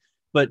excited about it.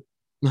 But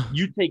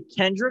you take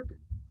Kendrick,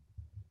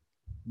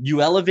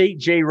 you elevate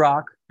J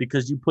Rock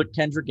because you put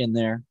Kendrick in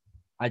there.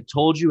 I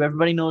told you,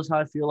 everybody knows how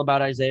I feel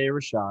about Isaiah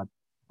Rashad.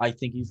 I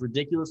think he's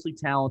ridiculously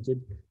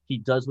talented. He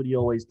does what he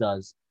always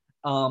does.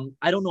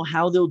 I don't know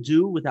how they'll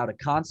do without a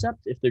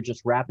concept if they're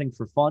just rapping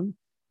for fun.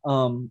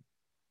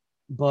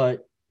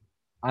 But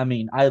I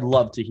mean, I'd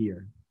love to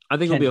hear. I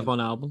think it'll be a fun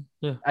album.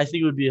 Yeah, I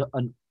think it would be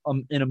an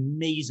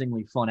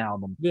amazingly fun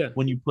album. Yeah,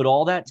 when you put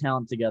all that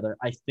talent together,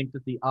 I think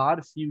that the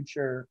Odd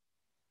Future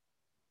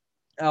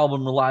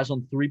album relies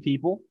on 3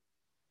 people.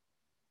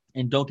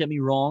 And don't get me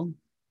wrong.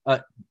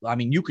 I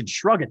mean, you can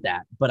shrug at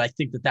that, but I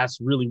think that that's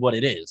really what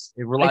it is.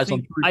 It relies on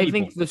 3 people. I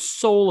think the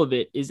soul of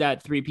it is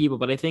at 3 people,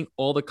 but I think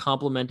all the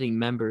complementing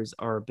members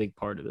are a big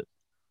part of it.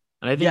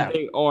 And I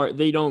think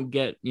they don't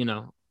get,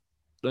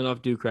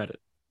 enough due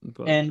credit.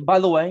 But. And by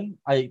the way,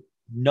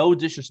 no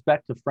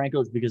disrespect to Frank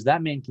Ocean because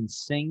that man can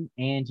sing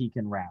and he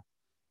can rap.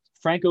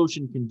 Frank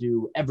Ocean can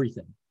do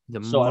everything.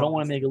 So I don't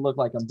want to make it look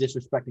like I'm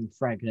disrespecting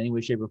Frank in any way,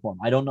 shape, or form.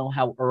 I don't know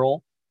how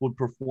Earl would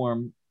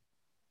perform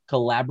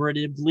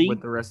collaboratively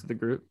with the rest of the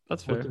group.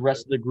 That's fair. With the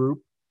rest of the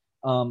group,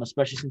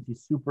 especially since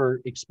he's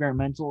super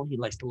experimental. He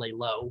likes to lay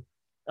low.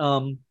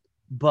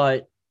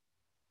 But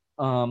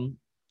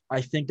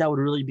I think that would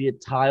really be a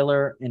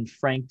Tyler and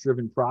Frank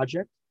driven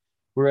project.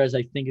 Whereas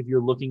I think if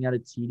you're looking at a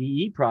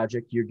TDE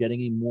project, you're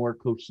getting a more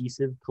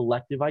cohesive,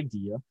 collective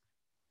idea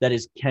that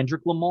is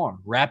Kendrick Lamar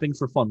rapping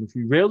for fun, which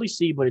we rarely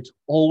see, but it's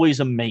always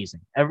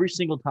amazing. Every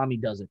single time he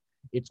does it,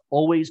 it's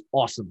always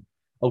awesome.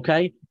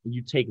 Okay? And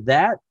you take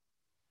that,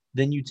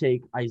 then you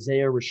take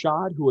Isaiah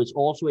Rashad, who is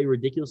also a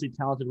ridiculously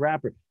talented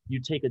rapper. You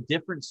take a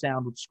different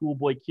sound with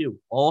Schoolboy Q,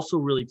 also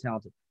really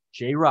talented.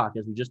 J Rock,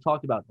 as we just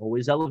talked about,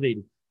 always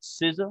elevated.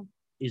 SZA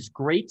is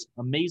great,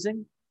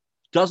 amazing,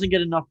 doesn't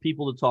get enough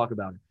people to talk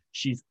about it.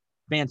 She's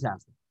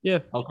fantastic. Yeah.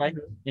 Okay.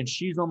 And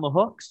she's on the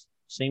hooks.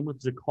 Same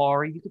with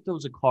Zakari. You could throw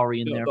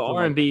Zakari in there. The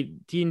R&B,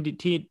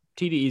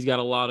 TDE's got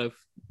a lot of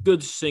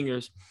good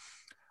singers.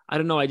 I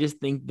don't know. I just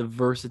think the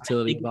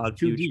versatility of Odd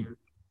Future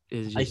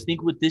is. I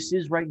think what this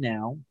is right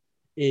now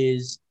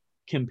is,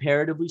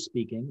 comparatively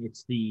speaking,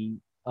 it's the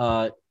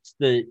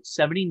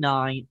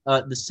 79,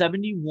 the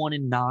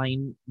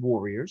 71-9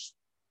 Warriors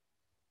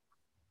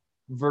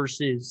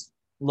versus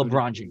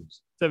LeBron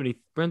James. 70.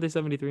 Weren't they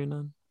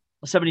 73-9?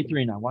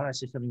 73-9. Why did I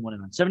say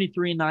 71-9?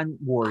 73-9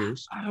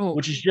 Warriors,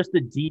 which is just a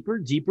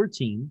deeper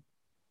team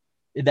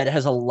that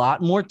has a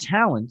lot more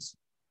talent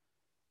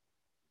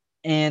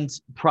and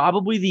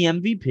probably the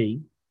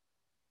MVP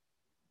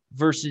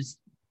versus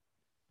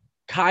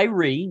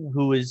Kyrie,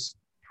 who is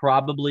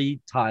probably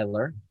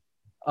Tyler.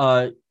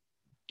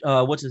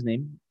 What's his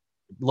name?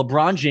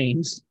 LeBron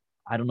James.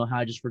 I don't know how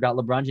I just forgot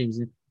LeBron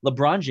James.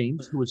 LeBron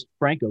James, who is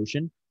Frank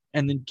Ocean,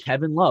 and then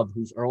Kevin Love,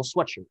 who's Earl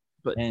Sweatshirt.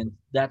 And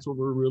that's what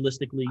we're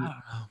realistically. I don't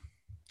know.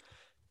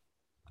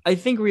 I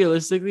think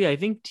realistically,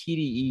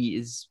 TDE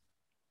is.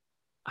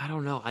 I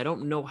don't know. I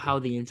don't know how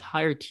the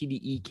entire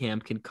TDE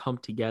camp can come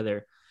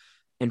together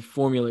and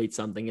formulate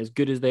something as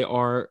good as they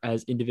are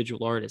as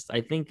individual artists.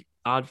 I think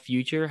Odd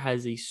Future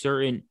has a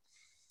certain.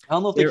 I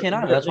don't know if they can.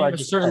 That's why I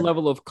just a certain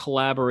level of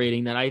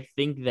collaborating that I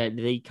think that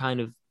they kind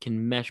of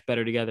can mesh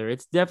better together.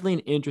 It's definitely an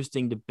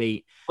interesting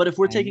debate. But if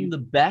we're taking the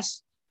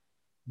best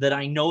that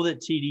I know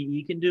that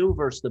TDE can do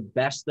versus the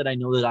best that I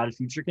know that Odd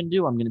Future can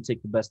do, I'm going to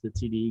take the best that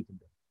TDE can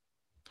do.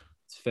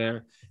 It's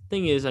fair.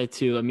 Thing is,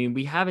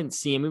 we haven't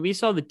seen, we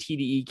saw the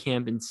TDE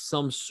camp in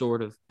some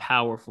sort of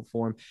powerful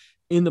form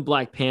in the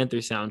Black Panther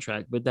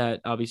soundtrack, but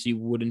that obviously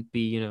wouldn't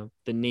be,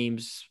 the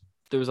names.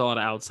 There was a lot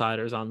of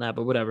outsiders on that,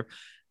 but whatever.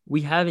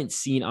 We haven't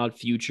seen Odd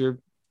Future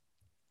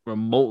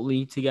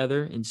remotely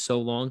together in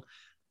so long.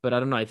 But I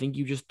don't know. I think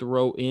you just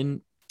throw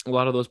in a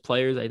lot of those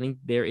players. I think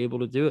they're able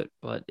to do it.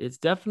 But it's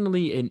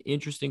definitely an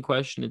interesting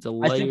question. It's a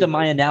I think that layered my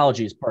question.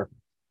 analogy is perfect.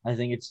 I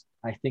think it's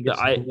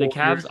The Cavs.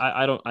 Warriors.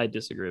 I don't. I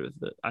disagree with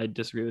it. I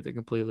disagree with it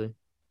completely.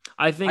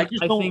 I I think.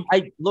 just I don't. think.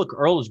 I look,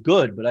 Earl is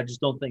good, but I just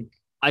don't think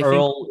I think.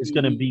 Earl is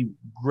going to be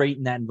great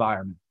in that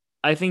environment.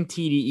 I think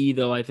TDE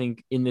though. I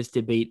think in this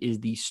debate is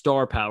the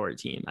star power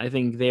team. I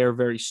think they're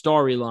very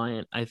star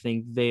reliant. I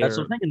think That's what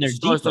they're I'm thinking. a They're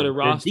star-studded deeper.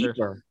 They're roster.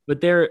 deeper. But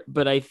they're.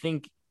 But I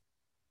think.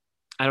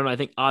 I don't know. I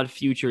think Odd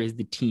Future is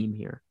the team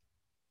here.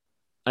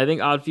 I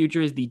think Odd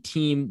Future is the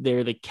team.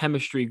 They're the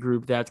chemistry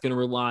group that's going to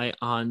rely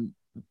on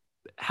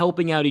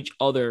helping out each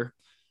other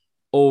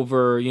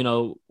over,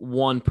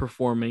 one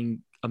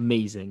performing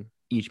amazing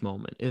each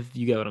moment, if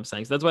you get what I'm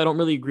saying. So that's why I don't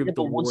really agree Yeah, with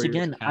the but once Warriors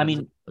again, I Cavs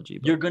mean, analogy.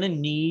 you're But going to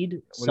need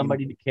what do you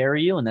somebody think? to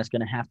carry you, and that's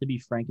going to have to be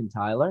Frank and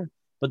Tyler.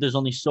 But there's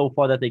only so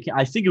far that they can.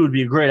 I think it would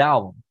be a great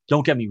album.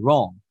 Don't get me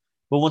wrong.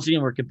 But once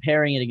again, we're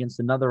comparing it against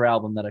another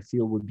album that I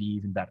feel would be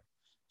even better.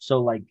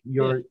 So like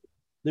Yeah.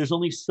 there's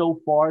only so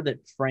far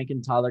that Frank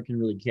and Tyler can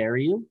really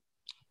carry you,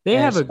 They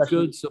and have a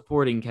especially good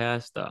supporting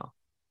cast, though.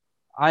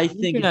 I The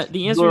think it's the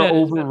you're internet has been one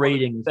of the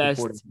overrating the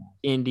supporting best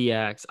cast. indie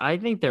acts. I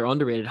think they're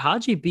underrated.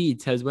 Haji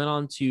Beats has went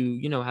on to,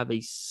 have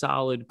a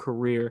solid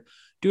career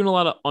doing a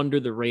lot of under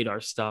the radar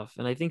stuff.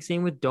 And I think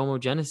same with Domo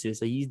Genesis.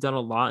 He's done a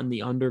lot in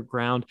the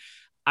underground.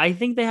 I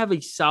think they have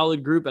a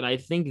solid group and I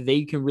think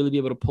they can really be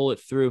able to pull it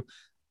through.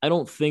 I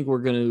don't think we're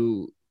going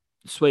to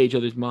sway each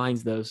other's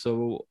minds though.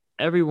 So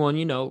everyone,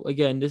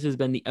 again, this has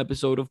been the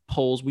episode of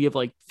polls. We have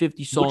like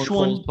 50 song Which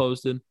polls one?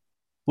 posted.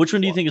 Which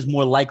one do you think is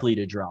more likely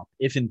to drop?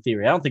 If in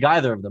theory, I don't think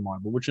either of them are,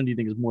 but which one do you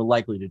think is more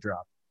likely to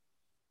drop?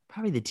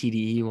 Probably the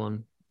TDE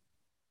one.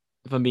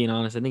 If I'm being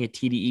honest, I think a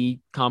TDE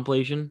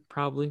compilation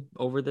probably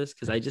over this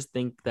because I just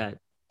think that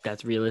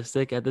that's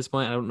realistic at this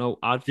point. I don't know.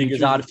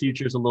 Because Odd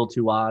Future is a little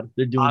too odd.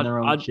 They're doing their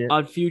own shit.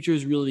 Odd Future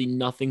is really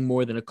nothing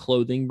more than a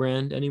clothing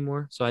brand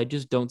anymore. So I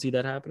just don't see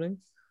that happening.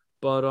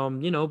 But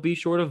be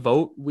sure to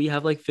vote. We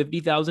have like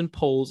 50,000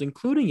 polls,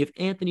 including if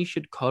Anthony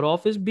should cut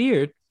off his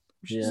beard,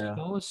 which is Yeah,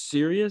 a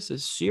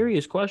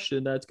serious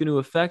question that's going to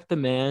affect the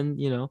man,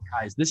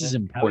 guys, this is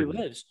and how he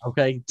important. lives.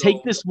 Okay, take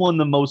So this one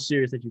the most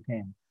serious that you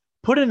can.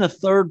 Put in a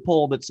third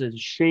poll that says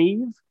shave,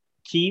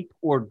 keep,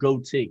 or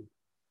goatee.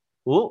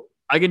 Oh,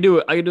 I can do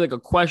it. I can do like a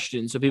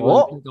question so people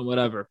can oh, pick on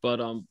whatever. But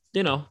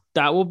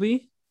that will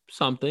be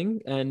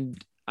something. And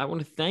I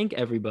want to thank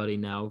everybody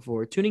now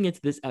for tuning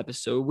into this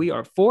episode. We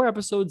are 4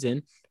 episodes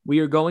in. We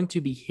are going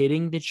to be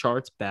hitting the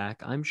charts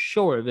back. I'm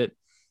sure of it.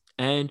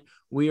 And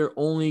we are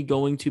only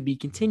going to be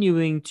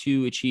continuing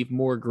to achieve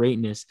more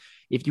greatness.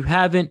 If you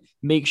haven't,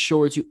 make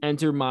sure to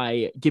enter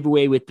my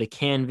giveaway with the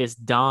Canvas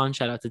Don.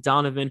 Shout out to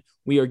Donovan.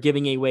 We are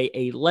giving away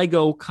a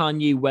Lego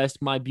Kanye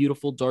West, My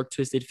Beautiful Dark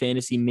Twisted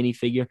Fantasy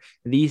minifigure.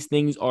 These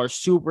things are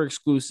super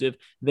exclusive.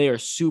 They are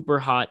super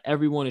hot.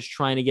 Everyone is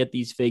trying to get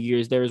these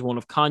figures. There is one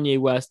of Kanye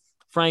West,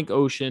 Frank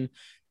Ocean,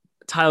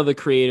 Tyler the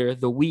Creator,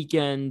 The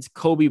Weeknd,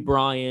 Kobe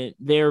Bryant.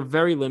 They're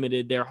very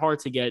limited. They're hard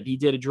to get. He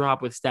did a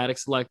drop with Static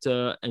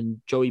Selecta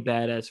and Joey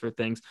Badass for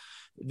things.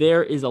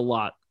 There is a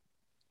lot.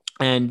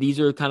 And these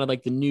are kind of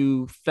like the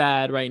new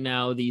fad right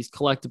now. These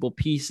collectible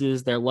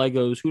pieces, they're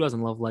Legos. Who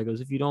doesn't love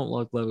Legos? If you don't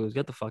love Legos,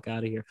 get the fuck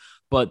out of here.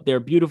 But they're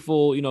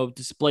beautiful,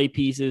 display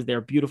pieces.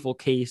 They're beautiful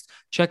cased.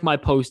 Check my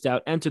post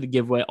out. Enter the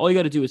giveaway. All you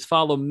got to do is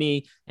follow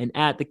me and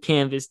at the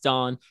Canvas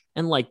Don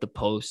and like the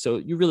post. So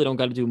you really don't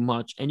got to do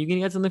much, and you can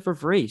get something for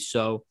free.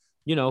 So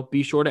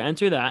be sure to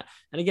enter that.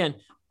 And again,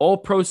 all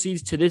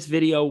proceeds to this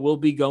video will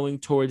be going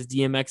towards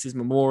DMX's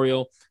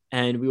memorial,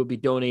 and we will be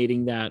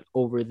donating that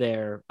over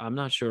there. I'm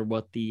not sure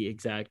what the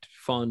exact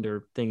fund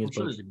or thing is, I'm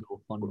sure but there's a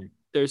GoFundMe.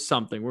 there's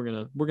something. We're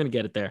gonna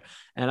get it there.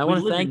 And I We want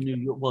to live in thank. New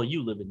York. Well,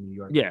 you live in New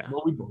York. Yeah.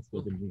 Well, we both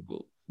live in New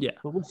York. Yeah.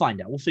 But we'll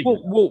find out. We'll figure it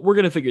out. We're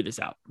gonna figure this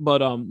out.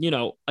 But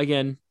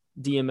again,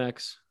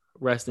 DMX,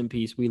 rest in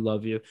peace. We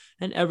love you,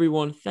 and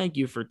everyone, thank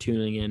you for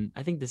tuning in.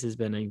 I think this has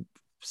been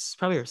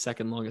probably our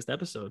second longest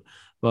episode,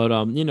 but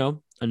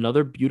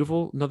another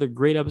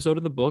great episode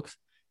of the books.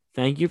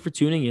 Thank you for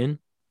tuning in,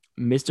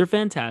 Mr.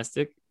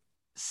 Fantastic,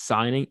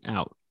 signing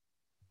out.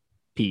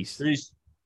 Peace. Peace.